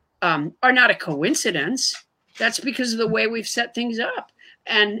are not a coincidence. That's because of the way we've set things up.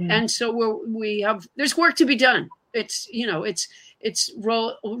 And so there's work to be done. It's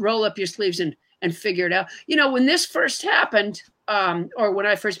roll up your sleeves and figure it out. When this first happened, or when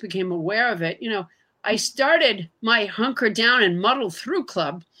I first became aware of it, I started my Hunker Down and Muddle Through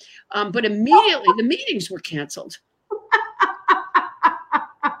Club, but immediately the meetings were canceled.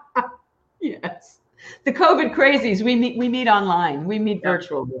 Yes, the COVID crazies. We meet online. We meet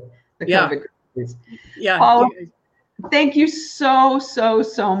virtually. The COVID crazies. Yeah. Paul, thank you so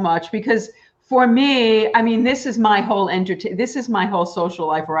much, because For me, I mean, this is my whole this is my whole social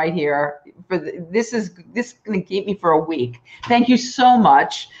life right here. This is going to keep me for a week. Thank you so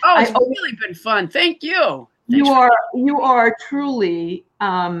much. Oh, it's really been fun. Thank you. You are truly.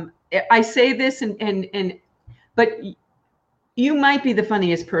 I say this but you might be the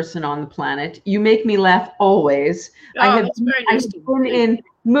funniest person on the planet. You make me laugh always. Oh, I have nice been in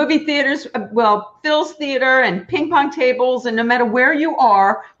movie theaters, well, Phil's theater and ping pong tables, and no matter where you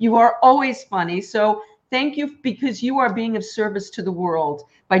are always funny. So thank you, because you are being of service to the world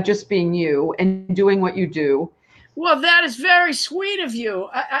by just being you and doing what you do. Well, that is very sweet of you.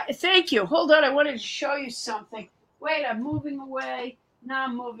 I thank you. Hold on, I wanted to show you something. Wait, I'm moving away. Now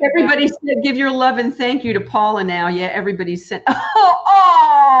I'm moving. Everybody said give your love and thank you to Paula now. Yeah, everybody said,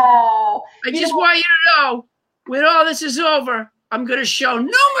 oh. I just want you to know, when all this is over, I'm going to show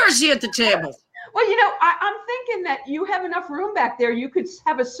no mercy at the table. Well, I'm thinking that you have enough room back there. You could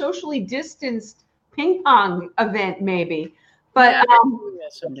have a socially distanced ping pong event maybe. But yeah,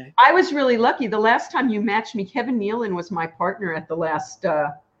 someday. I was really lucky. The last time you matched me, Kevin Nealon was my partner at the last,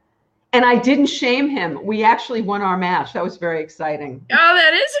 and I didn't shame him. We actually won our match. That was very exciting. Oh,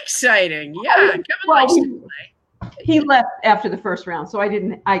 that is exciting. Yeah, Kevin likes to play. He left after the first round, so I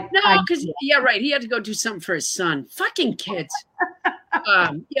didn't. Because right. He had to go do something for his son. Fucking kids.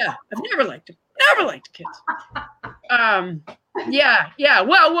 Yeah, I've never liked them. Never liked kids. Yeah.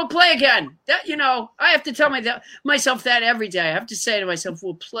 Well, we'll play again. That I have to tell myself that every day. I have to say to myself,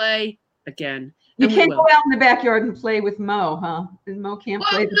 we'll play again. You can't go out in the backyard and play with Mo, huh? And Mo can't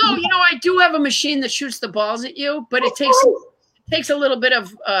play. No, I do have a machine that shoots the balls at you, but it takes a little bit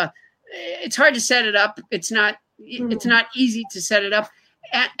of. It's hard to set it up. It's not easy to set it up,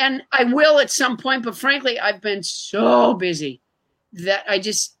 and I will at some point. But frankly, I've been so busy that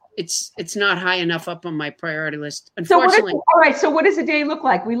it's not high enough up on my priority list. Unfortunately. All right. So what does a day look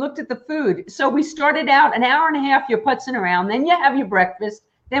like? We looked at the food. So we started out an hour and a half. You're putzing around. Then you have your breakfast.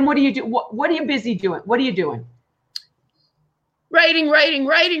 Then what do you do? What are you busy doing? What are you doing? Writing,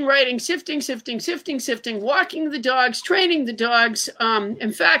 sifting, walking the dogs, training the dogs.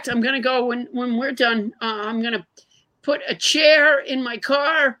 In fact, I'm going to go when we're done. I'm going to put a chair in my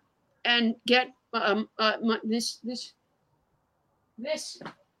car and get this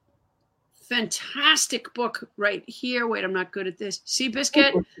fantastic book right here. Wait, I'm not good at this.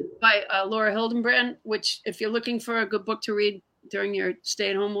 Seabiscuit by Laura Hildenbrand, which if you're looking for a good book to read during your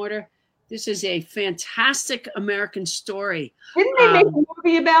stay-at-home order, this is a fantastic American story. Didn't they make a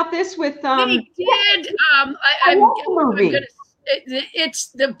movie about this with? They did.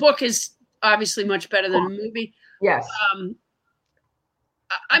 The book is obviously much better than the movie. Yes.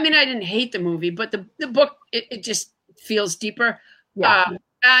 I mean, I didn't hate the movie, but the book it just feels deeper. Yeah.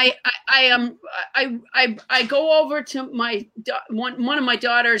 I go over to one of my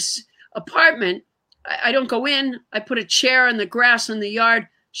daughter's apartment. I don't go in. I put a chair in the grass in the yard.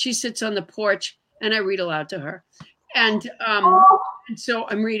 She sits on the porch, and I read aloud to her. And so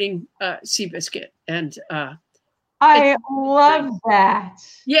I'm reading Seabiscuit, and I love that.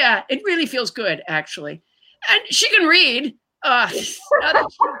 Yeah, it really feels good, actually. And she can read. Not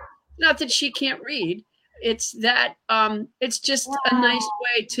that she can't read. It's that it's just a nice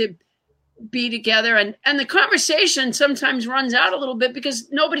way to be together, and the conversation sometimes runs out a little bit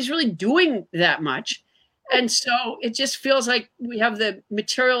because nobody's really doing that much, and so it just feels like we have the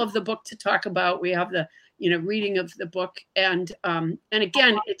material of the book to talk about. We have the reading of the book, and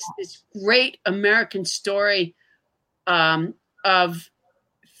again, it's this great American story of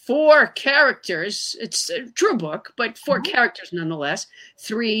 4 characters. It's a true book, but 4 characters nonetheless.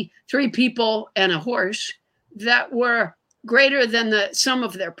 Three people and a horse that were greater than the sum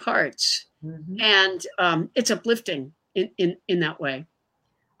of their parts. Mm-hmm. And it's uplifting in that way.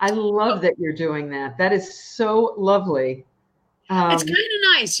 I love that you're doing that. That is so lovely. It's kind of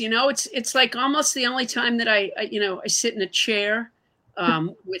nice, It's like almost the only time that I sit in a chair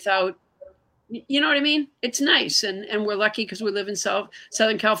without. You know what I mean? It's nice, and we're lucky because we live in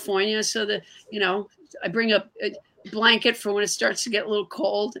Southern California. So I bring a blanket for when it starts to get a little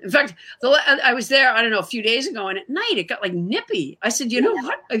cold. In fact, I was there, I don't know, a few days ago, and at night it got like nippy. I said, you know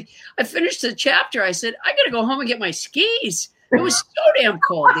what? I finished the chapter. I said, I got to go home and get my skis. It was so damn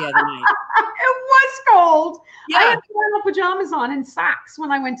cold the other night. It was cold. Yeah. I had flannel pajamas on and socks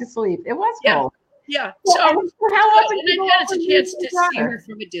when I went to sleep. It was cold. Yeah. So how often and it's a chance to see her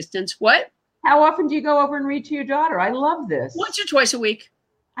from a distance. What? How often do you go over and read to your daughter? I love this. Once or twice a week.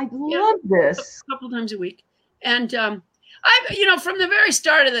 I love this. A couple times a week. And I from the very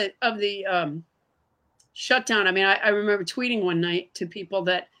start of the shutdown, I mean, I remember tweeting one night to people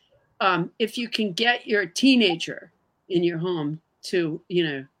that if you can get your teenager in your home to,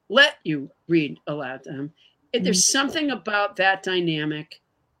 let you read aloud to them. There's something about that dynamic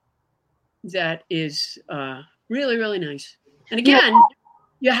that is really, really nice. And again,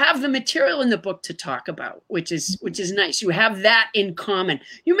 you have the material in the book to talk about, which is nice. You have that in common.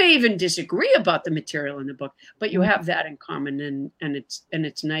 You may even disagree about the material in the book, but you have that in common, and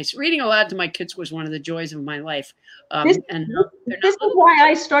it's nice. Reading aloud to my kids was one of the joys of my life. This is why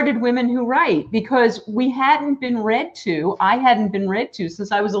I started Women Who Write, because we hadn't been read to. I hadn't been read to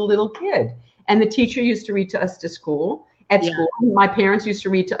since I was a little kid, and the teacher used to read to us at school. My parents used to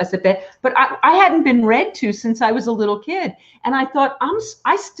read to us at bed, but I hadn't been read to since I was a little kid. And I thought,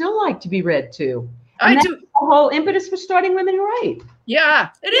 I still like to be read to. And that's the whole impetus for starting Women Who Write. Yeah,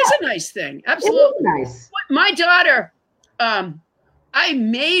 it is a nice thing. Absolutely. It is nice. My daughter, I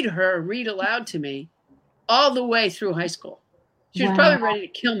made her read aloud to me all the way through high school. She was probably ready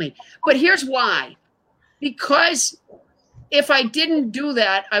to kill me. But here's why. Because if I didn't do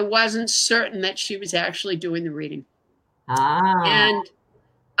that, I wasn't certain that she was actually doing the reading. And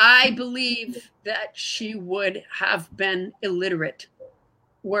I believe that she would have been illiterate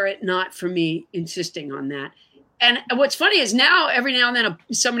were it not for me insisting on that. And what's funny is now, every now and then,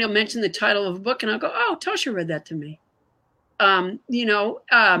 somebody will mention the title of a book, and I'll go, "Oh, Tosha read that to me."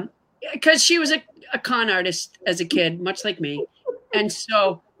 Because she was a con artist as a kid, much like me. And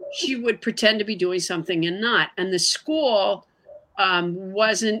so she would pretend to be doing something and not. And the school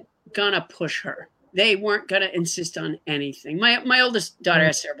wasn't going to push her. They weren't going to insist on anything. My oldest daughter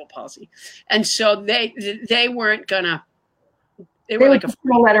has cerebral palsy. And so they weren't going to, they were like,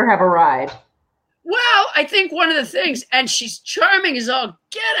 let her have a ride. Well, I think one of the things, and she's charming as all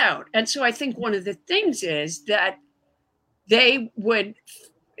get out. And so I think one of the things is that they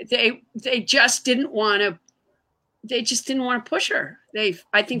just didn't want to push her.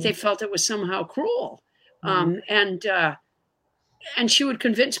 I think they felt it was somehow cruel. And she would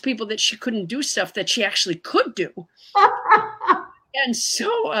convince people that she couldn't do stuff that she actually could do. And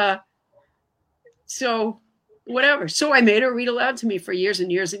so whatever. So I made her read aloud to me for years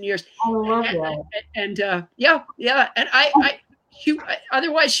and years and years. I love that. And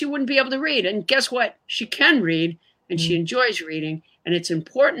otherwise she wouldn't be able to read. And guess what? She can read, and she enjoys reading, and it's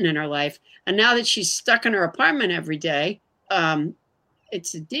important in her life. And now that she's stuck in her apartment every day,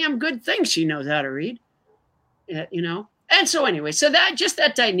 it's a damn good thing she knows how to read. And so anyway, so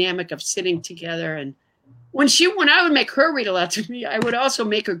that dynamic of sitting together, and when I would make her read aloud to me, I would also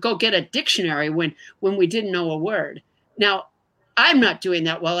make her go get a dictionary when we didn't know a word. Now, I'm not doing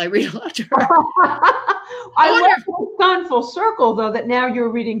that while I read aloud to her. I love it's gone full circle, though, that now you're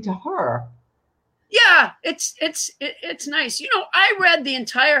reading to her. Yeah, it's nice. I read the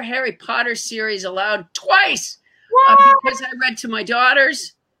entire Harry Potter series aloud twice because I read to my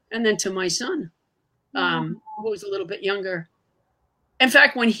daughters and then to my son. Who was a little bit younger. In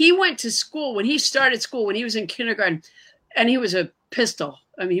fact, when he went to school, when he started school, when he was in kindergarten, and he was a pistol.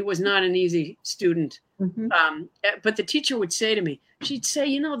 I mean, he was not an easy student. But the teacher would say to me, she'd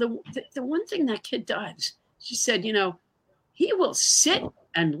say, the one thing that kid does, she said, he will sit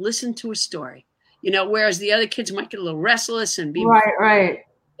and listen to a story, whereas the other kids might get a little restless and be right.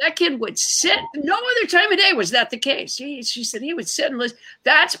 That kid would sit. No other time of day was that the case. She said he would sit and listen.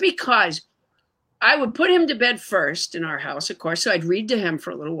 That's because I would put him to bed first in our house, of course. So I'd read to him for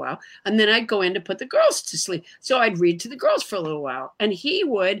a little while, and then I'd go in to put the girls to sleep. So I'd read to the girls for a little while, and he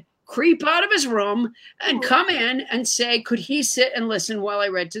would creep out of his room and come in and say, could he sit and listen while I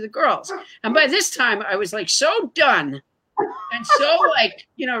read to the girls? And by this time I was like so done and so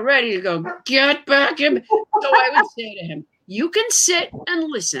ready to go, get back in. So I would say to him, you can sit and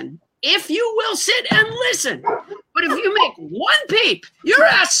listen if you will sit and listen. But if you make one peep, your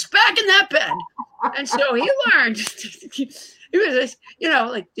ass back in that bed. And so he learned. He was,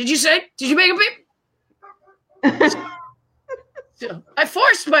 did you make a peep? So I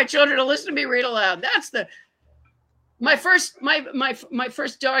forced my children to listen to me read aloud. That's my first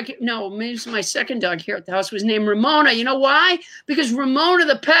dog. No, maybe my second dog here at the house was named Ramona. You know why? Because Ramona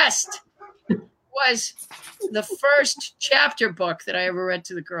the Pest was the first chapter book that I ever read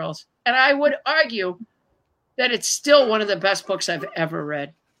to the girls. And I would argue that it's still one of the best books I've ever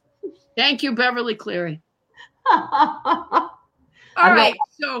read. Thank you, Beverly Cleary. All right.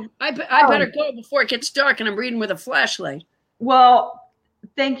 So I better go before it gets dark and I'm reading with a flashlight. Well,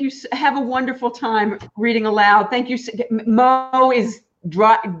 thank you. Have a wonderful time reading aloud. Thank you. Mo is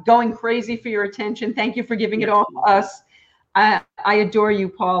going crazy for your attention. Thank you for giving it all to us. I adore you,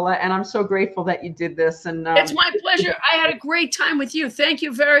 Paula, and I'm so grateful that you did this. And it's my pleasure. I had a great time with you. Thank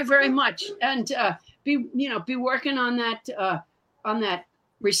you very, very much. And be working on that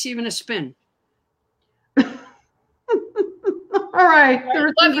receiving a spin. All right.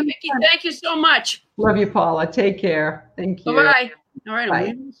 Love you, Vicki. Thank you so much. Love you, Paula. Take care. Thank you. Bye-bye. All right, I'm Bye.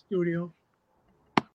 leaving the studio.